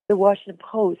 the Washington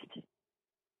Post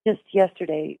just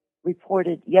yesterday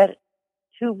reported yet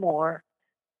 2 more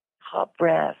top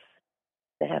brass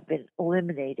that have been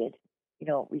eliminated,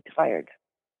 retired.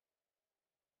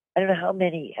 I don't know how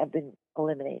many have been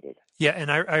eliminated. Yeah,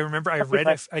 and I remember Something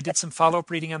like I did some follow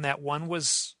up reading on that. One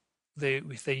was they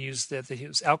used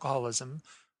alcoholism,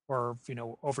 or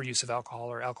overuse of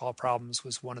alcohol or alcohol problems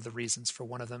was one of the reasons for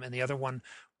one of them, and the other one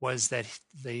was that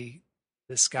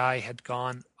this guy had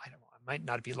gone, I don't know, it might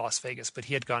not be Las Vegas, but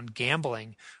he had gone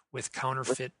gambling with with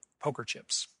counterfeit poker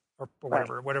chips, or right,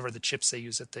 whatever the chips they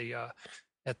use at the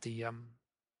the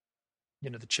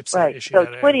chips that are right. issued So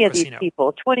at a casino.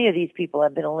 20 of these people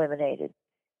have been eliminated,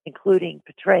 including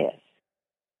Petraeus.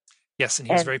 Yes, and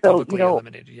he was And very so, publicly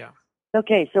eliminated. Yeah.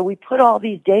 okay, so we put all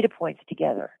these data points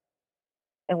together,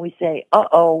 and we say,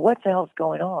 what the hell's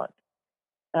going on?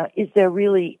 Is there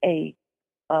really a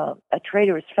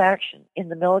traitorous faction in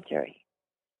the military?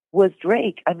 Was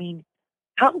Drake? I mean,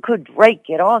 how could Drake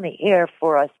get on the air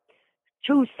for us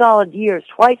 2 solid years,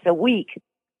 twice a week,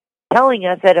 telling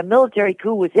us that a military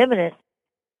coup was imminent,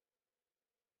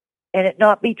 and it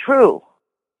not be true?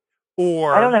 I don't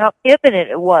Or know how imminent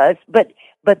it was, but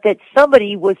that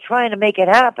somebody was trying to make it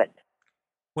happen.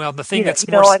 Well, I mean, the thing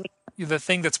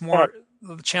that's that, more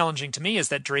challenging to me is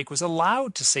that Drake was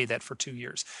allowed to say that for 2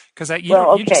 years, because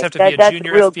well, you just okay, have to be a that's a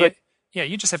junior real good. FBI. Yeah,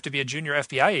 you just have to be a junior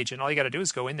FBI agent. All you got to do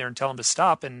is go in there and tell him to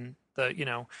stop, and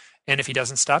and if he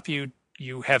doesn't stop,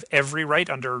 you have every right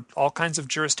under all kinds of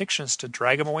jurisdictions to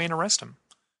drag him away and arrest him.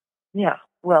 Yeah,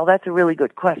 well, that's a really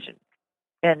good question,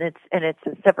 and it's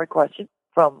a separate question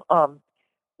from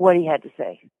what he had to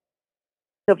say.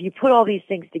 So if you put all these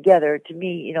things together, to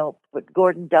me, put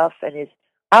Gordon Duff and his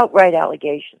outright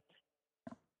allegations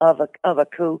of a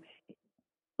coup.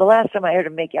 The last time I heard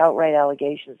him make outright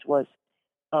allegations was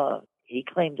he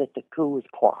claimed that the coup was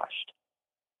quashed,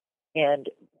 and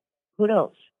who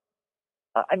knows?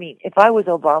 I mean, if I was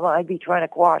Obama, I'd be trying to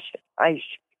quash it.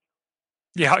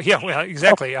 Yeah, yeah, well,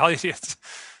 exactly. If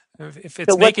So it's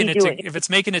what's making he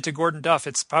it to doing? Gordon Duff,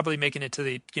 it's probably making it to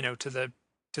the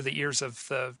ears of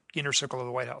the inner circle of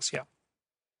the White House. Yeah.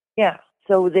 Yeah.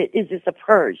 So is this a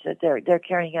purge that they're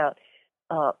carrying out?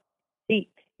 See,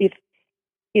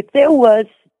 if there was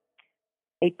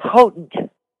a potent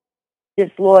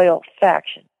disloyal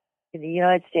faction in the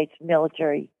United States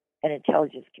military and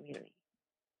intelligence community,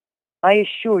 I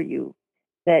assure you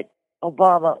that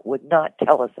Obama would not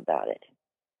tell us about it.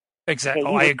 Okay, Exactly.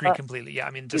 Oh, he I would agree not. completely. Yeah,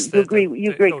 I mean, just You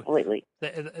agree completely.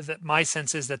 my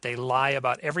sense is that they lie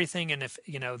about everything, and if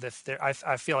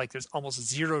I feel like there's almost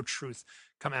zero truth.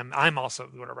 I'm also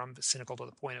whatever. I'm cynical to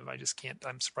the point of I just can't.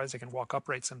 I'm surprised I can walk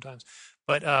upright sometimes.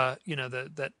 But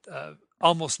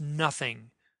almost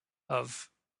nothing of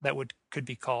that could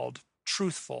be called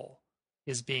truthful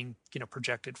is being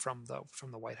projected from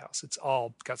the White House. It's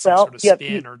all got some Well, sort of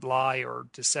spin or lie or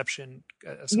deception you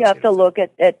have associated to with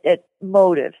it. look at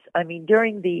motives. I mean,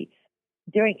 during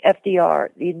FDR,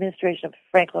 the administration of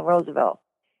Franklin Roosevelt,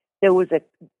 there was an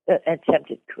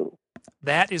attempted coup.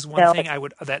 That is one Now, thing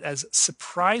that as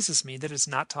surprises me that is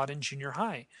not taught in junior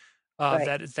high.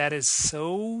 right. That is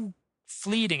so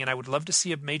fleeting, and I would love to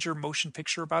see a major motion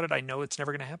picture about it. I know it's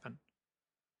never going to happen.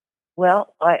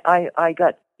 Well, I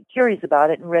got curious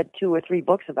about it and read 2 or 3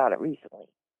 books about it recently,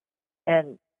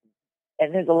 and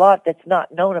there's a lot that's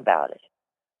not known about it.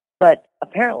 But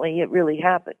apparently, it really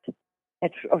happened,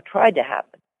 or tried to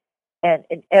happen. And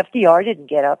FDR didn't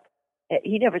get up;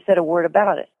 he never said a word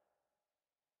about it.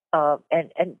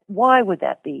 And why would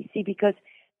that be? See, because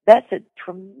that's a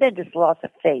tremendous loss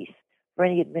of faith for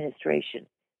any administration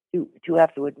to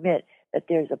have to admit that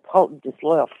there's a potent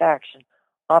disloyal faction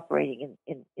operating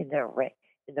in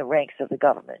the ranks of the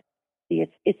government. See,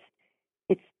 it's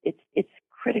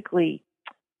critically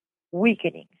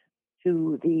weakening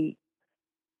to the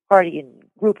party and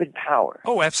group in power.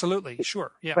 Oh, absolutely,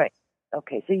 sure, yeah. Right.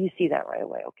 Okay, so you see that right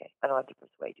away. Okay, I don't have to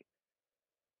persuade you.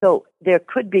 So there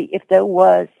could be, if there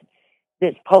was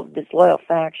this potent disloyal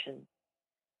faction,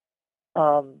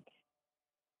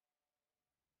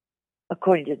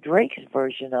 according to Drake's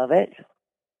version of it,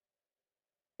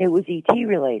 it was ET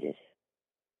related.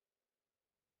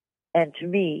 And to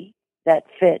me, that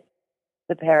fit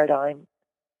the paradigm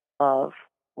of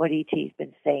what ET's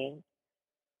been saying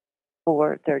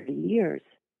for 30 years.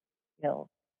 You've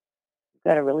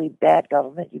got a really bad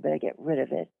government, you better get rid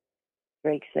of it.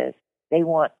 Drake says, they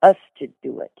want us to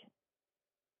do it.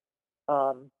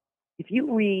 If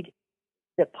you read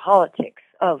the politics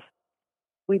of,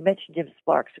 we mentioned Jim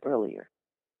Sparks earlier.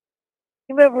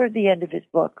 You remember at the end of his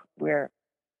book where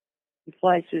he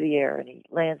flies through the air and he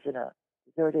lands in a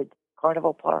deserted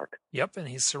carnival park? Yep, and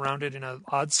he's surrounded in an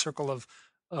odd circle of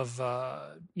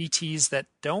ETs that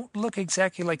don't look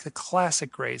exactly like the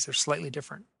classic Greys. They're slightly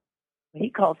different. He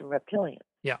calls them reptilians.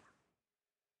 Yeah.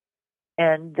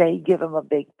 and they give him a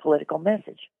big political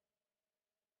message,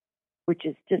 which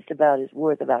is just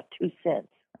worth about 2 cents.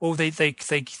 Oh, they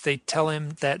tell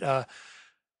him that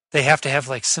they have to have,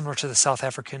 like, similar to the South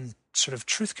African sort of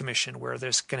Truth Commission, where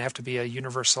there's going to have to be a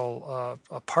universal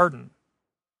a pardon.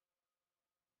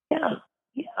 Yeah,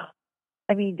 yeah.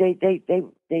 I mean,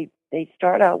 they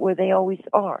start out where they always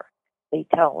are. They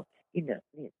tell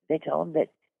they tell him that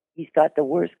he's got the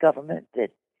worst government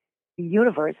that the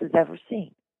universe has ever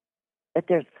seen, that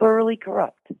they're thoroughly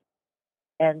corrupt,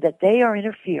 and that they are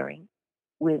interfering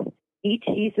with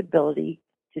ET's ability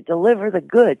to deliver the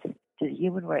goods to the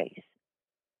human race.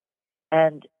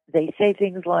 And they say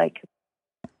things like,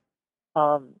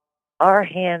 our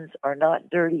hands are not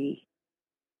dirty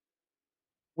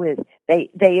with, they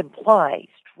imply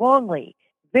strongly,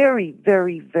 very,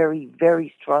 very, very,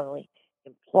 very strongly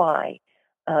imply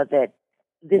that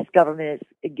this government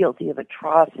is guilty of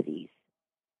atrocities.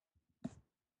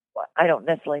 I don't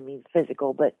necessarily mean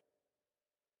physical, but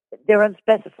they're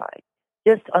unspecified,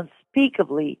 just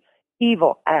unspeakably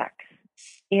evil acts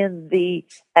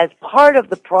as part of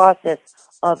the process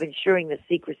of ensuring the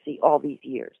secrecy all these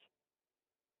years.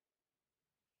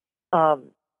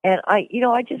 And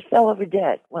I just fell over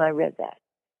dead when I read that,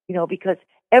 because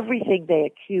everything they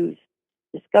accuse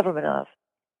this government of,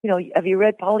 have you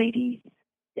read Paulides,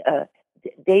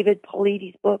 David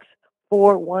Paulides' books,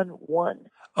 411?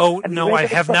 Oh, Have you no, read I those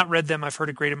have books? not read them. I've heard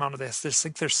a great amount of this. I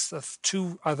think there's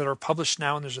two that are published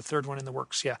now, and there's a third one in the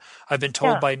works. Yeah, I've been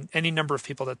told Yeah, by any number of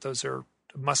people that those are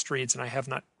must reads, and I have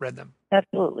not read them.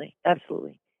 absolutely,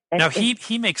 absolutely. Now, And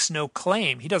he makes no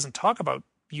claim. He doesn't talk about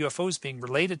UFOs being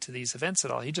related to these events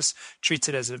at all. He just treats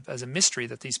it as a mystery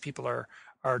that these people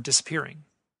are disappearing.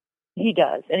 he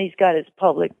does, and he's got his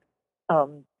public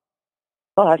um,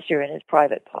 posture and his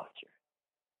private posture.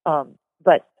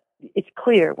 But it's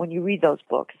clear when you read those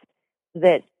books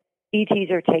that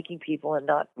ETs are taking people and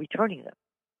not returning them.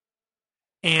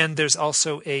 And there's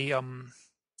also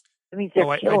It means they're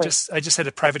killing I just had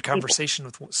a private people. conversation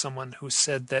with someone who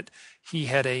said that he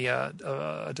had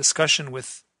a discussion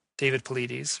with David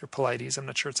Paulides. I'm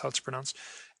not sure it's how it's pronounced,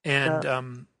 and Uh,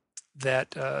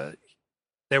 that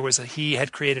he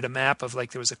had created a map of,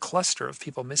 like, there was a cluster of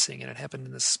people missing, and it happened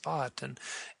in this spot, and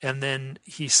then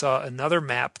he saw another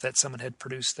map that someone had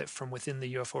produced that from within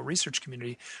the UFO research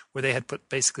community, where they had put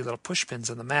basically little push pins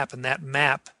on the map, and that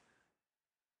map,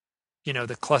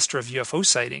 the cluster of UFO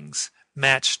sightings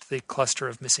matched the cluster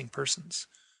of missing persons.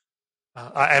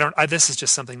 I don't. This is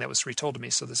just something that was retold to me,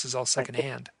 so this is all I see.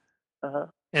 secondhand, Uh-huh.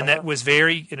 and Uh-huh. it was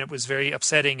very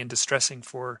upsetting and distressing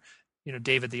for,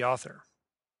 David the author.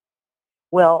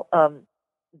 Well,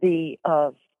 the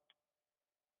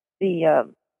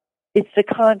the it's the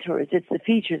contours, it's the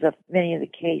features of many of the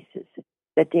cases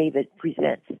that David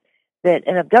presents that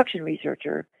an abduction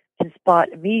researcher can spot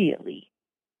immediately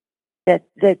that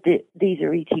these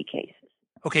are ET cases.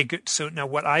 Okay, good. So now,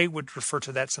 what I would refer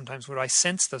to that sometimes, what I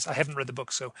sense those, I haven't read the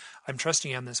book, so I'm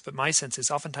trusting you on this, but my sense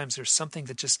is oftentimes there's something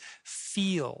that just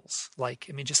feels like,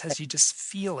 I mean, you just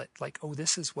feel it, like, oh,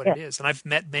 this is what it Yes, is. And I've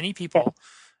met many yes, people,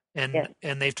 and yes.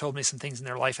 they've told me some things in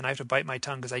their life, and I have to bite my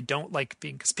tongue because I don't like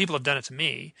because people have done it to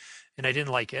me, and I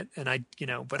didn't like it, and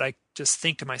but I just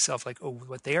think to myself, like, oh,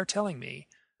 what they are telling me,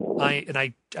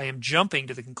 I am jumping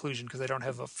to the conclusion because I don't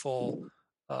have a full,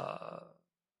 uh,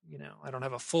 I don't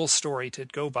have a full story to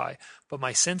go by, but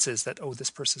my sense is that, oh, this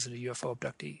person's a UFO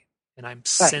abductee, and I'm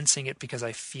Right. sensing it because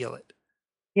I feel it.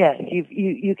 Yes,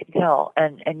 you can tell,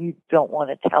 and you don't want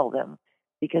to tell them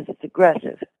because it's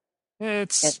aggressive. And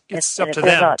It's and up if to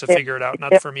they're them not to there, figure it out, if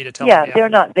not they're for me to tell them. yeah, Yeah. they're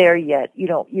not there yet. You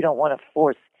don't want to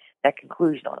force that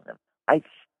conclusion on them. I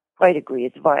quite agree.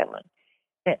 It's violent.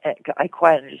 I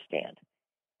quite understand.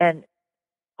 And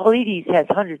Paulides has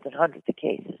hundreds and hundreds of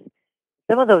cases.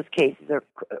 Some of those cases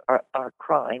are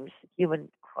crimes, human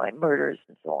crime, murders,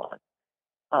 and so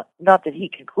on. Not that he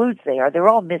concludes they are. They're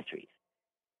all mysteries.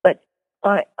 But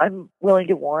I'm willing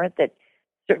to warrant that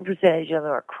certain percentage of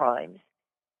them are crimes.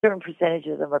 Certain percentage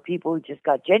of them are people who just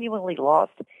got genuinely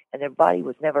lost and their body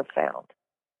was never found.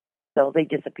 So they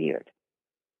disappeared.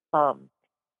 Um,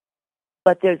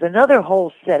 but there's another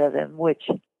whole set of them which,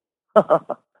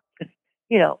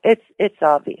 it's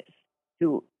obvious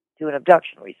to an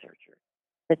abduction researcher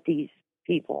that these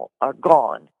people are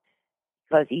gone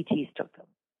because ETs took them.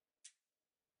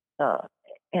 Uh,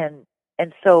 and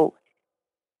so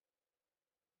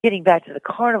getting back to the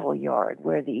carnival yard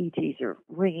where the ETs are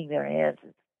wringing their hands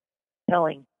and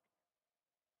telling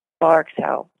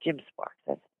Jim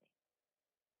Sparks,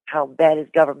 how bad his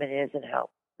government is and how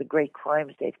the great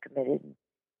crimes they've committed,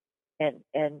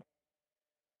 and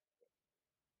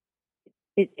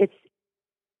it's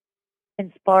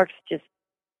And Sparks just,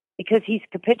 because he's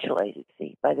capitulated,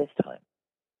 see, by this time.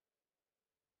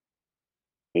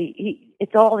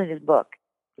 It's all in his book.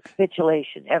 The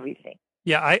capitulation, everything.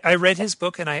 Yeah, I read his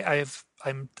book, and I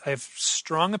have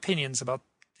strong opinions about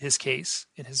his case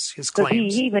and his Because he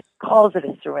claims. even calls it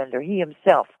a surrender. He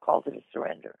himself calls it a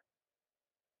surrender.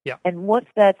 Yeah. And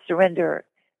what's that surrender?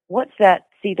 What's that?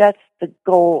 See, that's the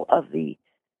goal of the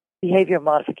behavior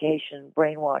modification,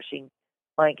 brainwashing,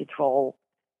 mind control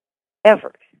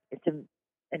effort.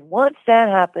 And once that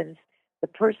happens, the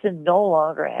person no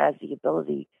longer has the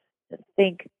ability to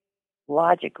think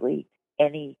logically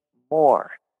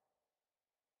anymore.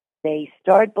 They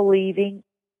start believing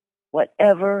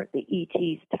whatever the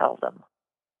ETs tell them.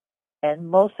 And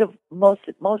most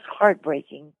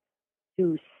heartbreaking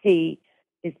to see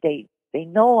is they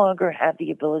no longer have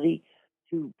the ability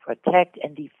to protect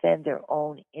and defend their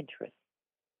own interests.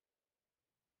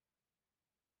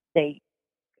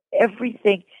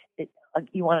 Everything.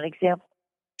 You want an example?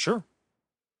 Sure.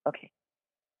 Okay.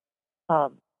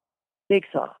 Big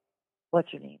Saw.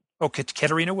 What's her name? Oh,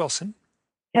 Katerina Wilson.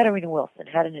 Katerina Wilson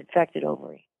had an infected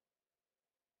ovary.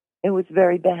 It was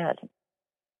very bad.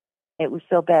 It was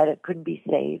so bad it couldn't be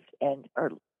saved, and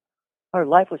her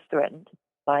life was threatened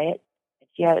by it, and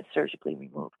she had it surgically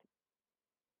removed.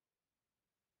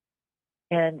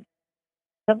 And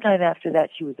sometime after that,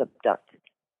 she was abducted.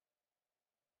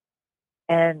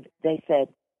 And they said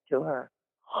to her,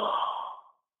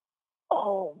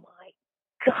 "Oh my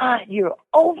God, your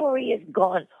ovary is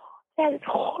gone. That is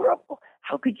horrible.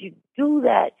 How could you do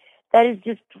that? That is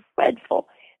just dreadful.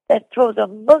 That throws a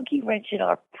monkey wrench in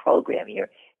our program here.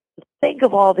 Think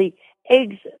of all the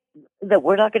eggs that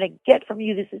we're not going to get from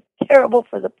you. This is terrible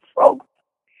for the program."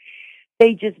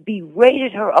 They just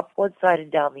berated her up one side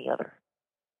and down the other.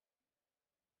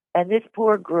 And this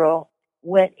poor girl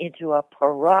went into a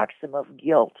paroxysm of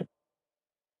guilt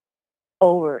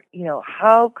over,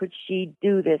 how could she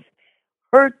do this,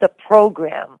 hurt the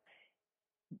program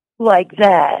like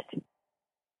that?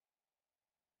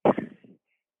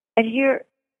 And here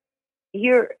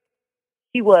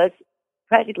she was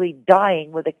practically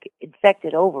dying with an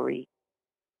infected ovary.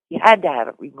 She had to have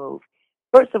it removed.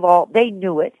 First of all, they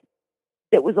knew it.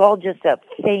 It was all just a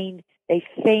feign. They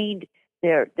feigned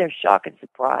their shock and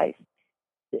surprise.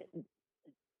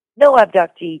 No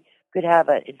abductee could have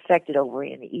an infected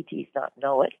ovary and the ETs not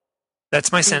know it.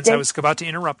 That's my sense. I was about to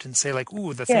interrupt and say, like,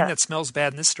 ooh, the thing Yeah. that smells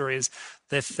bad in this story is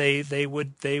that they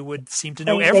would seem to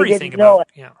know They everything didn't know about.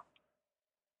 it. Yeah.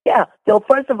 Yeah. So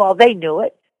first of all, they knew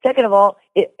it. Second of all,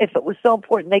 if it was so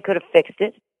important, they could have fixed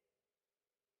it.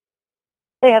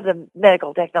 They have the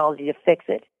medical technology to fix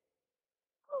it.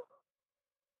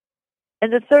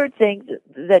 And the third thing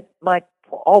that my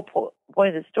whole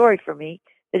point of the story for me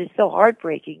that is so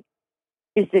heartbreaking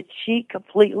is that she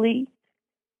completely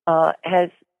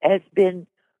has been,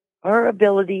 her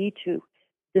ability to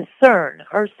discern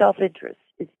her self-interest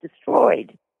is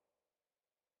destroyed.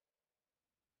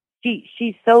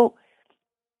 She's so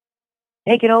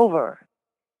taken over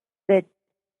that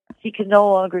she can no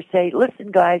longer say,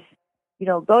 "Listen, guys,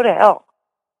 go to hell.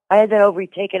 I had that ovary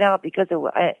taken out because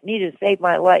I needed to save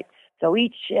my life. So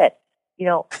eat shit."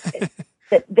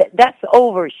 That's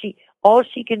over. All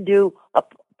she can do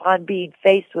upon being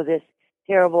faced with this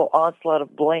terrible onslaught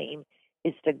of blame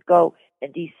is to go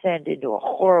and descend into a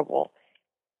horrible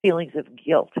feelings of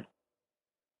guilt.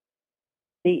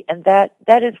 And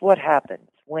that is what happens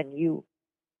when you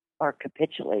are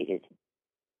capitulated.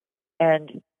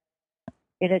 And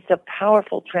it's a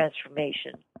powerful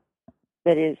transformation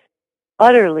that is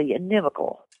utterly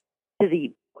inimical to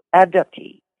the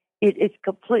abductee. It's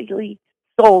completely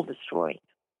soul destroying.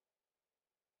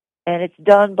 And it's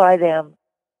done by them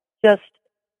just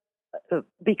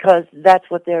because that's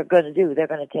what they're going to do. They're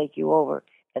going to take you over,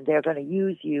 and they're going to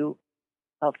use you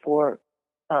for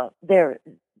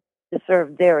to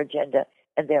serve their agenda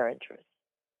and their interests.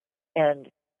 And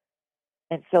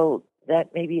so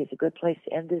that maybe is a good place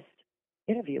to end this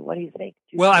interview. What do you think?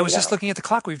 Well, I was just looking at the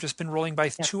clock. We've just been rolling by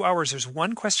 2 hours. There's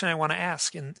one question I want to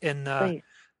ask.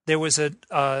 There was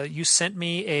you sent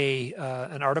me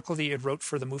an article that you had wrote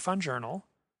for the MUFON Journal.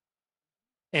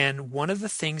 And one of the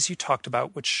things you talked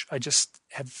about, which I just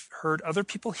have heard other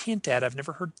people hint at, I've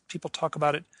never heard people talk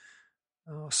about it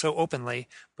so openly,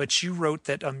 but you wrote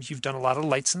that you've done a lot of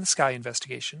lights in the sky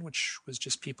investigation, which was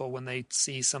just people when they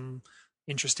see some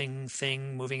interesting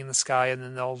thing moving in the sky, and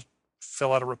then they'll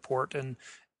fill out a report, and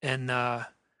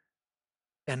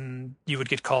you would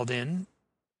get called in.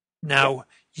 Now,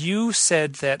 you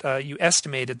said that you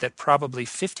estimated that probably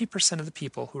 50% of the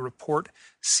people who report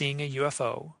seeing a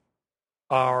UFO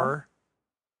are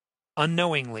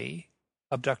unknowingly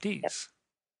Yep. abductees.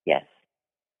 Yes.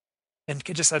 And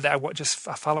just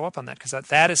follow up on that, because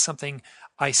that is something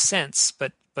I sense,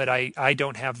 but I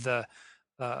don't have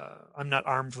I'm not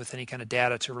armed with any kind of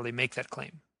data to really make that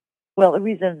claim. Well, the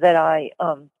reason that I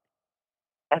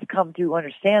have come to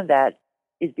understand that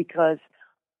is because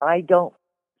I don't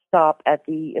stop at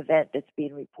the event that's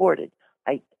being reported.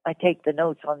 I take the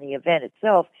notes on the event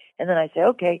itself, and then I say,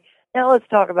 okay, now let's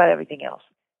talk about everything else.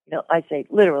 I say,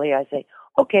 literally, I say,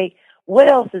 okay, what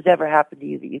else has ever happened to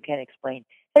you that you can't explain?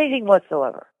 Anything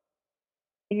whatsoever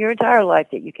in your entire life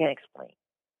that you can't explain.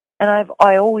 And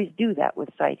I always do that with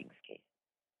sightings cases.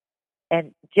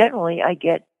 And generally, I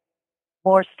get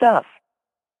more stuff.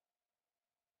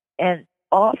 And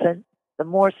often, the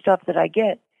more stuff that I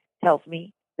get tells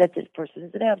me that this person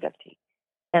is an abductee.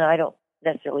 And I don't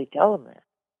necessarily tell them that.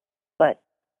 But,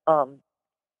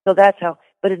 so that's how,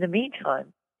 but in the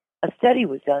meantime, a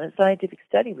scientific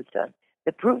study was done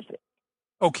that proves it.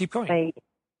 Oh, keep going.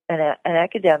 An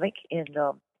academic in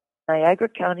Niagara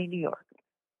County, New York.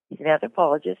 He's an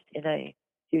anthropologist in a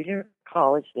junior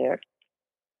college there.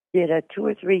 Did a 2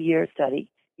 or 3 year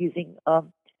study using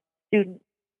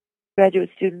graduate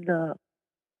student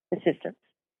assistants,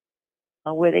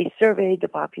 where they surveyed the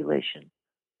population,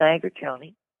 Niagara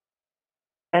County,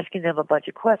 asking them a bunch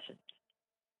of questions.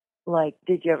 Like,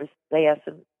 they asked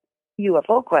them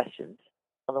UFO questions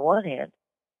on the one hand.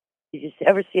 Did you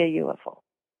ever see a UFO?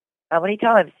 How many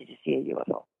times did you see a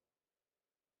UFO?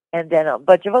 And then a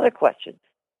bunch of other questions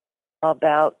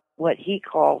about what he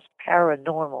calls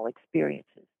paranormal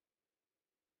experiences.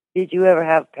 Did you ever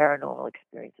have paranormal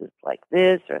experiences like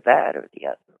this or that or the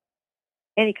other?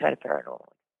 Any kind of paranormal.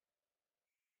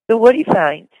 So what he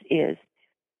finds is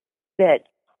that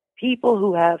people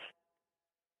who have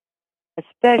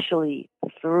especially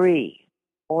 3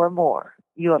 or more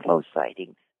UFO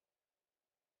sightings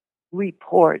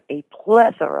report a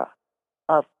plethora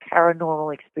of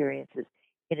paranormal experiences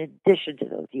in addition to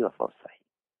those UFO sightings.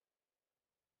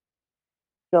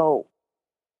 So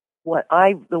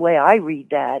the way I read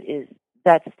that is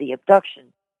that's the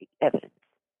abduction evidence,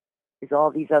 is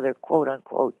all these other quote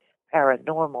unquote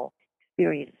paranormal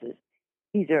experiences.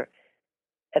 These are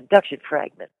abduction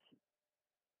fragments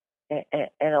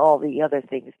and all the other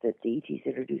things that the ETs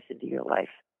introduce into your life.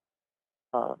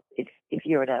 If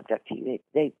you're an abductee,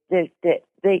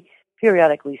 they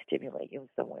periodically stimulate you in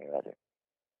some way or other,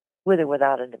 with or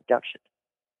without an abduction.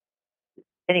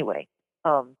 Anyway,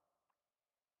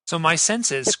 So my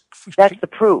sense is that's the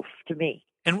proof to me.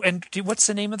 and what's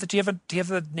the name of the? Do you have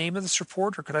the name of this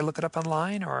report, or could I look it up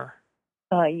online? Or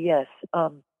Yes,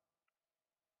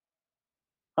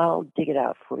 I'll dig it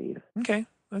out for you. okay,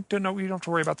 I don't know. You don't have to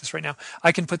worry about this right now.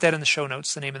 I can put that in the show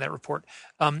notes. The name of that report.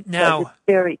 But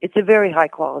it's a very high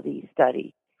quality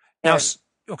study. Now, And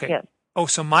okay. yeah, Oh,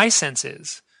 so my sense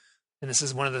is, and this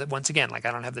is once again, like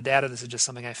I don't have the data. This is just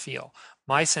something I feel.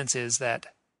 My sense is that,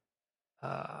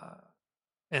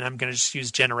 and I'm going to just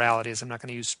use generalities. I'm not going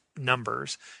to use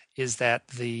numbers. Is that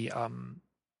the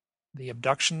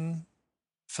abduction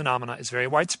phenomena is very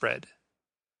widespread.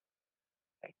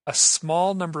 A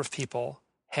small number of people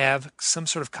have some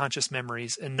sort of conscious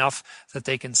memories enough that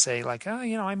they can say, like, oh,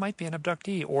 I might be an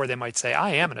abductee, or they might say,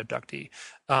 I am an abductee.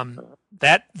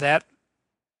 That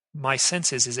my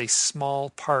sense is a small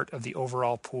part of the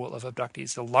overall pool of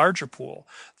abductees. The larger pool,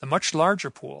 the much larger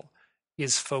pool,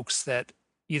 is folks that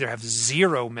either have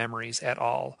zero memories at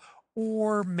all,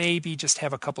 or maybe just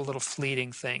have a couple little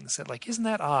fleeting things that, like, isn't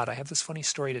that odd? I have this funny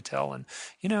story to tell, and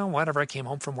whatever. I came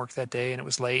home from work that day, and it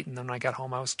was late, and then when I got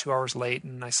home, I was 2 hours late,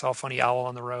 and I saw a funny owl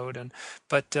on the road,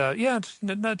 but yeah,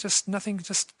 just nothing,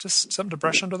 just something to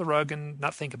brush under the rug and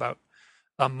not think about.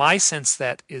 My sense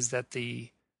is that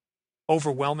the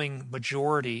overwhelming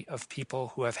majority of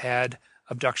people who have had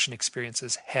abduction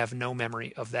experiences have no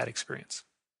memory of that experience.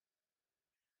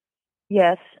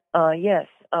 yes, yes.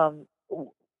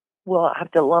 We'll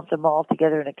have to lump them all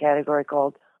together in a category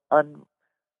called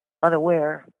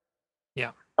unaware,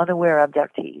 Yeah. unaware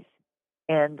abductees.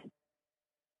 And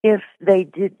if they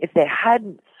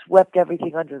hadn't swept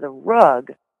everything under the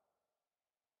rug,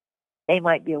 they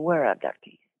might be aware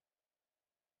abductees.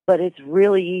 But it's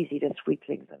really easy to sweep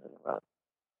things under the rug.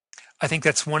 I think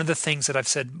that's one of the things that I've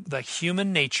said, the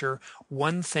human nature,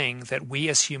 one thing that we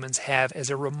as humans have as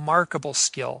a remarkable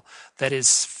skill that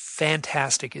is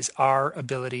fantastic is our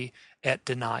ability at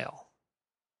denial.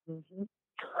 Mm-hmm.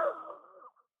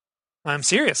 I'm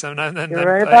serious. You're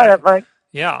right about it, Mike.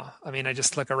 Yeah. I mean, I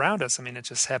just look around us. I mean, it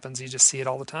just happens. You just see it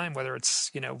all the time, whether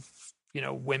it's,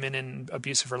 women in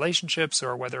abusive relationships,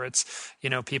 or whether it's,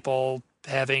 people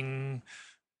having,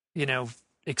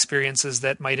 experiences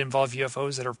that might involve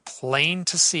UFOs that are plain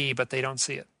to see, but they don't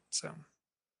see it. So.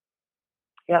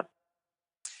 Yep.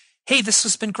 Hey, this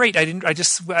has been great.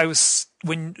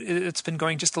 When it's been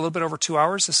going just a little bit over 2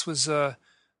 hours. This was,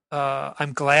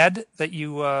 I'm glad that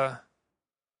you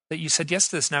said yes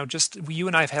to this. Now, just you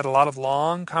and I have had a lot of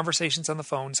long conversations on the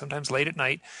phone, sometimes late at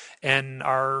night, and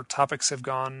our topics have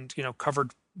gone,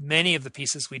 covered many of the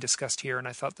pieces we discussed here. And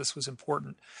I thought this was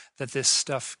important that this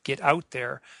stuff get out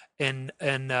there. And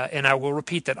I will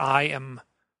repeat that I am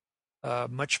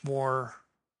much more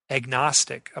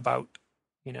agnostic about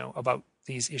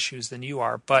these issues than you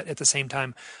are. But at the same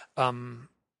time,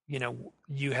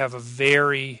 you have a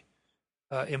very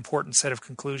important set of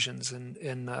conclusions,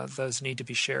 and those need to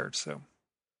be shared. So,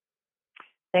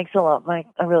 thanks a lot, Mike.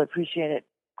 I really appreciate it.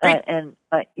 Great.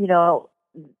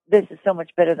 This is so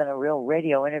much better than a real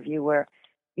radio interview where,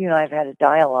 I've had a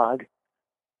dialogue.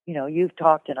 You've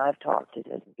talked and I've talked. It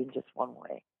hasn't been just one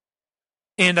way.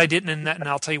 And I didn't, and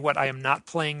I'll tell you what, I am not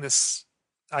playing this.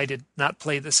 I did not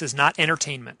play. This is not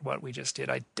entertainment, what we just did.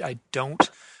 I don't,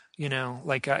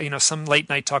 some late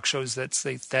night talk shows that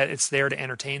say that it's there to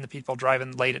entertain the people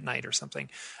driving late at night or something,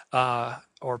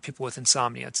 or people with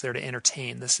insomnia. It's there to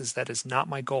entertain. That is not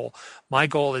my goal. My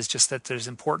goal is just that there's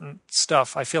important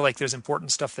stuff. I feel like there's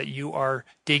important stuff that you are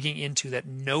digging into that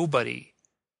nobody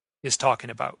is talking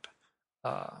about,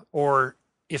 or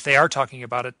if they are talking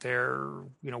about it, they're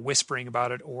whispering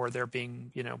about it, or they're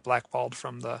being blackballed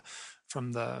from the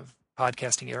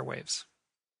podcasting airwaves.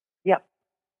 Yep.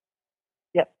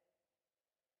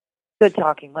 Good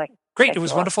talking, Mike. Great. Thanks It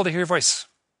was wonderful to hear your voice.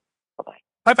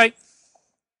 Bye-bye. Bye-bye.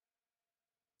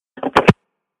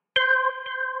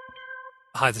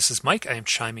 Hi, this is Mike. I am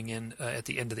chiming in at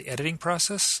the end of the editing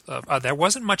process. There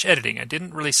wasn't much editing. I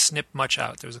didn't really snip much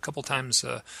out. There was a couple times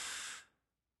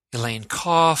Elaine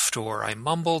coughed or I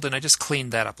mumbled, and I just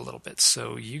cleaned that up a little bit.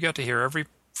 So you got to hear every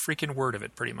freaking word of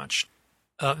it pretty much.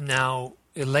 Now,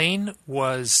 Elaine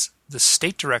was the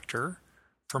state director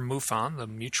for MUFON, the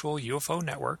Mutual UFO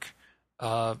Network.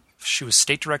 She was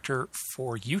state director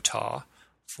for Utah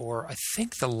for, I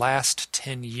think, the last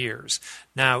 10 years.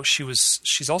 Now,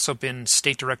 she's also been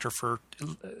state director for,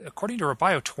 according to her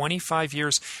bio, 25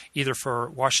 years, either for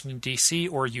Washington, D.C.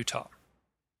 or Utah.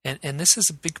 And this is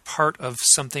a big part of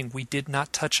something we did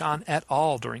not touch on at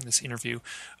all during this interview.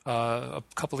 A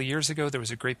couple of years ago, there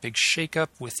was a great big shakeup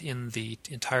within the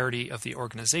entirety of the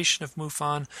organization of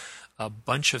MUFON. A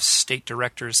bunch of state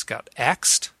directors got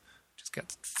axed, just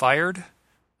got fired,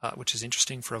 which is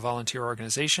interesting for a volunteer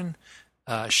organization.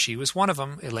 She was one of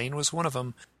them. Elaine was one of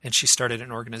them. And she started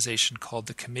an organization called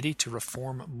the Committee to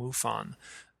Reform MUFON.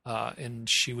 And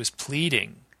she was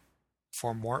pleading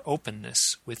for more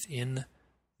openness within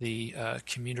the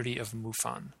community of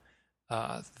MUFON.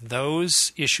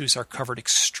 Those issues are covered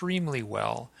extremely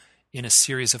well in a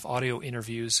series of audio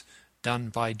interviews done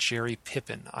by Jerry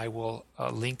Pippin. I will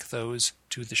link those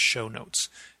to the show notes.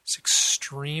 It's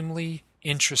extremely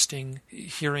interesting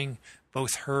hearing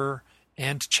both her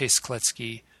and Chase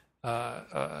Kletsky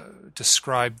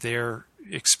describe their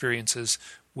experiences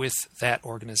with that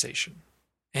organization.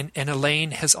 And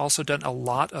Elaine has also done a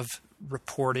lot of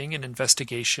reporting and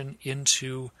investigation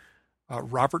into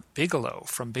Robert Bigelow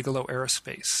from Bigelow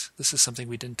Aerospace. This is something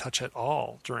we didn't touch at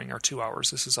all during our 2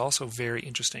 hours. This is also very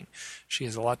interesting. She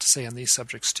has a lot to say on these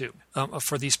subjects too.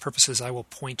 For these purposes, I will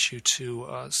point you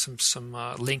to some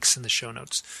links in the show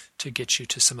notes to get you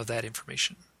to some of that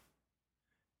information.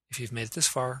 If you've made it this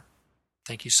far,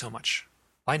 thank you so much.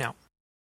 Bye now.